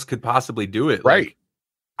one else could possibly do it. Right. Like,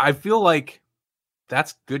 I feel like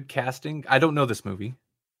that's good casting. I don't know this movie,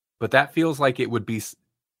 but that feels like it would be,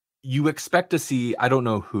 you expect to see, I don't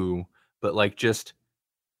know who, but like just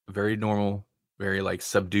a very normal, very like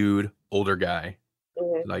subdued older guy,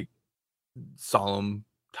 like solemn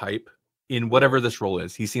type in whatever this role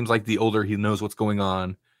is. He seems like the older, he knows what's going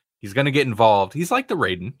on. He's going to get involved. He's like the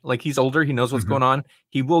Raiden. Like, he's older. He knows what's going on.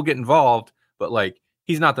 He will get involved, but like,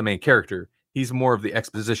 he's not the main character. He's more of the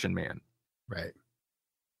exposition man. Right.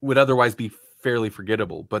 Would otherwise be fairly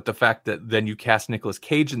forgettable. But the fact that then you cast Nicolas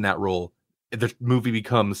Cage in that role, the movie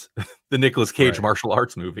becomes the Nicolas Cage martial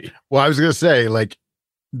arts movie. Well, I was going to say, like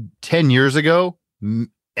 10 years ago,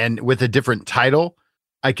 and with a different title,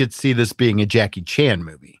 I could see this being a Jackie Chan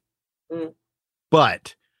movie.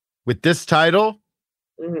 But with this title,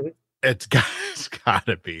 it's got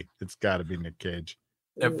to be Nick Cage.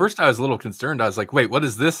 At first, I was a little concerned. I was like, wait, what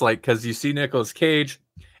is this like? Because you see Nicolas Cage,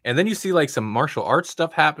 and then you see like some martial arts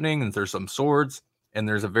stuff happening, and there's some swords, and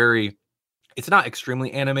there's a very, it's not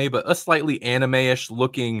extremely anime, but a slightly anime-ish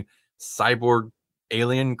looking cyborg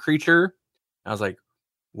alien creature. I was like,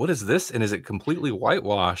 what is this? And is it completely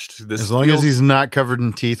whitewashed? This As long as he's not covered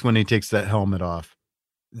in teeth when he takes that helmet off.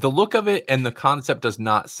 The look of it and the concept does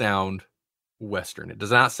not sound Western. It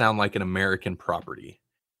does not sound like an American property.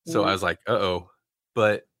 So I was like, uh-oh.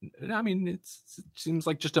 But I mean, it seems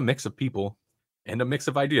like just a mix of people and a mix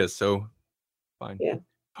of ideas. So fine. Yeah.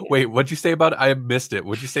 Wait, what'd you say about it? I missed it.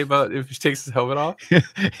 What'd you say about if he takes his helmet off?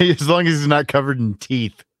 As long as he's not covered in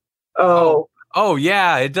teeth. Oh. Oh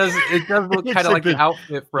yeah, it does look kind of like the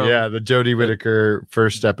outfit from the Jodie Whittaker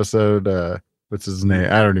first episode. What's his name?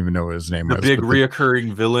 I don't even know what his name the was. big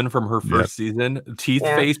reoccurring villain from her first season, Teeth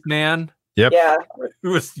Face Man. Yep. Yeah.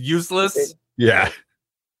 Who was useless. Yeah.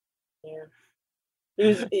 Yeah.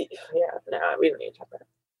 No, we don't need to talk about it.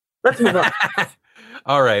 Let's move on.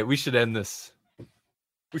 All right, we should end this.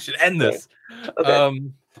 Okay.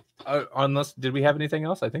 Unless, did we have anything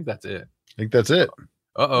else? I think that's it. I think that's it.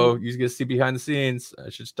 Uh-oh, you get to see behind the scenes. I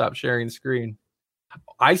should stop sharing the screen.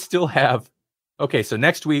 I still have... Okay, so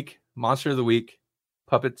next week, Monster of the Week,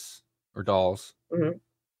 puppets or dolls. Mm-hmm.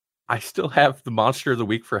 I still have the Monster of the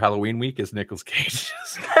Week for Halloween week as Nicolas Cage.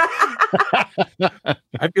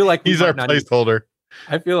 I feel like he's our placeholder.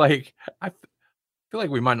 I feel like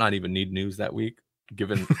we might not even need news that week,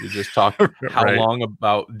 given we just talked how long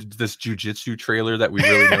about this jujitsu trailer that we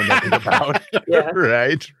really know nothing about. Yeah.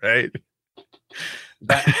 Right.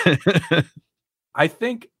 I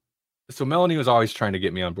think so. Melanie was always trying to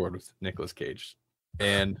get me on board with Nicolas Cage,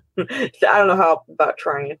 and I don't know how about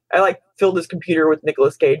trying. I filled his computer with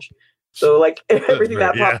Nicolas Cage, so everything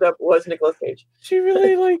that popped up was Nicolas Cage. She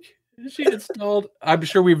really she installed. I'm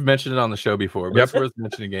sure we've mentioned it on the show before, but it's worth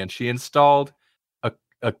mentioning again. She installed a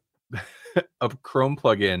Chrome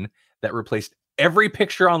plugin that replaced every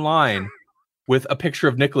picture online with a picture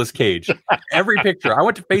of Nicolas Cage. Every picture. I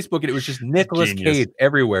went to Facebook and it was just Nicolas Cage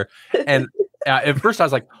everywhere. And at first I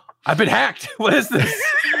was like, I've been hacked. What is this?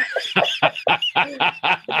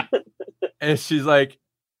 And she's like,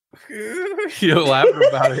 laughing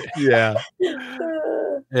about it. Yeah.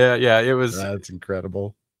 Yeah. It was. That's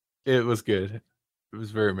incredible. It was good. It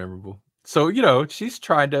was very memorable. So, she's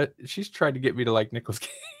tried to get me to like Nicolas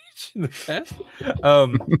Cage in the past.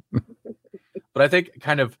 But I think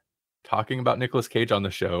kind of talking about Nicolas Cage on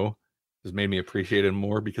the show has made me appreciate him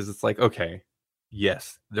more, because it's like, okay,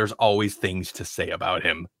 yes, there's always things to say about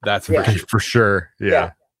him. That's for sure.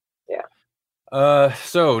 Yeah.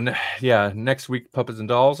 So next week, Puppets and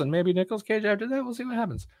Dolls, and maybe Nicolas Cage after that. We'll see what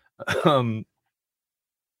happens.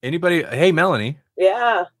 Anybody? Hey, Melanie.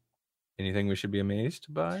 Yeah. Anything we should be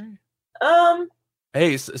amazed by?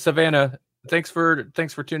 Hey, Savannah. Thanks for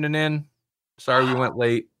tuning in. Sorry we went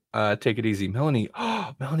late. Take it easy, Melanie.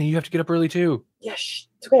 Oh, Melanie, you have to get up early too. Yes,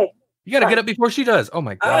 it's okay. You got to get up before she does. Oh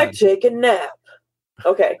my god. I take a nap.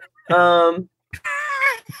 Okay.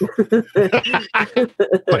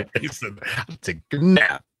 Like he said, I'll take a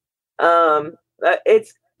nap.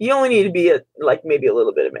 It's you only need to be maybe a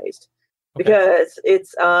little bit amazed, because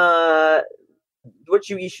it's what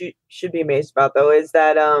you should be amazed about though is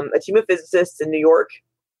that a team of physicists in New York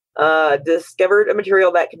discovered a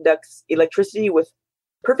material that conducts electricity with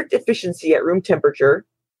perfect efficiency at room temperature.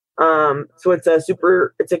 So it's a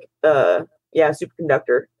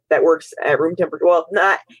superconductor that works at room temperature. Well,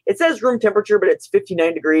 it says room temperature, but it's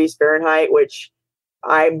 59 degrees Fahrenheit, which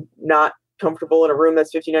I'm not comfortable in a room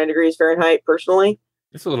that's 59 degrees Fahrenheit personally.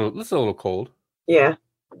 It's a little cold. Yeah,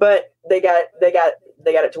 but they got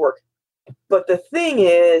it to work. But the thing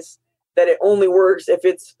is that it only works if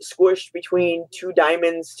it's squished between two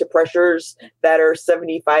diamonds to pressures that are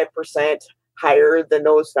 75% higher than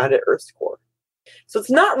those found at Earth's core. So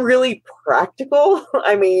it's not really practical.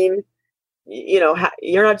 I mean, you're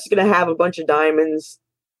not just going to have a bunch of diamonds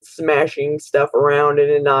smashing stuff around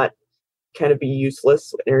and not kind of be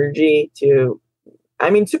useless energy I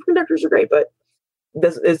mean, superconductors are great, but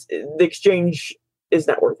the exchange is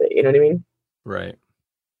not worth it. You know what I mean? Right.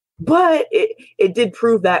 But it did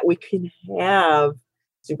prove that we can have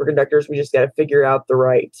superconductors. We just got to figure out the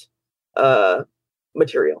right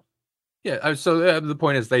material. Yeah. So the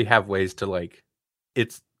point is they have ways to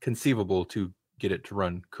it's conceivable to get it to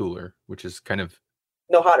run cooler, which is kind of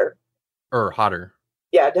hotter. Or hotter.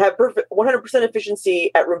 Yeah, to have perfect 100%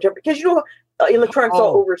 efficiency at room temperature, because electronics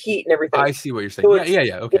all overheat and everything. I see what you're saying. So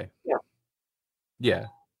yeah. Okay. Yeah.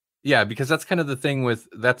 Because that's kind of the thing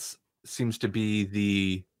seems to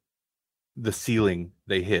be the ceiling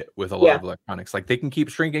they hit with a lot of electronics. Like they can keep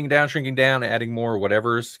shrinking down, adding more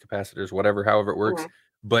whatever's capacitors, however it works. Mm-hmm.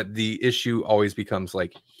 But the issue always becomes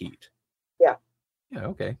heat. Yeah. Yeah.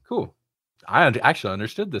 Okay. Cool. I actually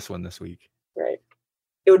understood this one this week. Right.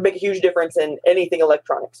 It would make a huge difference in anything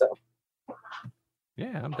electronic. So.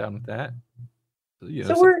 Yeah, I'm down with that. You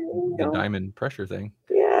know, So we're, the diamond pressure thing.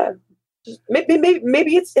 Yeah. Just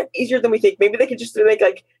maybe it's easier than we think. Maybe they could just make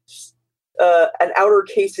like an outer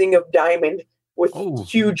casing of diamond with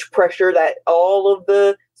huge pressure that all of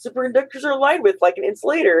the superconductors are aligned with, like an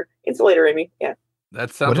insulator. Insulator, Amy. Yeah.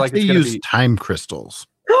 That sounds what like if they use time crystals?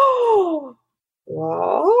 Oh,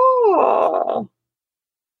 wow.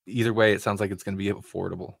 Either way, it sounds like it's going to be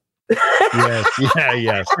affordable. Yes. Yeah.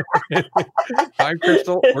 Yes. Time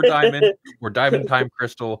crystal or diamond time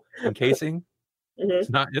crystal encasing.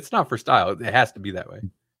 Mm-hmm. It's not for style. It has to be that way.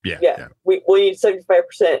 Yeah. We need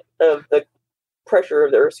 75% of the pressure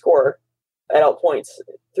of the Earth's core at all points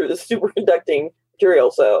through the superconducting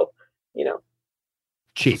material. So,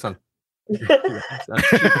 cheap. Cheap you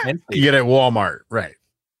get it at Walmart, right?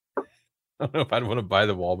 I don't know if I'd want to buy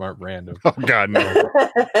the Walmart brand of. Oh God, no.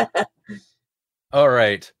 All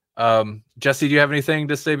right. Jesse, do you have anything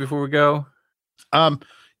to say before we go?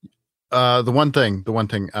 The one thing,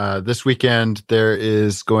 this weekend there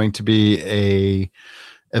is going to be a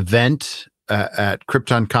event at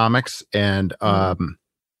Krypton Comics and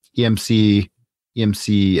EMC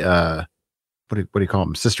what do you call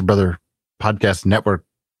them? Sister Brother Podcast Network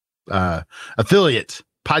affiliate,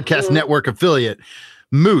 podcast network affiliate,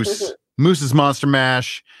 Moose. Moose's Monster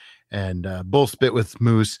Mash and Bull Spit with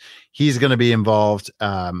Moose. He's going to be involved.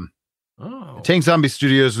 Tank Zombie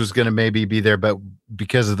Studios was going to maybe be there, but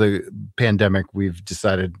because of the pandemic, we've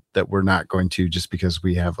decided that we're not going to, just because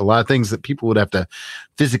we have a lot of things that people would have to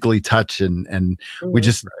physically touch, and we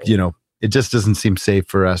just, it just doesn't seem safe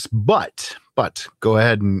for us. But go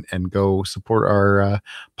ahead and go support our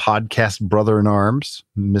podcast brother in arms,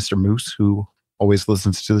 Mr. Moose, who always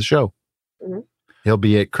listens to the show. He'll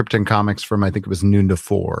be at Krypton Comics from, I think it was noon to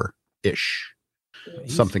 4-ish,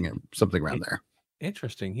 something around there.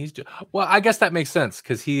 Interesting. Well, I guess that makes sense,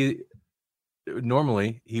 because he would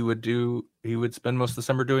spend most of the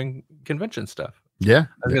summer doing convention stuff. Yeah,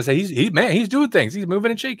 I was gonna say he's doing things. He's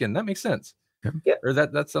moving and shaking. That makes sense. Yeah, or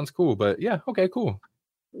that sounds cool. But yeah, okay, cool.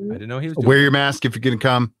 I didn't know he was. Wear your mask if you're gonna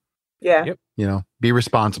come. Yeah. Yep. Be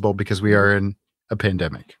responsible, because we are in a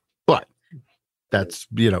pandemic. But that's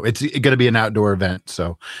it's going to be an outdoor event,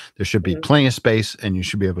 so there should be plenty of space, and you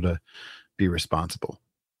should be able to be responsible.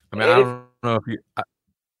 I mean, I don't know if you.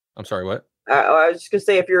 I'm sorry. What? I was just gonna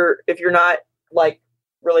say, if you're not like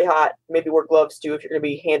really hot, maybe wear gloves too if you're gonna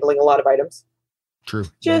be handling a lot of items. True.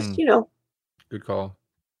 Just Good call.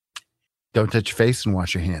 Don't touch your face and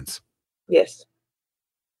wash your hands. Yes.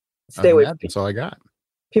 Stay away. That's all I got.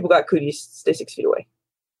 People got cooties. Stay 6 feet away.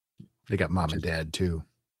 They got mom and dad too.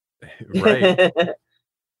 Right.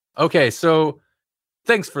 Okay, so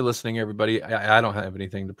thanks for listening, everybody. I don't have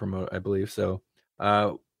anything to promote, I believe. So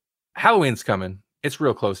Halloween's coming. It's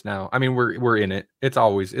real close now. I mean, we're in it. It's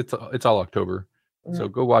all October. So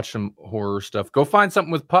go watch some horror stuff. Go find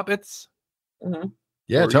something with puppets.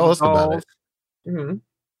 Yeah, tell us about it. If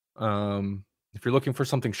you're looking for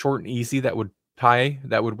something short and easy that would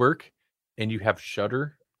work, and you have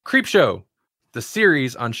Shudder, Creepshow, the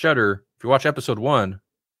series on Shudder. If you watch episode 1,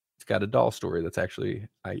 it's got a doll story that's actually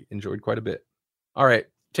I enjoyed quite a bit. All right,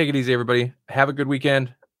 take it easy, everybody. Have a good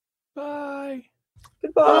weekend. Bye.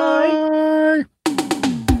 Goodbye. Bye.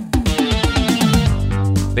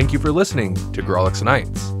 Thank you for listening to Grawlix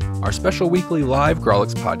Nights, our special weekly live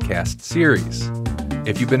Grawlix podcast series.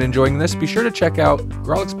 If you've been enjoying this, be sure to check out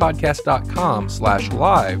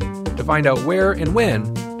grawlixpodcast.com/live to find out where and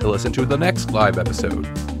when to listen to the next live episode.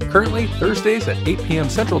 Currently, Thursdays at 8 p.m.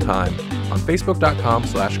 Central Time on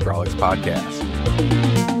facebook.com/grawlixpodcast.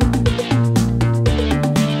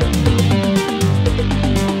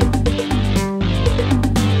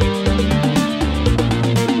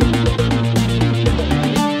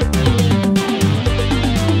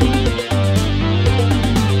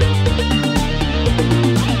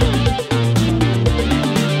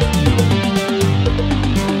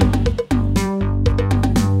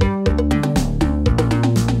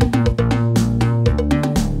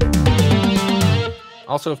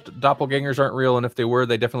 Also, if doppelgangers aren't real, and if they were,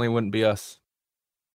 they definitely wouldn't be us.